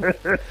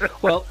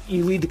 Well,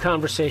 you lead the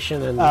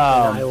conversation, and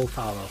I will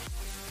follow.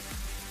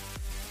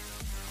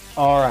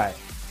 All right.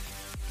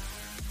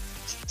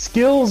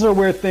 Skills are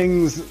where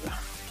things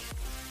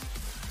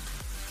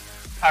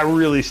I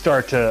really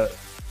start to.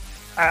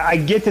 I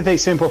get that they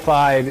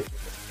simplified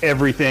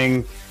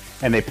everything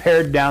and they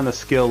pared down the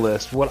skill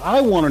list. What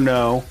I want to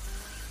know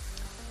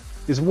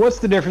is what's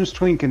the difference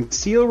between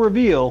conceal,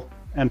 reveal,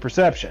 and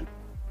perception?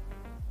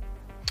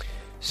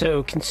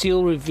 So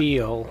conceal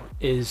reveal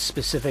is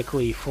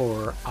specifically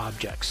for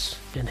objects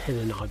and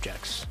hidden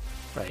objects,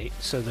 right?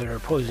 So they're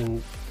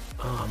opposing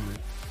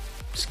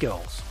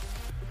skills.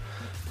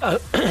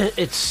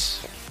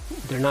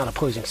 They're not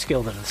opposing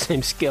skill, they're the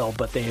same skill,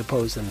 but they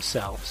oppose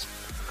themselves.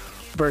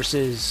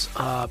 Versus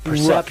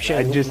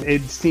perception. Right.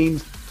 It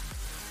seems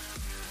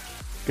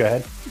Go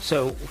ahead.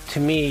 So to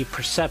me,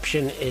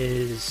 perception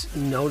is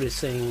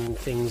noticing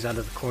things out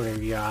of the corner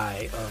of your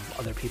eye of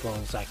other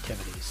people's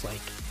activities.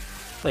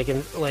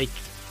 Like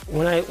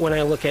when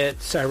I look at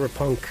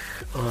Cyberpunk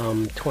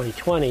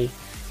 2020,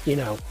 you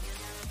know,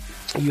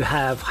 you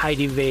have hide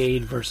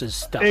evade versus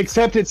stealth.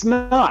 Except it's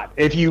not.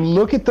 If you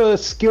look at the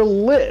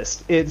skill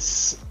list,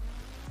 it's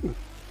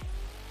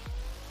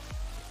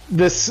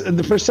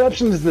the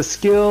perception is the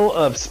skill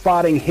of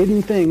spotting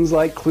hidden things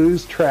like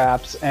clues,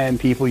 traps, and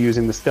people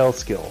using the stealth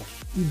skill,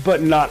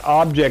 but not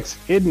objects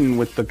hidden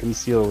with the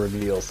conceal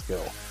reveal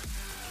skill.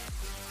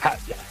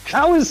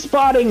 How is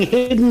spotting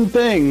hidden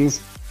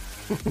things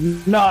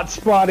not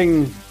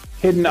spotting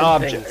hidden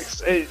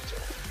objects?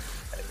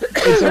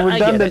 It's a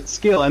redundant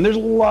skill, and there's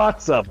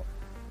lots of them.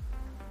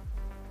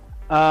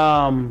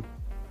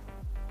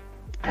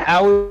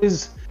 How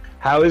is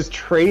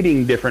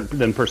trading different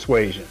than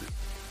persuasion?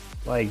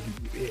 Like,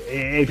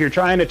 if you're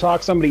trying to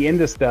talk somebody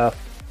into stuff,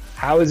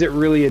 how is it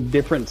really a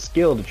different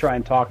skill to try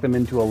and talk them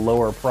into a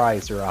lower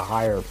price or a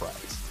higher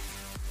price?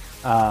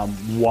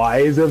 Why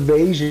is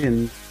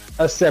evasion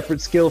a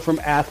separate skill from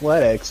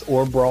athletics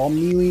or brawl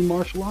melee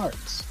martial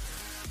arts?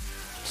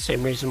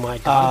 Same reason why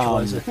dodge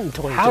was in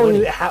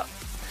 2020.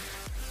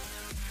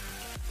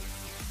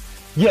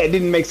 Yeah, it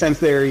didn't make sense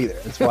there either.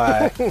 That's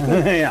why.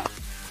 Yeah.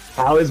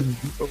 How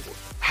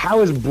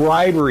is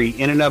bribery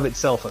in and of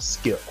itself a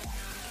skill?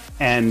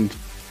 And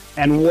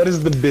what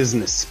is the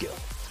business skill?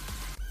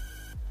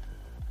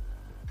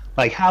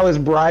 Like, how is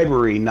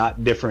bribery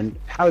not different?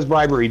 How is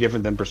bribery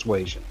different than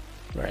persuasion?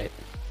 Right.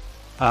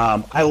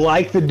 I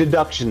like the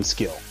deduction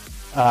skill.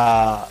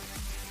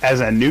 As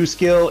a new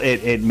skill,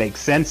 it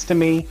makes sense to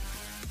me.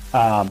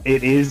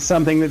 It is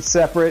something that's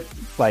separate.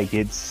 Like,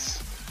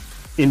 it's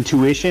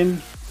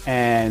intuition,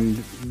 and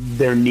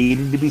there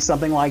needed to be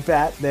something like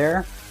that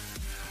there.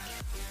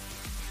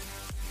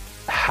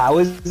 How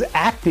is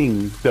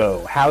acting,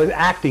 though? How is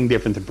acting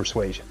different than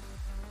persuasion?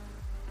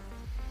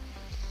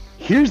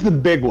 Here's the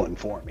big one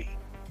for me.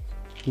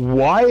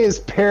 Why is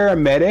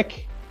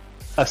paramedic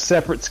a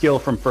separate skill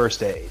from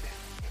first aid?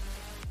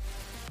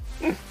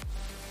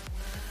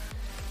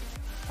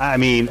 I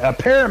mean, a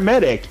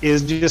paramedic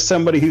is just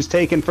somebody who's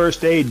taken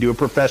first aid to a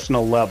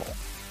professional level.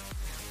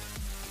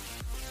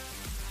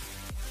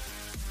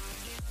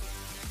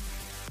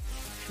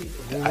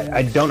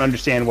 I don't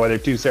understand why they're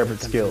two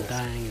separate skills.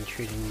 Dying and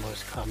treating the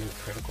most common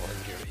critical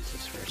injuries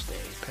is first aid.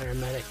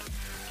 Paramedic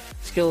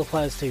skill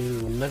applies to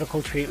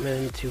medical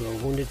treatment to a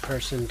wounded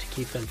person to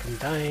keep them from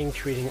dying,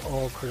 treating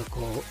all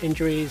critical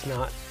injuries,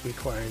 not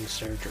requiring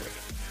surgery.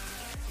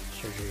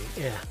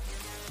 Yeah.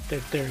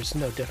 There's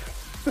no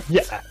difference.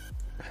 Yeah.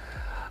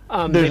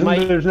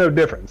 There's no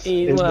difference.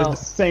 It's the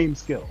same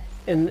skill.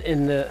 In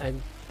the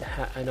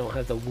I don't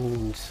have the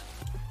wounds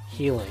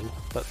healing,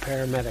 but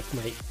paramedic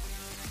might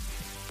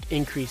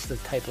increase the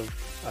type of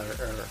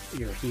or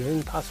your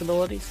healing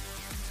possibilities.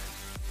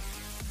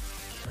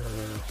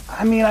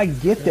 I mean, I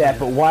get that,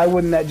 but why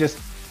wouldn't that just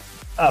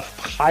a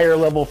higher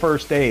level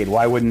first aid?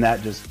 Why wouldn't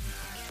that just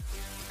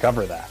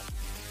cover that?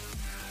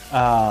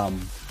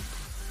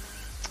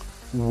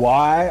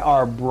 Why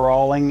are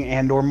brawling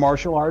and or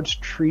martial arts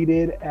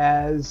treated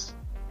as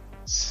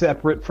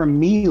separate from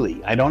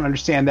melee? I don't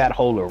understand that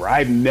holdover.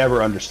 I've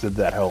never understood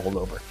that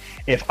holdover.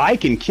 If I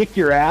can kick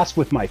your ass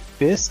with my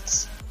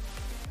fists,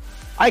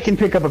 I can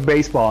pick up a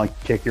baseball and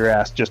kick your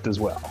ass just as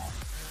well.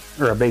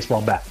 Or a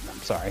baseball bat, I'm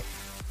sorry.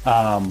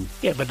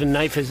 Yeah, but the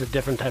knife is a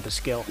different type of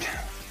skill.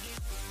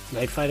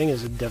 Knife fighting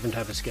is a different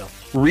type of skill.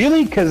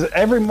 Really? Because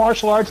every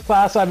martial arts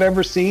class I've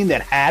ever seen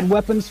that had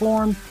weapons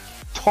form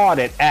taught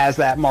it as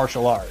that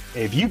martial art.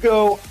 If you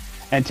go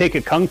and take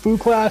a kung fu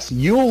class,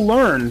 you'll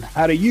learn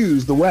how to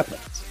use the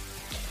weapons.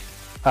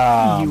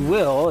 You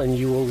will, and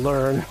you will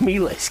learn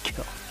melee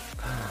skill.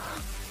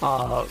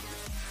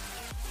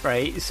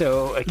 Right?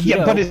 So Aikido,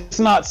 yeah, but it's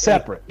not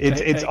separate.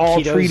 It's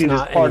all treated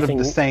as part of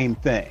the same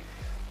thing.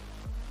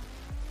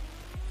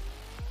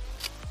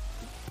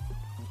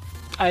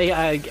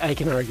 I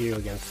can argue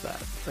against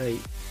that. Right?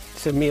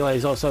 So melee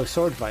is also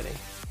sword fighting.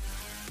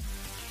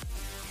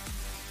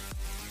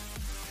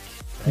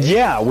 Right?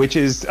 Yeah, which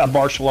is a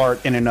martial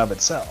art in and of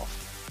itself.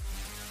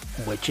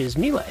 Which is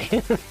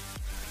melee.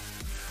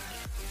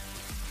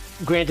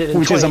 Granted,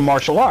 which is a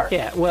martial art.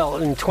 Yeah, well,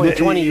 in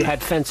 2020 you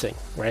had fencing,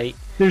 right?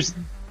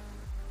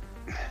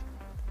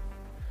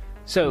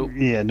 So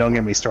yeah, don't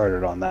get me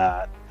started on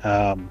that.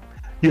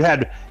 You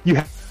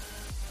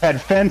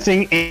had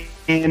fencing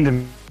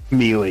and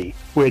melee,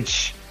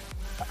 which,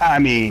 I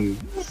mean,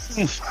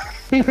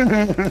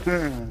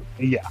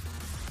 yeah.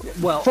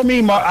 Well, for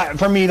me,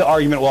 the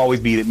argument will always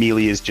be that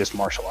melee is just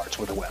martial arts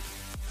with a weapon.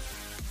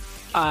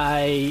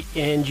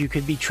 And you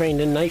could be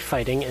trained in knife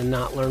fighting and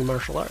not learn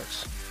martial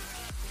arts.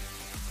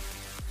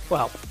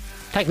 Well,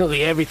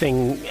 technically,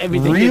 everything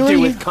really? You do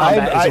with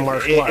combat is a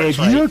martial arts.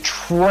 If you're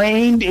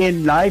trained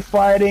in knife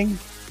fighting,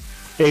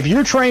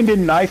 you're trained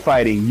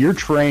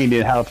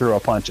in how to throw a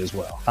punch as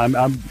well.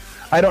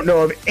 I don't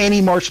know of any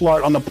martial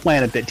art on the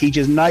planet that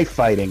teaches knife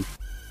fighting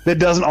that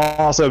doesn't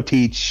also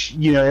teach,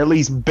 at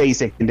least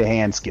basic into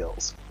hand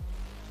skills.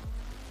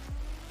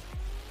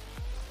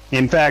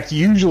 In fact,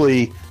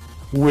 usually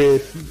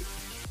with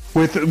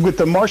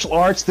the martial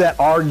arts that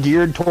are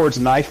geared towards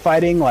knife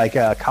fighting, like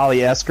Kali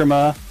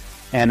Eskrima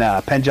and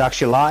Pencak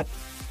Silat,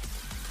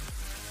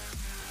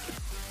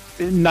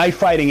 knife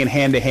fighting and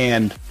hand to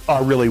hand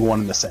are really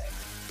one and the same.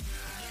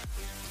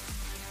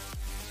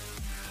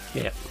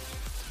 Yeah.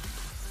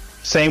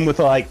 Same with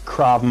like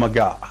Krav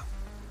Maga.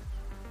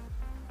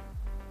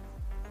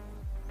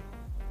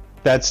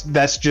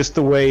 That's just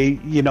the way,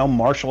 you know,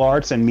 martial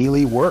arts and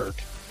melee work.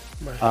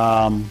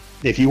 Right.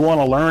 If you want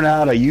to learn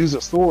how to use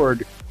a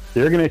sword,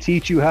 they're going to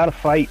teach you how to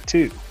fight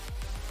too,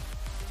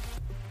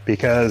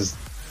 because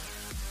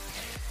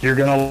you're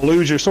going to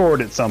lose your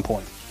sword at some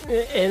point.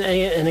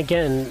 And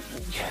again,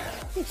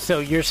 so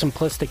you're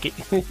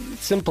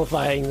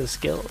simplifying the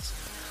skills.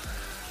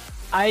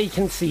 I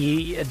can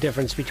see a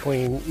difference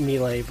between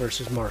melee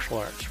versus martial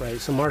arts, right?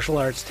 So martial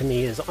arts to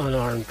me is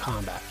unarmed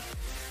combat.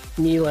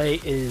 Melee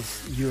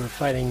is you're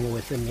fighting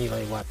with a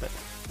melee weapon,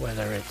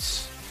 whether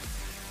it's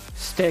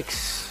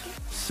sticks,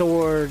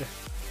 sword,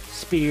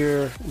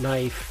 spear,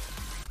 knife.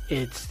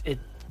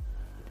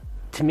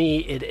 To me,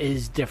 it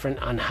is different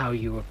on how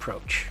you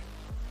approach,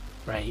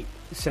 right?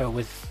 So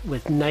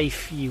with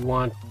knife, you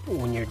want,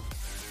 when you're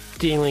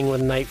dealing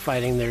with knife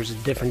fighting, there's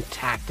different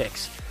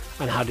tactics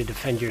on how to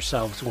defend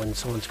yourselves when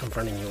someone's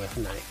confronting you with a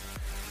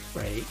knife,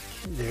 right?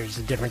 There's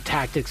different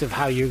tactics of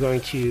how you're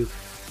going to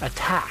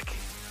attack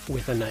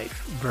with a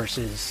knife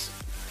versus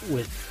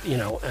with, you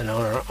know, an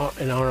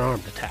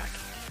unarmed attack.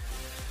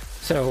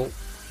 So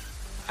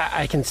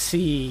I can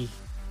see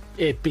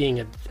it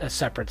being a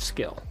separate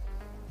skill.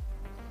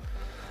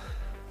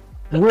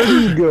 Where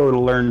do you go to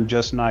learn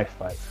just knife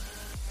fight?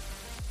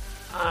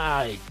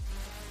 I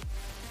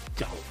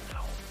don't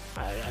know.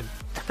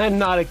 I'm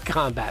not a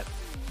combat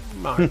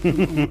mark,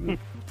 and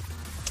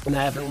I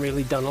haven't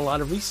really done a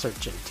lot of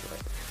research into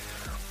it.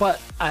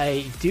 But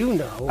I do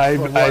know, I've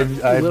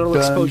little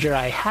exposure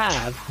I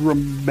have,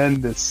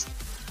 tremendous.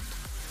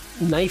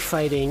 Knife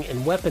fighting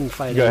and weapon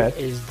fighting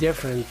is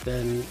different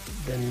than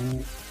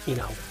you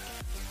know,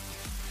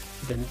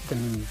 than.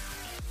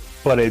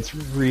 But it's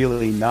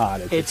really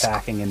not. It's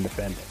attacking and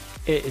defending.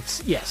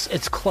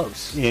 It's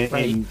close, right?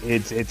 And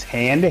it's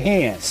hand to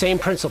hand. Same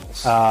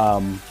principles.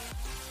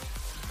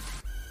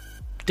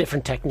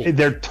 Different technique.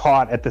 They're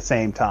taught at the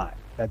same time.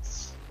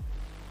 That's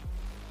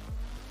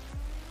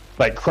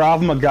like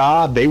Krav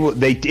Maga.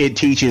 It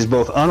teaches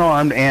both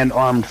unarmed and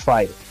armed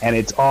fighting, and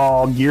it's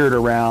all geared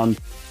around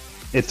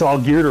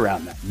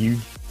that. You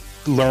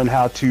learn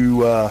how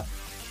to,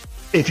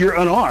 if you're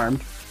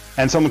unarmed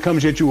and someone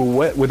comes at you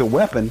with a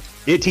weapon,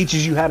 it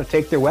teaches you how to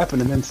take their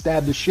weapon and then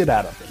stab the shit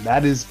out of them.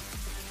 That is,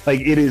 like,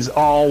 it is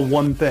all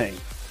one thing.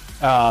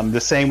 The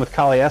same with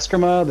Kali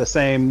Eskrima, the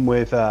same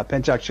with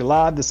Pencak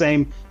Silat, the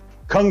same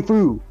Kung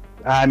Fu.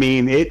 I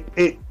mean,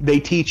 they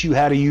teach you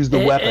how to use the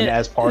weapon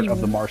as part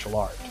of the martial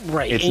art.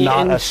 Right. It's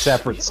not a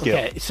separate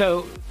skill.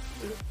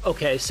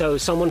 Okay, so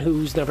someone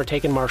who's never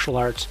taken martial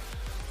arts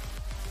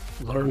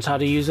learns how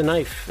to use a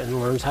knife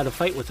and learns how to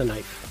fight with a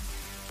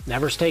knife.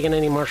 Never's taken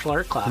any martial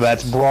art class.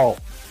 That's brawl.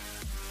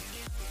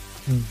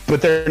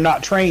 But they're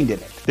not trained in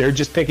it. They're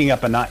just picking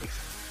up a knife.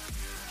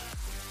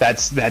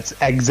 That's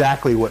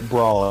exactly what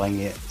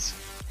brawling is.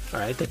 All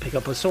right, they pick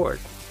up a sword.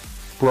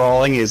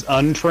 Brawling is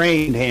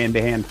untrained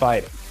hand-to-hand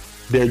fighting.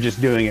 They're just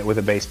doing it with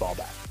a baseball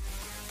bat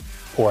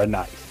or a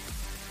knife.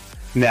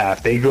 Now,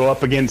 if they go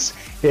up against,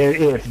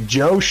 if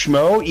Joe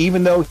Schmo,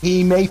 even though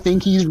he may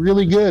think he's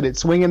really good at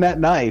swinging that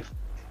knife,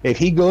 if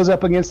he goes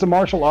up against a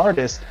martial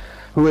artist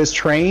who is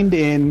trained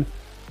in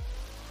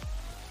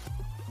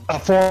a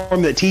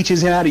form that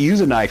teaches him how to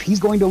use a knife, he's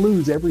going to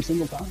lose every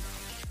single time.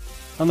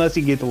 Unless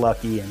he gets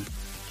lucky, and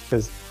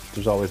because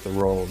there's always the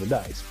roll of the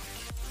dice.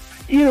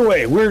 Either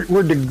way,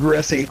 we're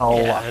digressing a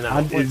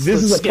lot. This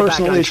is a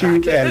personal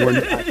issue,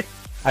 and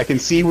I can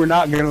see we're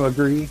not going to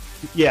agree.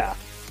 Yeah.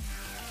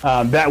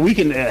 That we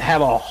can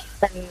have a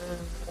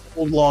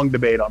whole long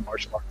debate on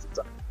martial arts and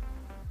stuff.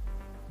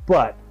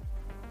 But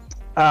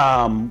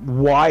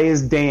why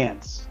is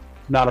dance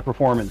not a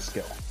performance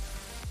skill?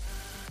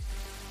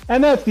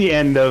 And that's the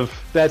end of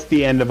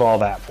all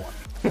that for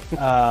me.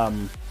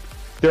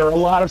 There are a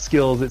lot of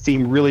skills that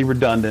seem really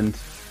redundant,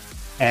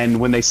 and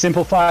when they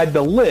simplified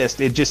the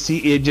list, it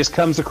just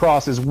comes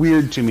across as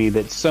weird to me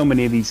that so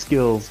many of these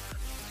skills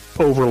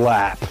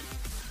overlap.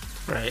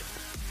 Right.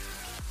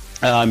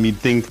 You'd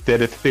think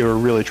that if they were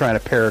really trying to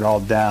pare it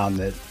all down,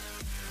 that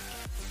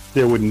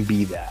there wouldn't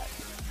be that.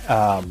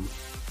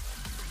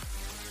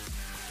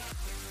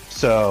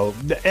 So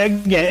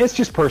again, it's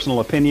just personal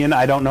opinion.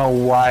 I don't know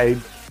why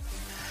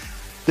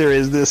there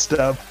is this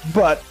stuff,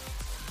 but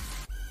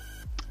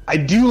I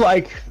do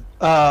like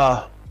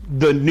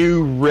the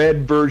new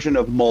red version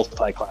of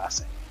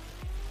multi-classing.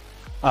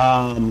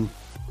 I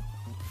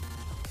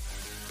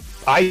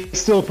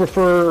still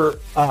prefer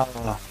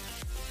my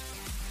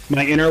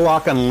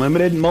Interlock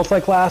Unlimited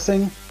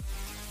multi-classing,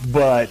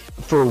 but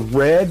for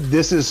red,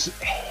 this is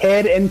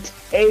head and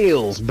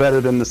tails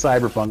better than the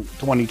Cyberpunk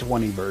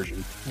 2020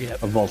 version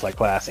of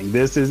multi-classing.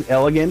 This is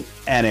elegant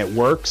and it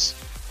works,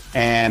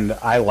 and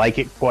I like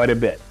it quite a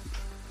bit.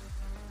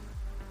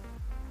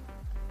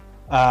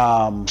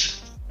 Um,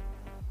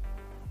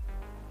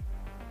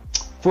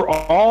 for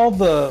all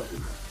the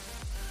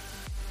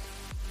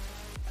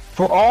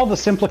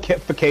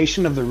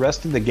simplification of the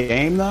rest of the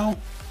game, though,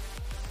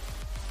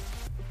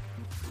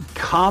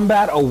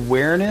 combat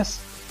awareness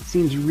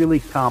seems really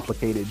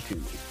complicated to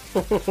me.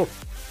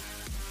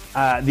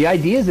 The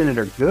ideas in it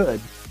are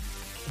good,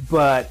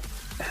 but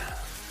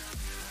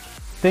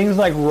things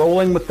like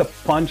rolling with the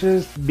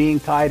punches being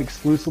tied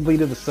exclusively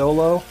to the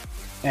solo,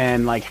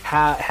 and like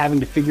having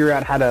to figure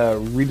out how to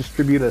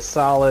redistribute a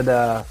solid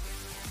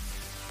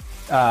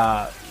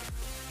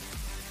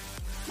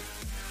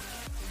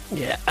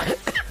yeah.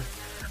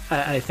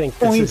 I think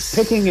points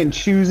picking and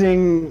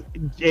choosing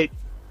it.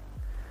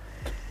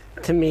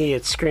 To me,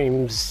 it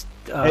screams.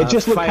 It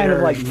just looked kind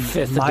of like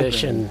 5th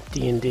edition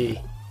D&D.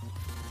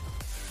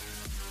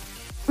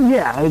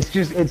 Yeah,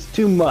 it's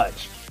too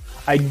much.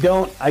 I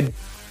don't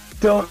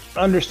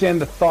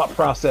understand the thought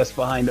process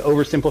behind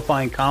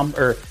oversimplifying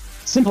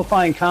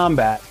simplifying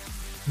combat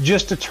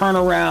just to turn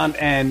around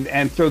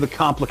and throw the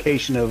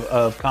complication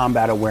of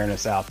combat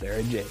awareness out there.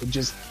 It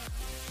just,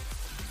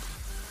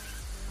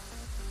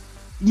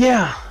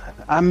 yeah,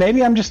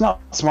 maybe I'm just not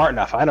smart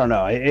enough. I don't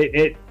know.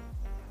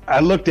 I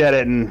looked at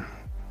it and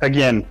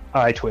again,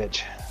 I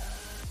twitch.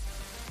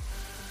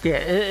 Yeah,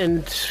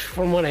 and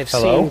from what I've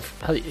Hello?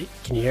 seen,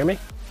 can you hear me?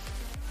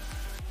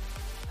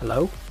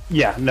 Hello?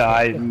 Yeah, no,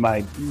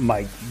 my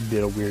mic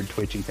did a weird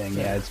twitching thing.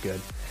 Yeah, it's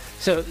good.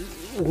 So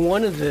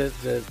one of the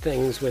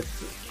things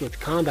with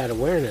combat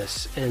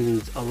awareness,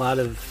 and a lot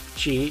of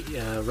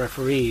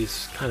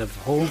referees kind of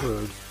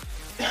homebrewed,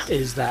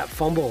 is that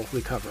fumble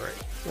recovery,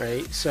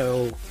 right?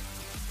 So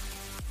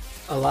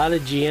a lot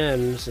of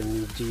GMs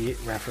and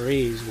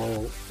referees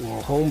will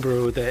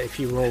homebrew that if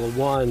you roll a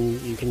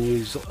 1, you can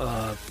use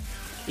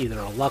either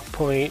a luck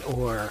point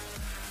or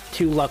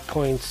 2 luck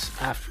points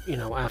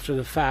after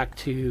the fact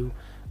to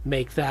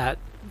make that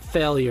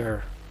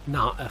failure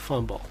not a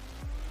fumble.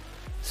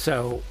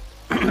 So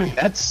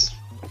that's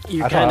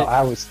you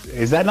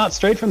is that not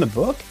straight from the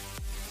book?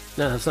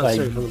 No, that's not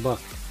straight from the book.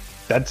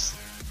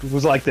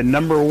 Was like the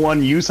number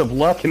one use of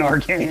luck in our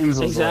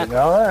games. Exactly.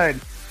 Like, all right,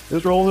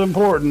 this roll is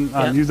important.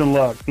 I'm using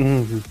luck.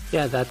 Mm-hmm.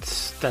 Yeah,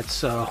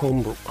 that's a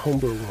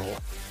homebrew rule,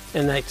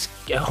 and that's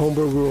a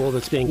homebrew rule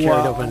that's being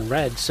carried over in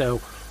Red.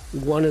 So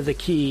one of the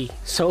key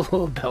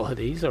solo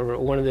abilities, or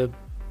one of the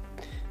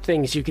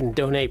things you can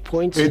donate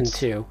points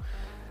into,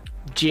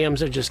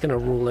 GMs are just going to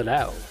rule it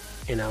out,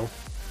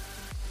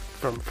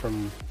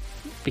 from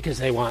because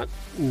they want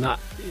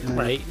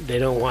right. They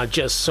don't want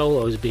just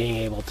solos being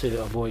able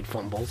to avoid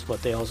fumbles,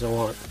 but they also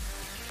want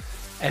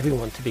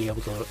everyone to be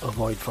able to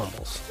avoid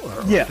fumbles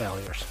or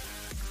failures.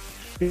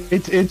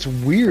 It's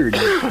weird,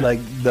 like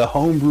the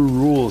homebrew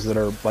rules that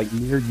are like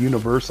near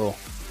universal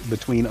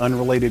between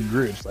unrelated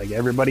groups. Like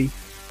everybody,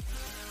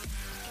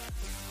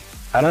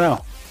 I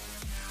don't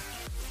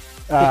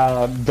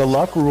know. The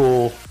luck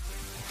rule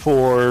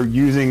for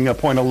using a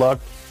point of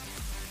luck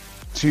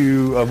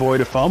to avoid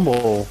a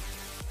fumble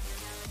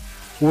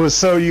was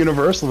so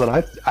universal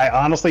that I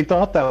honestly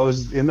thought that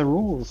was in the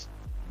rules.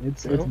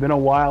 It's been a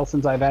while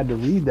since I've had to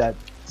read that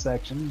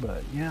section,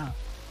 but yeah.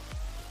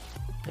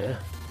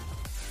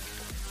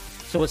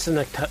 So what's the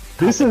next?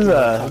 This is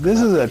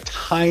a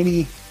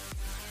tiny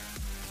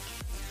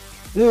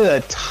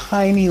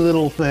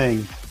little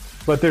thing,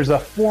 but there's a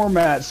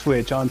format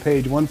switch on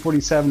page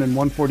 147 and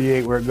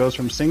 148 where it goes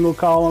from single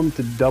column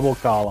to double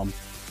column.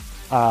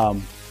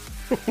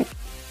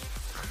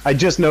 I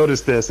just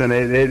noticed this, and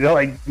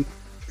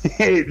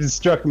it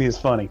struck me as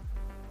funny.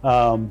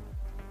 I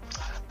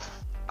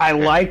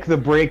like the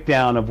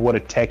breakdown of what a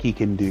techie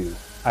can do.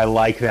 I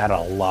like that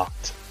a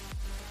lot.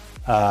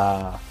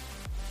 Yeah,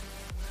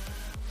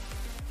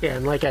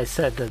 and like I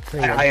said, the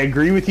thing. I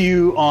agree with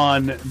you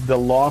on the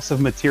loss of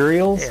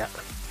materials. Yeah.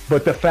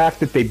 But the fact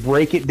that they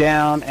break it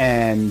down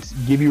and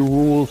give you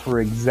rules for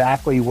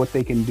exactly what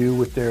they can do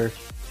with their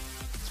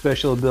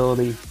special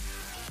ability,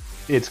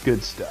 it's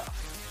good stuff.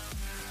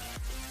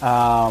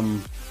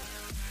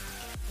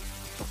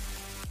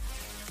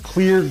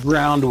 Clear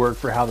groundwork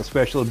for how the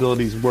special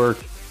abilities work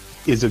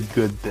is a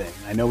good thing.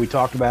 I know we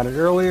talked about it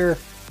earlier.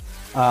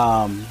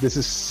 This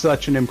is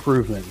such an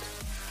improvement.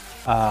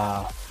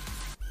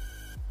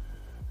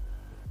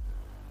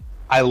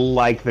 I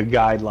like the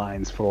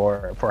guidelines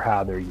for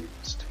how they're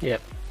used. Yep.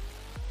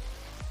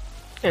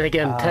 And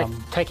again,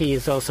 Techie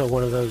is also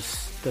one of those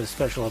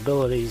special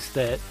abilities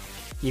that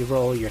you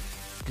roll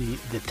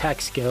the tech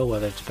skill,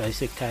 whether it's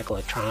basic tech,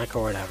 electronic,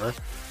 or whatever.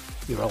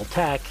 You roll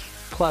tech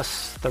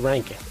plus the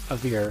ranking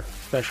of your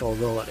special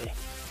ability.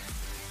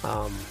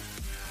 So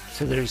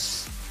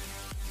there's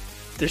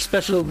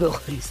special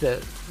abilities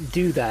that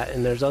do that,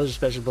 and there's other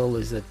special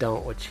abilities that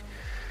don't, which,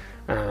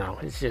 I don't know,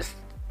 it's just,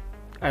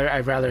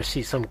 I'd rather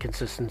see some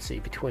consistency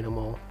between them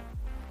all.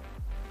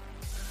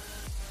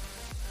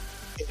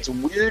 It's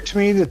weird to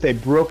me that they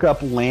broke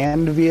up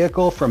land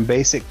vehicle from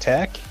basic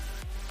tech,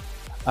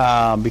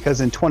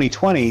 because in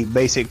 2020,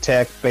 basic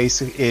tech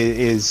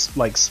is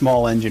like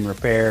small engine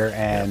repair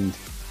and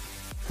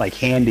like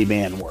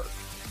handyman work.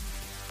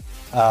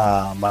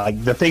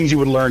 like the things you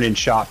would learn in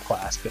shop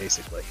class,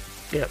 basically.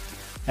 Yep.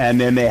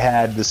 And then they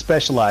had the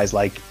specialized,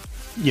 like,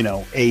 you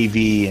know, AV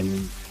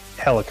and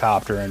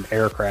helicopter and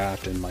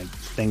aircraft and like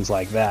things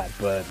like that.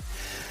 But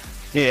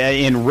yeah,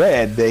 in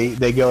Red,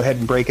 they go ahead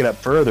and break it up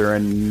further,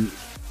 and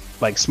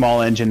like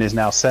small engine is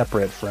now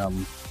separate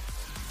from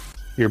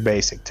your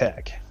basic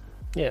tech.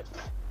 Yep.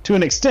 To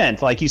an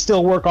extent, like you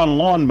still work on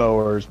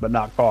lawnmowers, but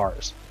not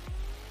cars.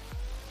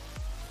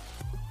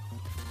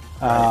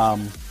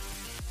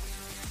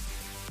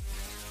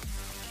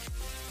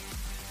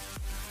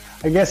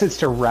 I guess it's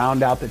to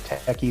round out the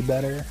techie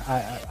better.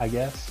 I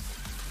guess.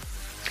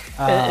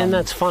 And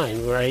that's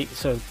fine, right?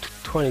 So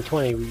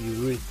 2020,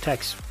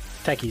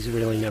 techies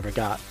really never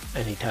got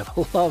any type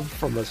of love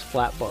from a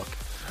splat book.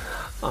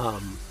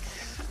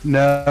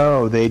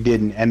 No, they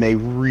didn't, and they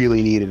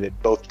really needed it.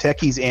 Both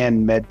techies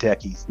and med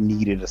techies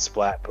needed a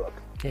splat book.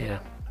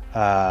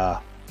 Yeah.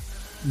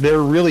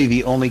 They're really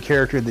the only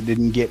character that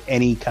didn't get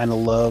any kind of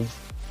love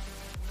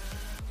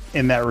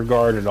in that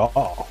regard at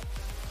all.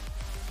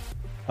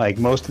 Like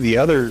most of the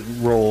other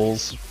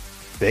roles,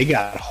 they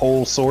got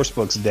whole source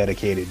books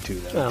dedicated to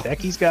them. Oh.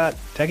 Techies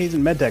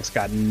and medtechs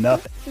got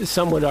nothing.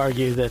 Some would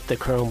argue that the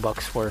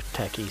Chromebooks were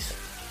techies.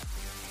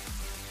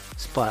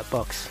 Splat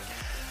books.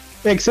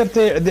 Except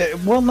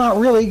well, not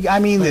really. I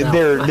mean, I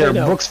know. they're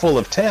books full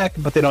of tech,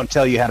 but they don't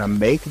tell you how to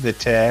make the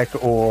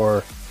tech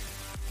or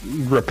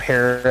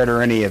repair it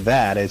or any of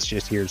that. It's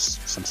just here's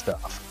some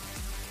stuff.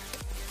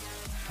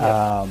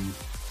 Yep.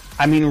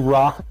 I mean,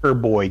 Rocker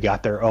Boy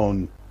got their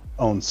own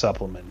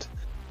supplement.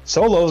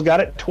 Solo's got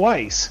it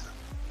twice.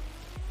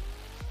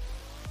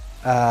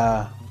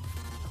 Now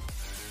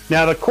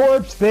the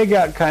Corps, they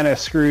got kind of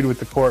screwed with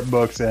the Corp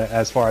books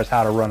as far as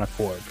how to run a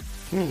Corp.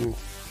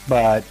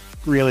 But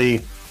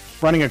really,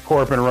 running a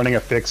Corp and running a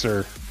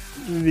Fixer,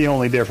 the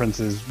only difference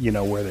is, you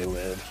know, where they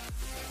live.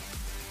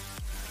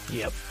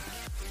 Yep.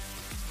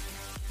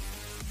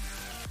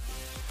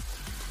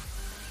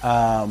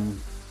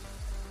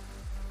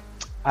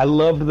 I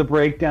loved the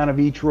breakdown of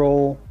each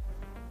role.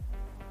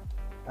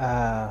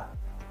 The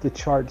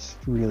charts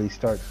really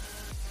start,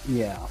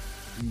 yeah.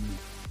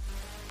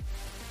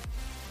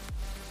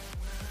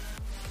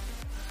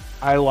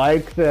 I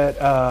like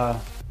that.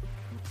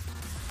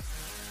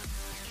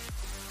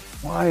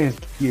 Why is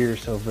gear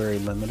so very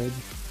limited?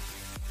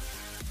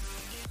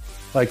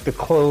 Like the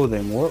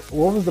clothing. What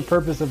was the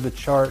purpose of the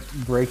chart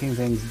breaking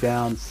things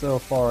down so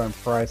far and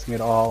pricing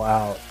it all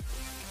out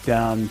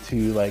down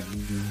to like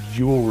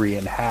jewelry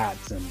and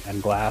hats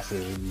and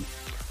glasses and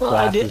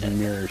glasses and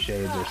mirror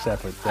shades are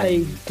separate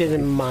things. I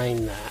didn't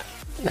mind that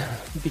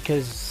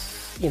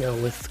because, you know,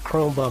 with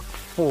Chromebook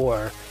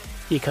 4,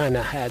 you kind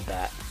of had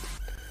that.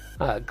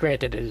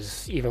 Granted, it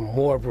is even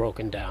more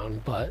broken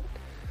down, but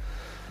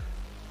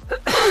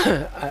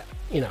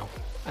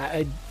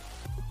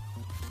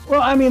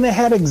Well, I mean, they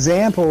had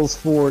examples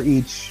for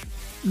each.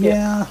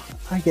 Yeah,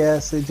 I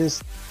guess it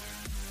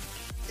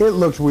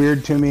looked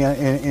weird to me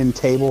in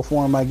table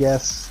form. I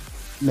guess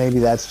maybe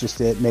that's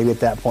just it. Maybe at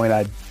that point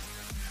I'd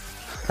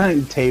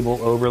table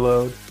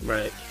overload.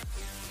 right.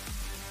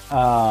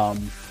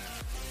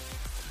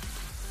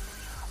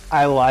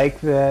 I like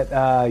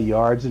that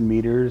yards and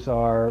meters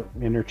are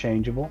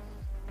interchangeable.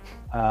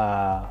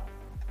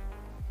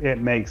 It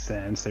makes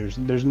sense.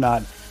 There's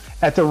not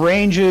at the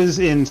ranges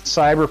in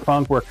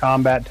Cyberpunk where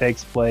combat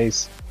takes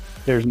place.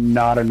 There's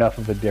not enough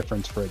of a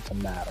difference for it to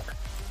matter.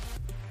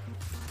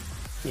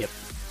 Yep.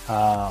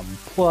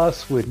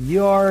 Plus, with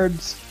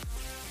yards,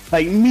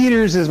 like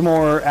meters is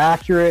more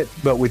accurate,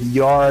 but with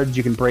yards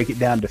you can break it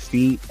down to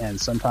feet, and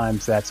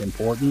sometimes that's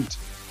important.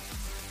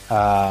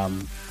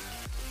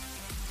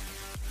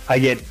 I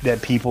get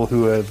that people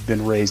who have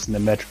been raised in the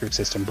metric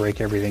system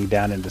break everything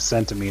down into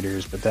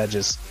centimeters, but that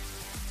just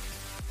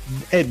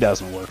it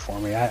doesn't work for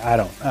me. I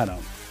don't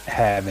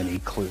have any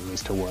clue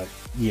as to what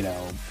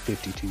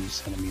 52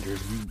 centimeters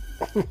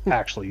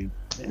actually.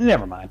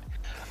 Never mind.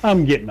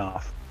 I'm getting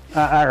off.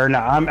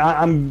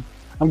 I'm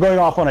going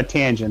off on a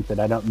tangent that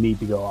I don't need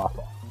to go off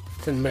on.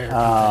 It's an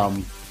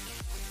American thing.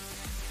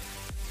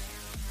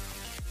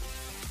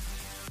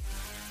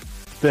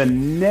 The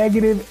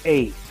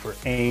 -8 for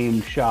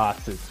aim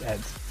shots at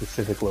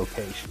specific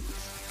locations.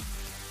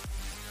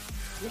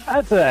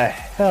 That's a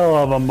hell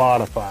of a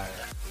modifier.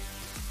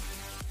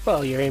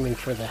 Well, you're aiming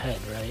for the head,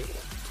 right?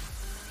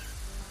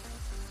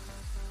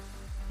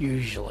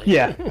 Usually.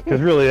 Yeah,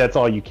 because really that's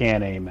all you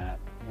can aim at.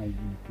 You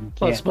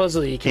Well,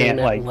 supposedly you can't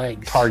aim at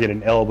legs. Target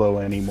an elbow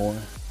anymore.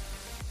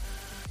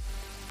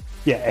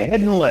 Yeah, head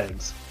and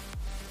legs.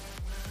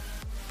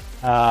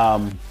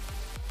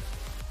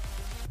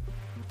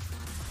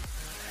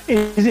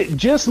 Is it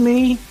just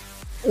me,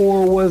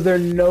 or was there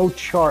no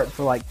chart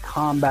for like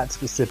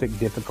combat-specific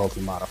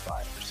difficulty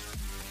modifiers?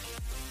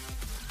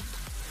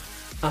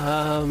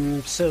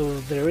 So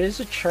there is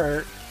a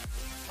chart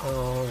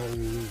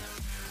on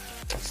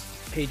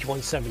page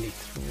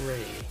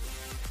 173,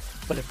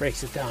 but it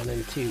breaks it down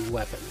into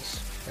weapons,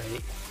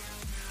 right?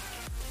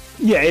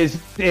 Yeah,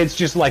 it's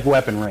just like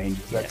weapon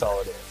ranges. That's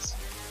all it is.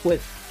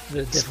 With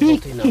the difficulty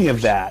Speaking numbers.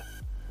 of that,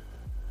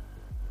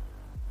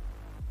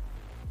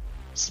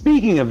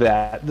 Speaking of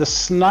that, the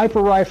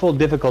sniper rifle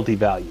difficulty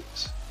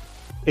values.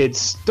 It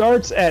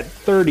starts at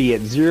 30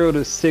 at 0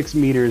 to 6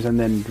 meters and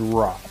then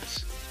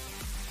drops.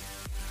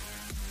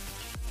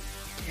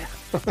 Yeah.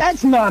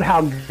 That's not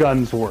how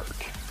guns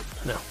work.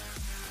 No.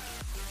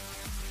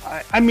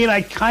 I mean,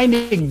 I kind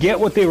of get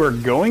what they were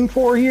going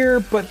for here,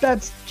 but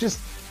that's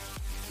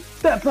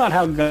not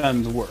how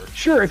guns work.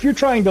 Sure, if you're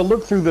trying to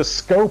look through the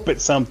scope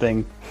at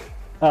something,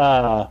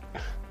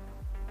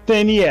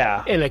 then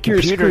yeah, in a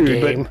computer you're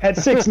screwed. game. But at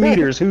 6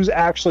 meters, who's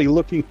actually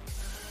looking?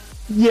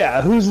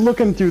 Yeah, who's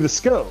looking through the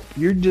scope?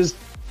 You're just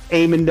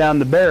aiming down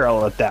the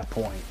barrel at that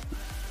point.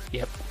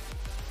 Yep.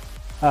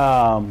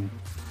 The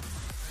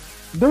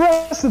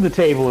rest of the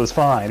table is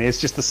fine.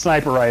 It's just the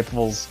sniper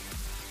rifles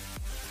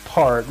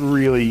part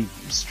really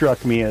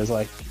struck me as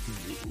like,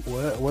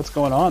 what's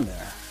going on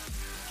there?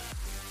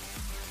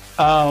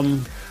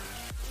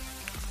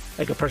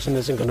 Like a person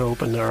isn't going to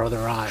open their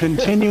other eye.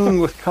 Continuing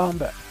with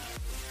combat.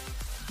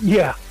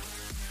 Yeah.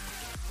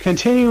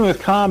 Continuing with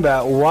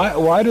combat,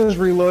 why does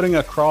reloading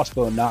a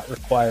crossbow not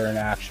require an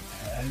action?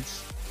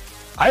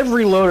 I've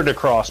reloaded a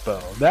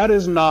crossbow. That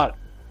is not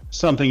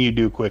something you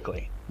do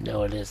quickly.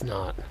 No, it is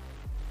not.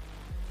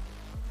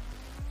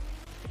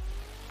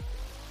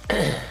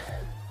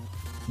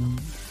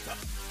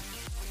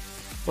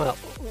 Well,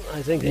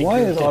 I think they why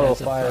is grouped it auto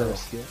as a fire bow. a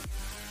skill?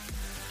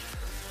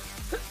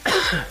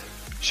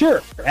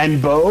 Sure, and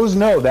bows,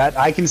 no, that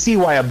I can see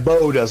why a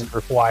bow doesn't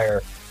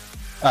require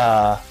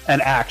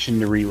an action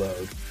to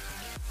reload.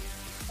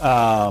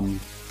 But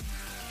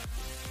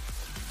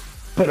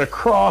a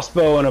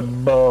crossbow and a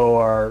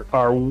bow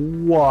are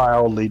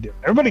wildly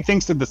different. Everybody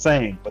thinks they're the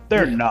same, but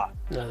they're not.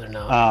 No, they're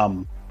not.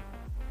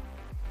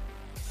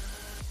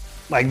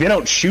 Like they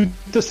don't shoot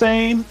the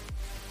same.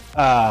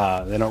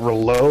 They don't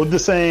reload the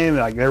same.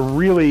 Like they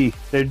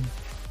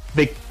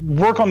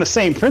work on the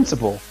same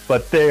principle,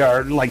 but they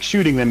are like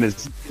shooting them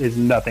is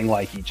nothing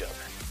like each other.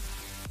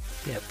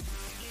 Yep.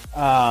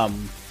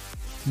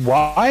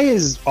 Why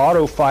is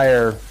auto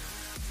fire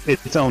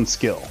its own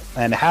skill,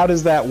 and how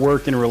does that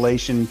work in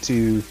relation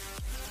to?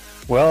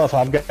 Well, if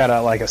I've got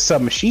a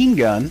submachine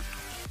gun,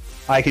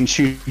 I can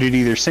shoot it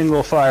either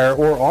single fire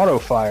or auto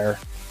fire.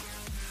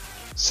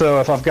 So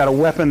if I've got a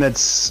weapon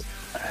that's,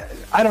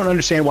 I don't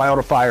understand why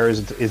auto fire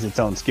is its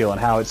own skill and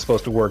how it's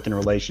supposed to work in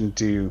relation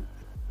to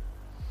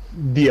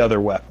the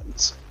other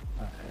weapons.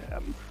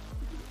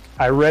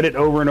 I read it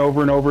over and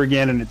over and over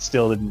again, and it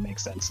still didn't make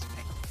sense to me.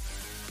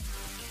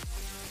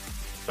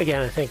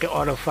 Again, I think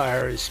auto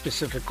fire is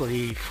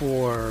specifically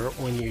for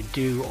when you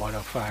do auto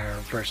fire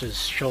versus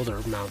shoulder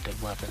mounted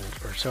weapons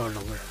or shoulder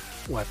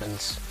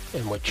weapons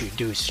in which you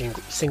do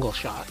single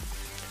shot.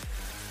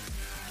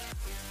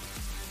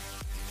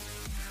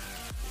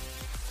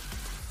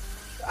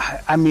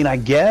 I mean, I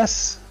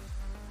guess,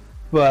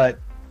 but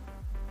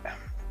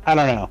I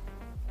don't know.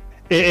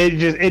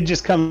 It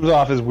just comes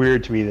off as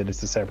weird to me that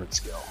it's a separate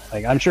skill.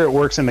 Like, I'm sure it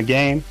works in the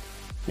game.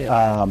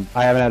 Yeah.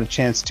 I haven't had a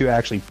chance to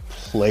actually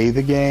play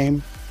the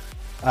game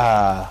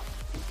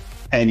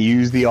and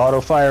use the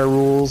auto fire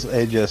rules.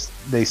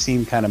 They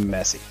seem kind of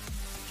messy.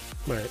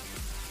 Right.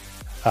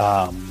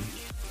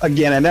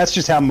 Again, and that's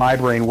just how my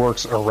brain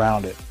works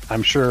around it.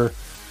 I'm sure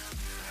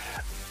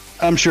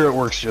it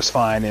works just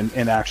fine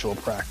in actual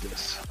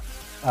practice.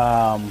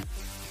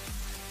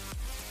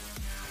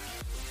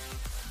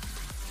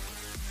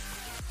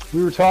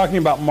 We were talking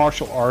about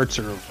martial arts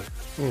earlier.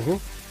 Mm-hmm.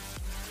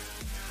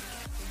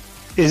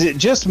 Is it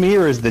just me,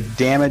 or is the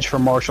damage for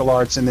martial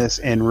arts in this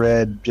in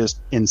Red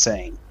just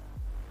insane?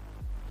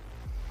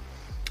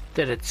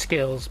 That it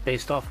scales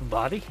based off of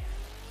body?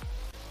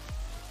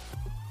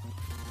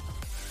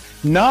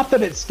 Not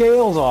that it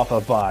scales off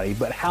of body,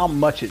 but how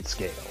much it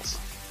scales.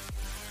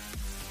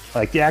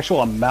 Like the actual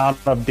amount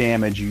of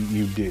damage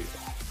you do.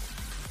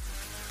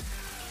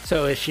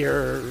 So if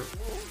you're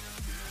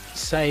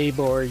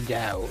cyborged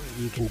out,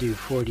 you can do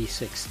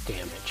 46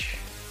 damage.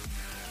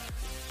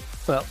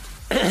 Well,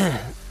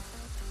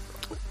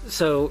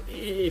 so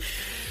if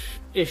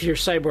you're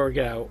cyborged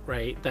out,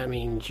 right, that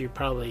means you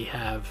probably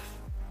have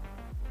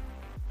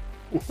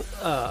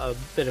a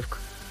bit of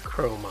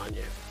chrome on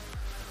you.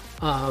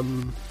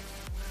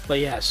 But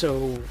yeah,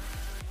 so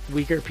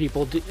weaker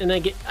people do, and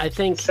I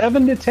think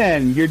 7 to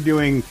 10, you're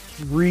doing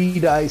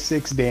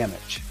 3d6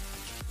 damage.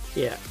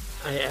 Yeah,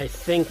 I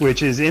think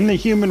which is in the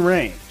human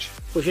range.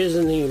 Which is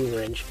in the human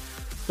range,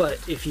 but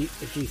if you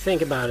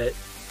think about it,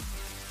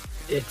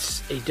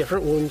 it's a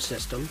different wound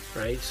system,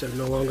 right? So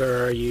no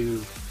longer are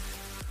you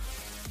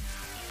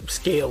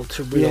scaled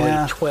to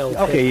really 12.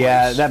 Okay, hit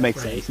points, that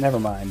makes sense. Never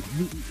mind.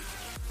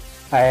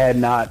 I had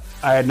not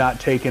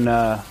taken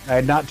the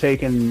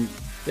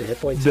hit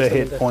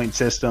point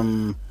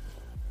system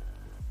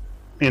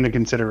into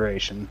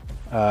consideration.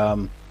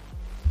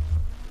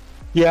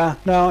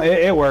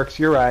 It works.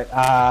 You're right.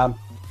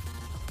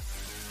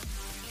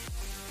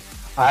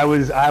 I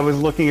was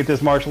looking at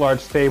this martial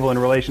arts table in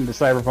relation to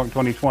Cyberpunk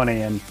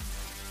 2020, and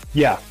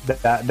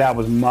that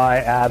was my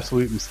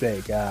absolute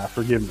mistake.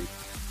 Forgive me.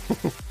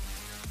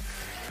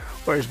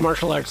 Whereas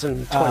martial arts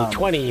in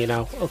 2020,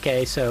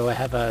 okay, so I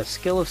have a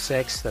skill of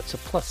 6, that's a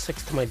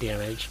 +6 to my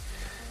damage.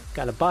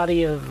 Got a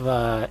body of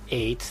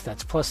 8,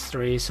 that's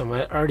 +3, so I'm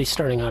already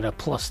starting out at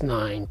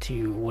 +9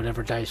 to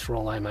whatever dice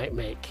roll I might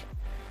make.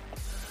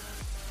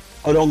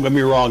 Oh, don't get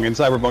me wrong, in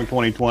Cyberpunk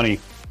 2020,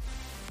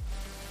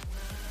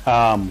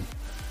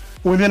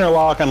 within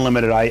Lock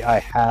Unlimited, I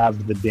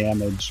have the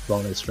damage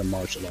bonus from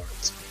martial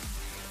arts.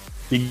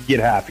 You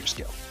get half your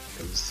skill,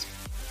 because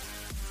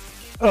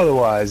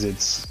otherwise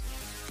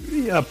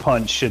a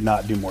punch should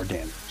not do more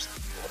damage.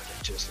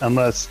 Just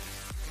unless,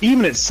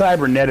 even at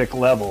cybernetic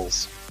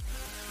levels,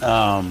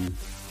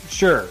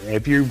 sure,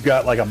 if you've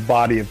got like a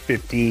body of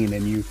 15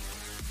 and you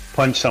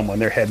punch someone,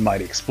 their head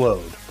might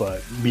explode.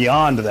 But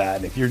beyond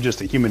that, if you're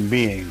just a human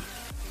being,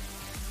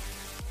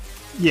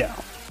 yeah.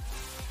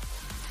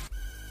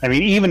 I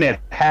mean, even at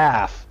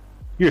half,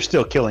 you're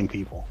still killing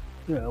people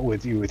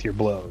with your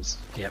blows.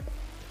 Yep.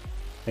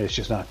 It's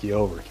just not the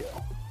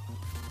overkill.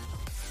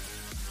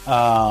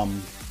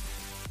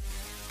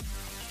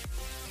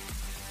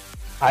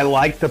 I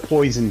like the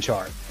poison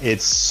chart.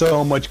 It's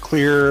so much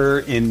clearer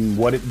in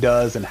what it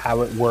does and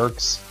how it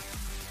works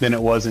than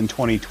it was in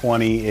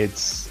 2020.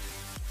 It's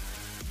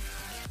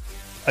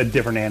a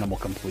different animal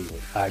completely.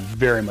 I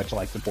very much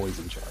like the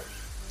poison chart.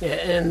 Yeah,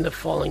 and the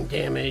falling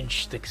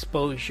damage, the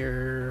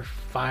exposure,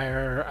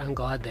 fire. I'm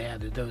glad they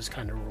added those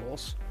kind of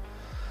rules.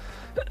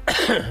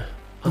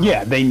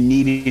 Yeah, they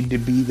needed to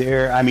be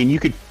there. I mean, you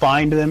could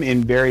find them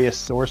in various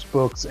source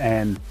books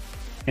and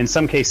in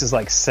some cases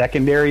like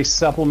secondary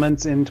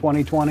supplements in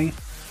 2020.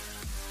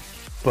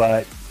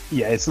 But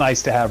yeah, it's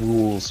nice to have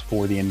rules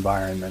for the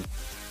environment.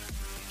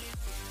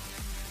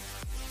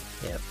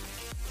 Yep.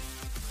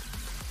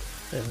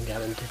 Then we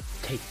got them to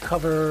take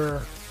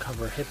cover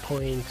hit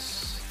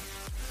points.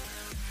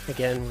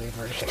 Again, we've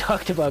already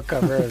talked about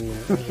cover and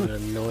what an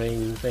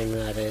annoying thing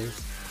that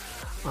is.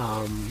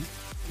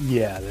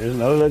 Yeah, there's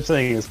no such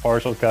thing as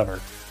partial cover.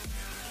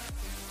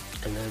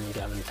 And then we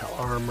got into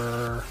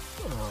armor,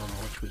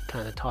 which we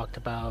kind of talked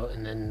about,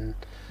 and then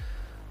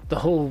the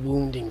whole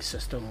wounding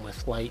system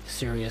with light,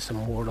 serious, and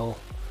mortal.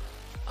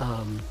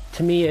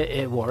 To me,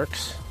 it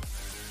works.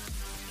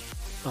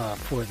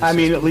 For the I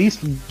mean, system. at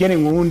least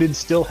getting wounded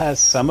still has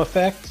some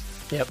effect.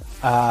 Yep.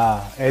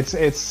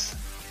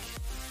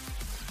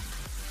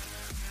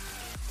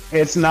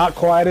 It's not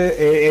quite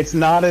it's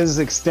not as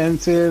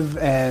extensive,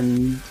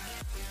 and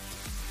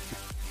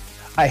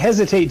I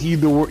hesitate to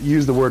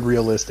use the word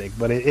realistic,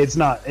 but it's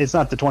not the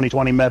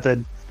 2020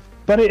 method,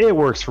 but it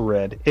works for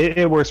Red.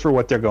 It works for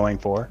what they're going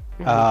for.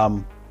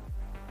 Mm-hmm.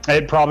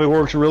 It probably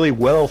works really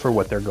well for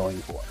what they're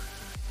going for.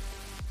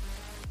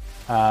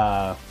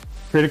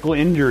 Critical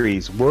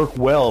injuries work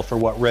well for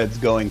what Red's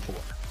going for.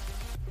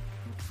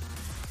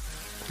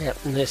 Yep,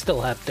 and they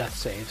still have death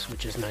saves,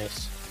 which is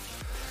nice.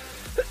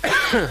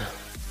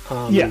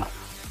 Yeah.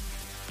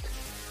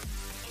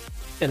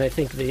 And I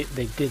think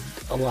they did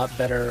a lot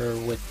better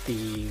with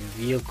the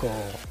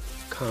vehicle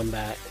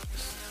combat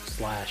 /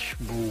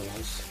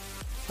 rules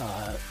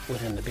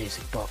within the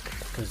basic book,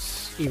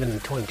 because even in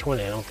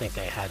 2020 I don't think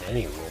they had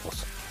any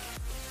rules.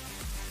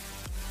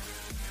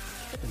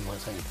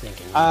 Unless I'm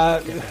thinking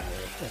differently.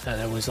 I thought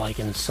it was like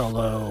in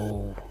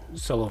Solo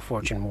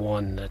Fortune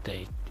 1 that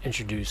they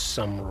introduced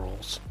some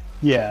rules.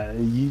 Yeah,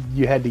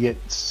 you had to get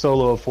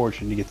Solo of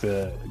Fortune to get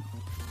the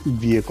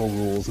vehicle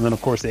rules, and then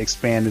of course they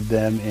expanded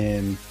them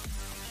in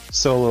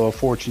Solo of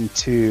Fortune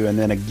 2, and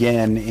then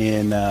again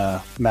in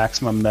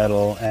Maximum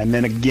Metal, and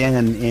then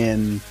again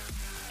in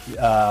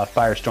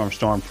Firestorm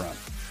Stormfront.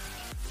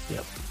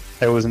 Yep.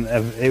 It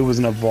was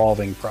an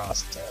evolving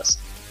process.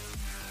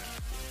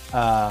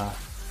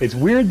 It's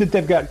weird that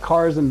they've got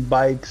cars and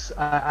bikes.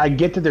 I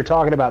get that they're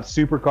talking about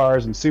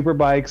supercars and super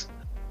bikes,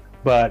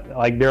 but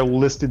like their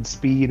listed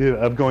speed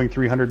of going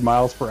 300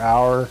 miles per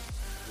hour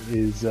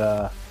is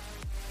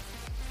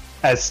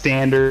as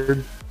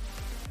standard.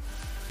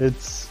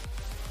 It's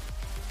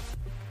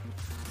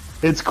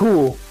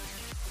cool.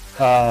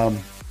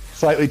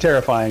 Slightly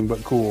terrifying,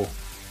 but cool.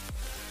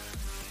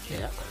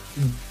 Yeah.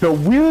 The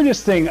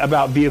weirdest thing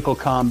about vehicle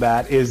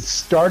combat is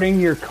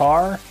starting your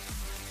car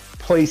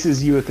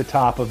places you at the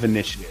top of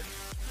initiative.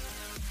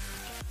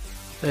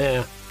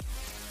 Yeah.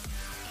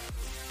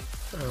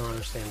 I don't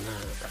understand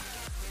that.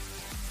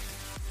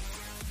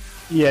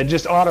 Yeah,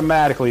 just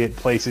automatically it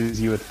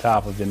places you at the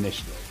top of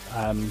initiative.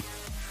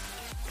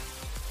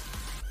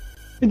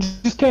 It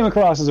just came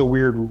across as a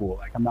weird rule.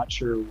 Like, I'm not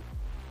sure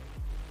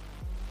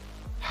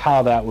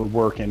how that would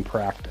work in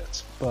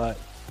practice, but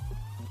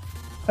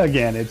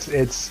again,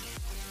 it's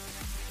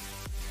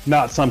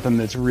not something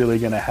that's really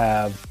going to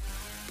have.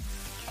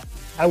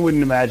 I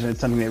wouldn't imagine it's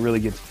something that really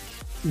gets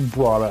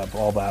brought up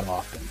all that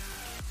often.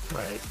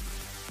 Right.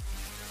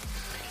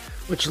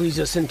 Which leads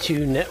us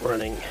into net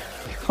running.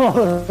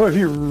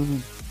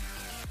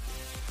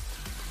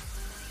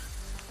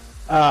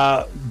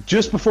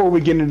 Just before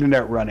we get into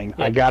net running,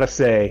 yeah. I gotta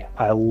say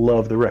I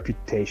love the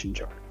reputation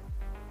chart.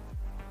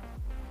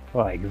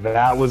 Like,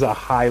 that was a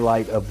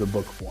highlight of the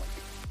book for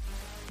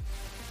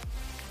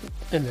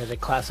me. And that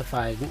it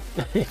classified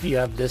if you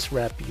have this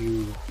rep,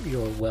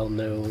 you're well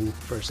known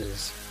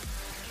versus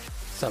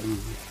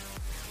some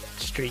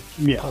street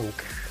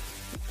punk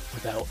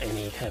without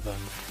any type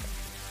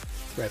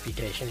of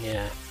reputation.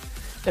 Yeah,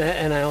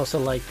 and I also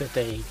like that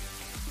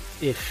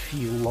if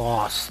you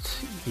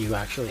lost, you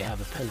actually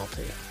have a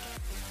penalty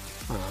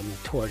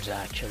towards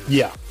actions.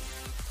 Yeah.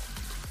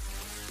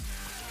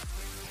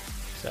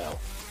 So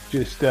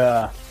just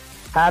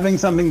having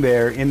something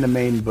there in the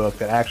main book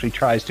that actually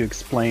tries to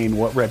explain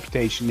what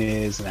reputation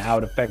is and how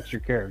it affects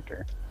your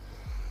character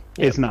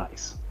is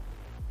nice.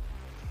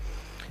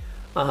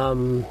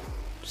 So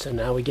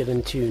now we get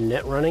into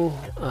net running.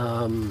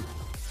 To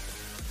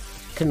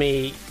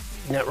me,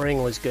 net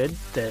running was good.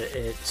 That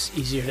it's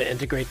easier to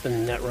integrate the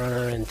net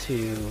runner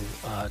into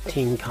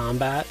team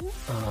combat.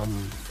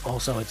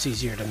 Also, it's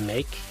easier to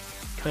make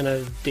kind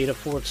of data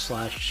forts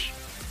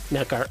 /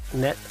 net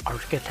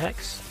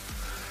architects.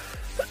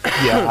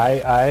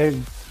 Yeah,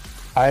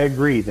 I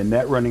agree. The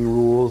net running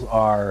rules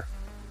are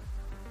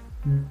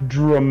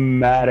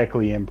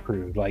dramatically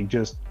improved, like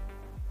just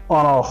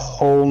on a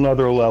whole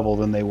nother level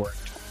than they were in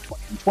 2020.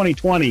 In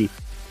 2020,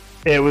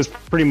 it was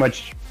pretty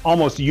much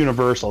almost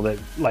universal that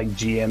like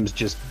GMs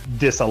just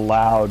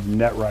disallowed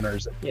net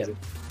runners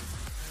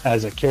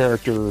as a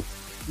character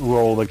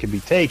role that could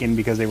be taken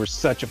because they were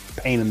such a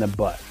pain in the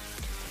butt.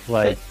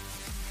 Like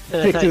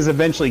fixes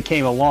eventually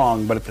came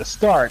along, but at the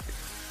start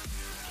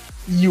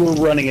you were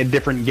running a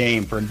different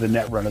game for the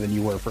net runner than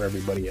you were for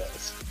everybody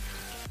else.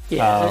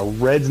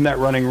 Red's net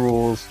running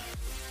rules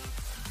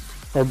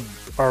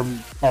are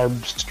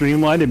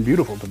streamlined and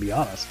beautiful, to be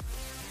honest.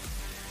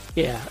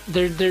 Yeah,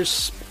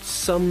 there's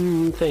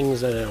some things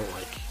that I don't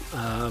like.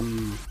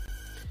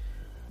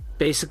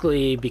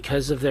 Basically,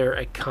 because of their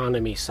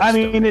economy system. I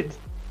mean,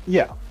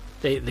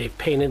 they've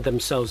painted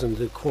themselves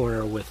into the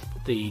corner with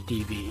the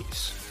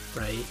DVs,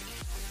 right?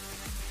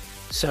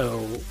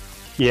 So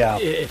yeah,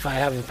 if I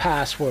have a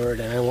password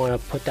and I want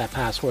to put that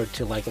password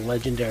to like a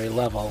legendary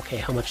level, okay,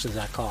 how much does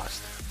that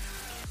cost?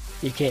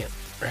 You can't,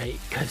 right?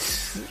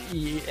 Because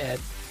at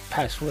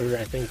password,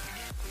 I think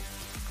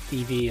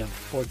DV of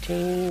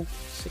 14,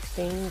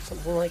 16,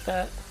 something like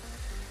that.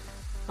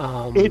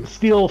 It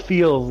still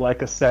feels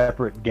like a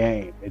separate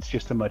game. It's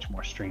just a much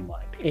more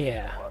streamlined game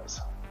than it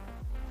was.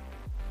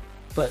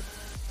 But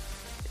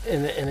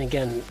and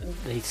again,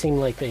 they seem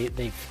like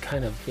they've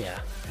kind of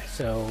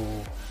So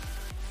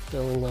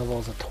building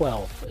levels of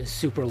 12 is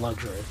super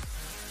luxury,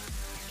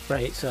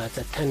 right? So that's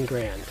at 10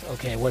 grand.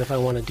 Okay, what if I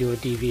want to do a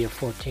DV of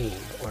 14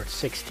 or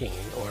 16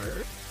 or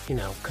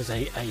because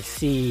I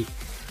see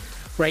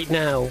right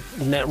now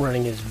net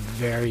running is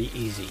very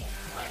easy,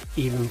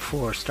 even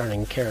for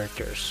starting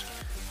characters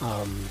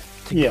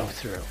to go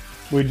through,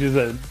 which is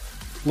a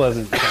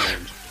pleasant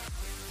challenge.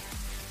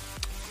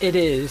 It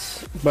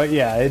is, but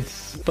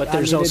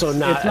there's also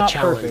not a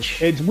challenge.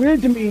 Perfect. It's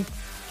weird to me,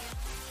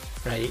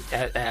 right?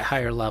 At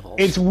higher levels,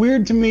 it's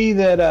weird to me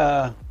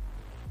that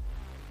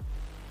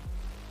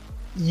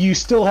you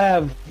still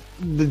have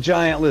the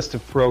giant list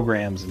of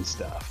programs and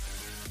stuff,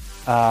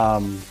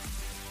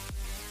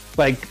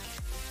 like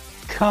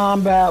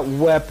combat,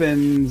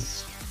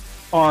 weapons,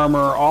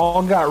 armor,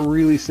 all got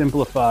really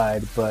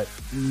simplified, but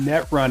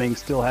net running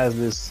still has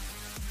this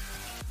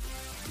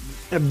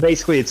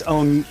basically its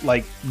own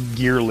like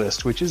gear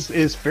list, which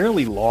is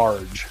fairly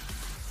large.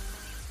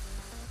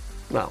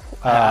 Well,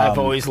 I've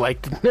always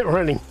liked the net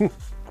running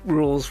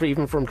rules,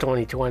 even from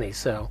 2020.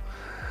 So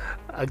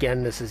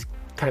again, this is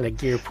kind of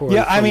gear porn.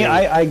 Yeah, I mean,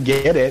 I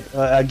get it.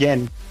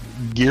 Again,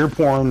 gear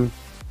porn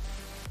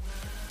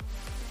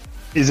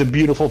is a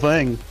beautiful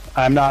thing.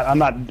 I'm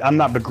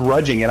not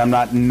begrudging it. I'm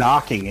not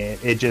knocking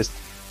it. It just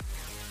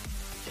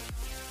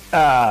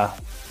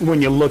when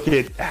you look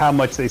at how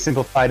much they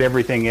simplified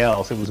everything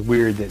else, it was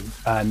weird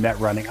that net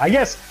running. I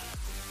guess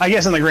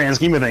in the grand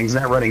scheme of things,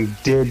 net running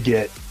did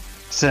get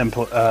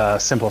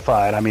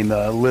simplified. I mean,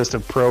 the list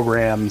of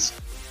programs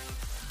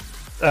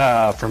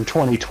from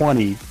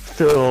 2020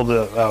 filled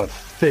a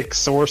thick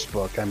source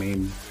book. I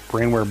mean,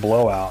 Brainware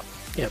Blowout.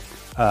 Yep.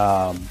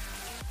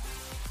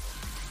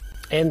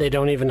 And they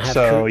don't even have.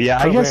 So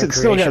I guess it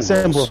still got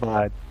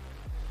simplified.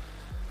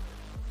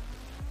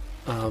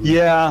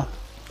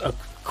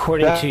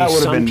 According to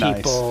some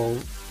people,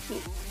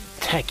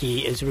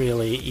 techie is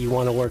really you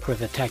want to work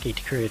with a techie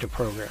to create a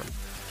program.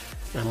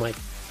 And I'm like,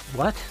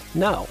 what?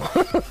 No.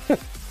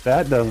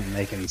 That doesn't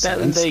make any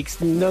sense. That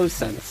makes no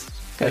sense.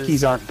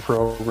 Techies aren't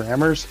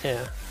programmers.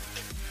 Yeah.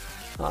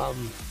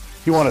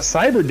 You want a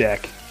cyber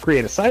deck?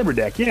 Create a cyber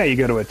deck. Yeah, you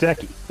go to a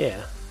techie.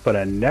 Yeah. But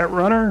a net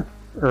runner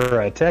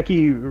or a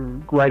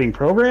techie writing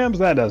programs,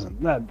 that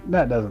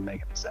doesn't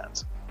make any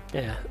sense.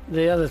 Yeah.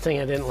 The other thing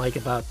I didn't like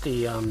about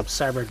the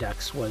cyber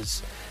decks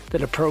was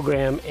that a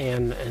program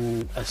and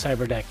a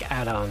cyber deck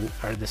add-on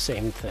are the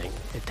same thing.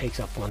 It takes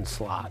up one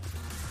slot.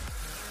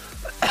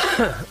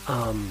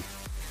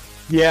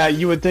 Yeah,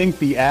 you would think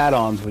the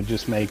add-ons would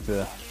just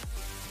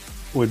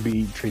would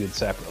be treated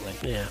separately.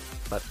 Yeah,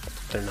 but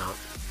they're not.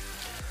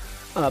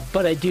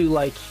 But I do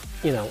like,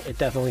 it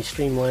definitely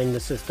streamlined the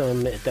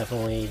system. It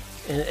definitely,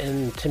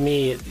 and to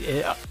me,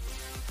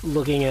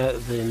 looking at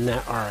the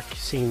NetArc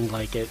seemed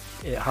like it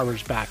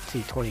hovers back to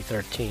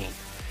 2013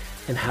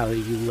 and how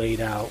you laid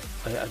out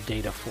a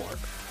data fork.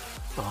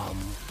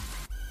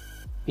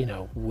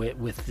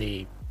 With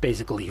the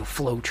basically a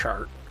flow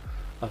chart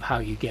of how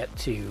you get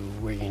to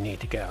where you need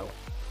to go.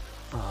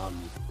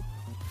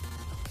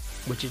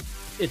 Which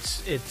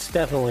it's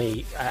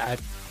definitely, I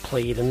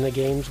played in the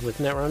games with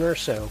Netrunner,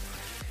 so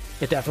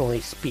it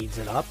definitely speeds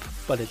it up,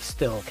 but it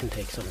still can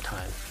take some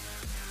time.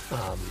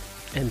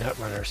 And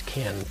Netrunners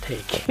can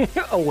take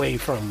away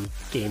from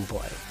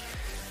gameplay,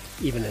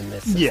 even in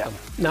this system. Yeah.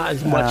 Not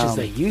as much as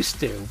they used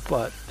to,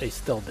 but they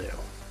still do.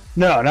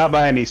 No, not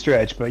by any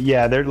stretch. But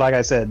yeah, they're, like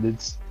I said,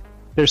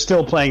 they're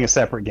still playing a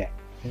separate game.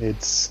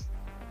 It's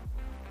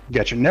you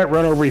got your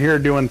Netrunner over here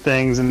doing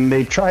things, and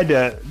they tried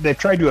to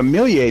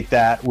ameliorate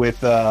that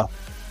with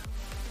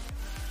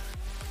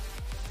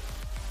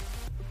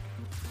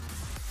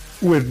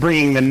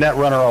bringing the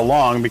Netrunner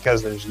along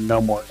because there's no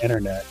more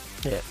internet.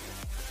 Yeah.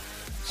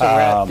 So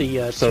we're at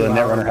the so the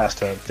Netrunner has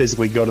to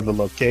physically go to the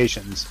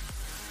locations.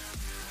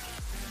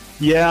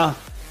 Yeah,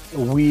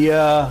 we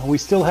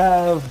still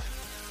have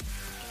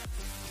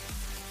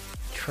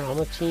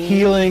Trauma Team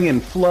healing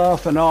and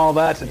fluff and all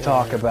that to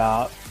talk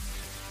about.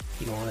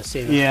 You want to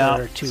save it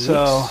for 2 weeks?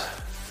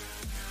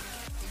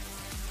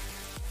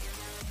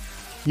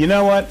 You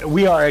know what?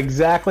 We are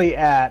exactly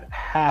at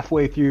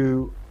halfway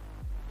through.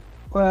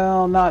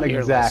 Well, not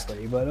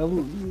exactly, but a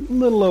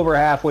little over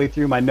halfway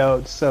through my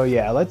notes. So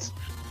yeah, let's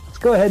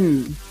go ahead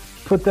and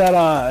put that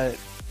on.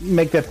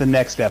 Make that the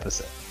next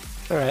episode.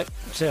 All right.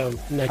 So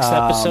next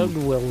episode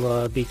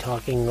we'll be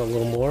talking a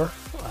little more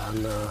on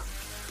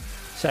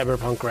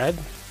Cyberpunk Red,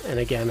 and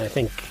again, I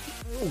think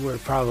we're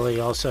probably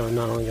also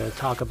not only going to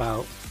talk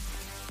about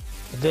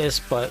this,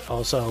 but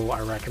also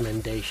our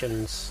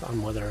recommendations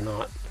on whether or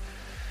not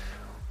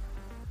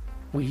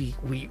we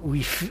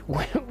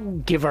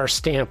give our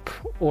stamp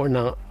or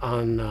not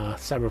on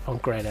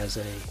Cyberpunk Red as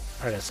a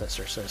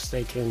predecessor. So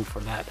stay tuned for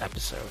that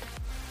episode.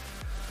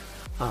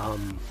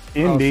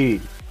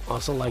 Indeed.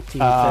 Also like to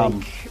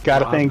thank. Got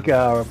to thank.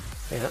 Yeah,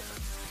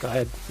 go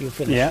ahead. You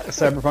finish. Yeah,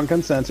 Cyberpunk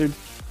Uncensored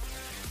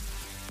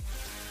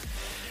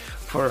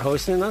for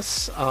hosting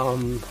us.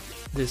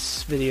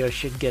 This video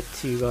should get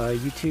to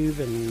YouTube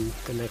in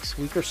the next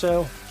week or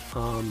so.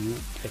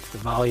 If the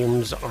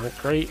volumes aren't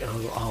great,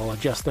 I'll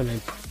adjust them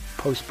in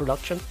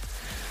post-production.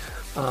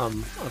 I'll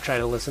try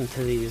to listen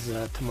to these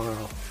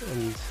tomorrow,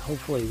 and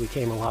hopefully we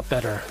came a lot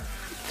better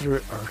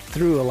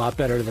through a lot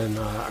better than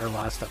our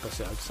last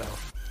episode. So,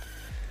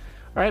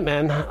 all right,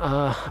 man.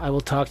 I will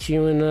talk to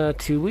you in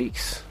 2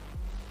 weeks.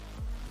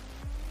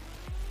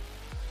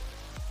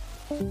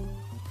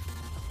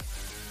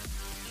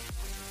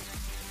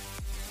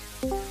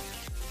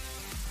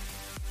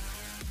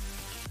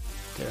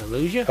 Did I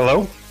lose you?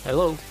 Hello?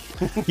 Hello.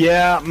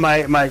 Yeah,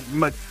 my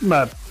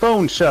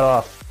phone shut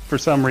off for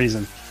some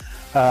reason.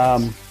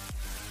 I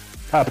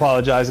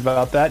apologize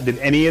about that. Did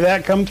any of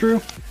that come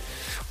through?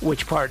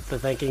 Which part? The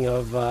thanking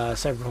of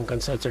Cyberpunk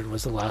Uncensored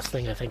was the last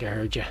thing I think I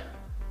heard you.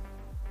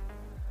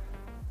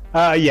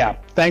 Yeah.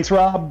 Thanks,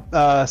 Rob.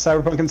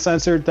 Cyberpunk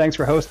Uncensored, thanks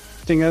for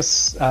hosting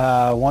us.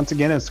 Once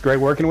again, it's great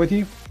working with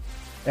you.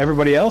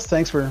 Everybody else,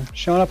 thanks for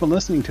showing up and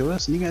listening to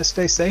us. And you guys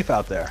stay safe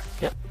out there.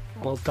 Yep.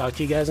 We'll talk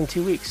to you guys in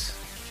 2 weeks.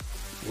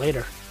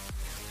 Later.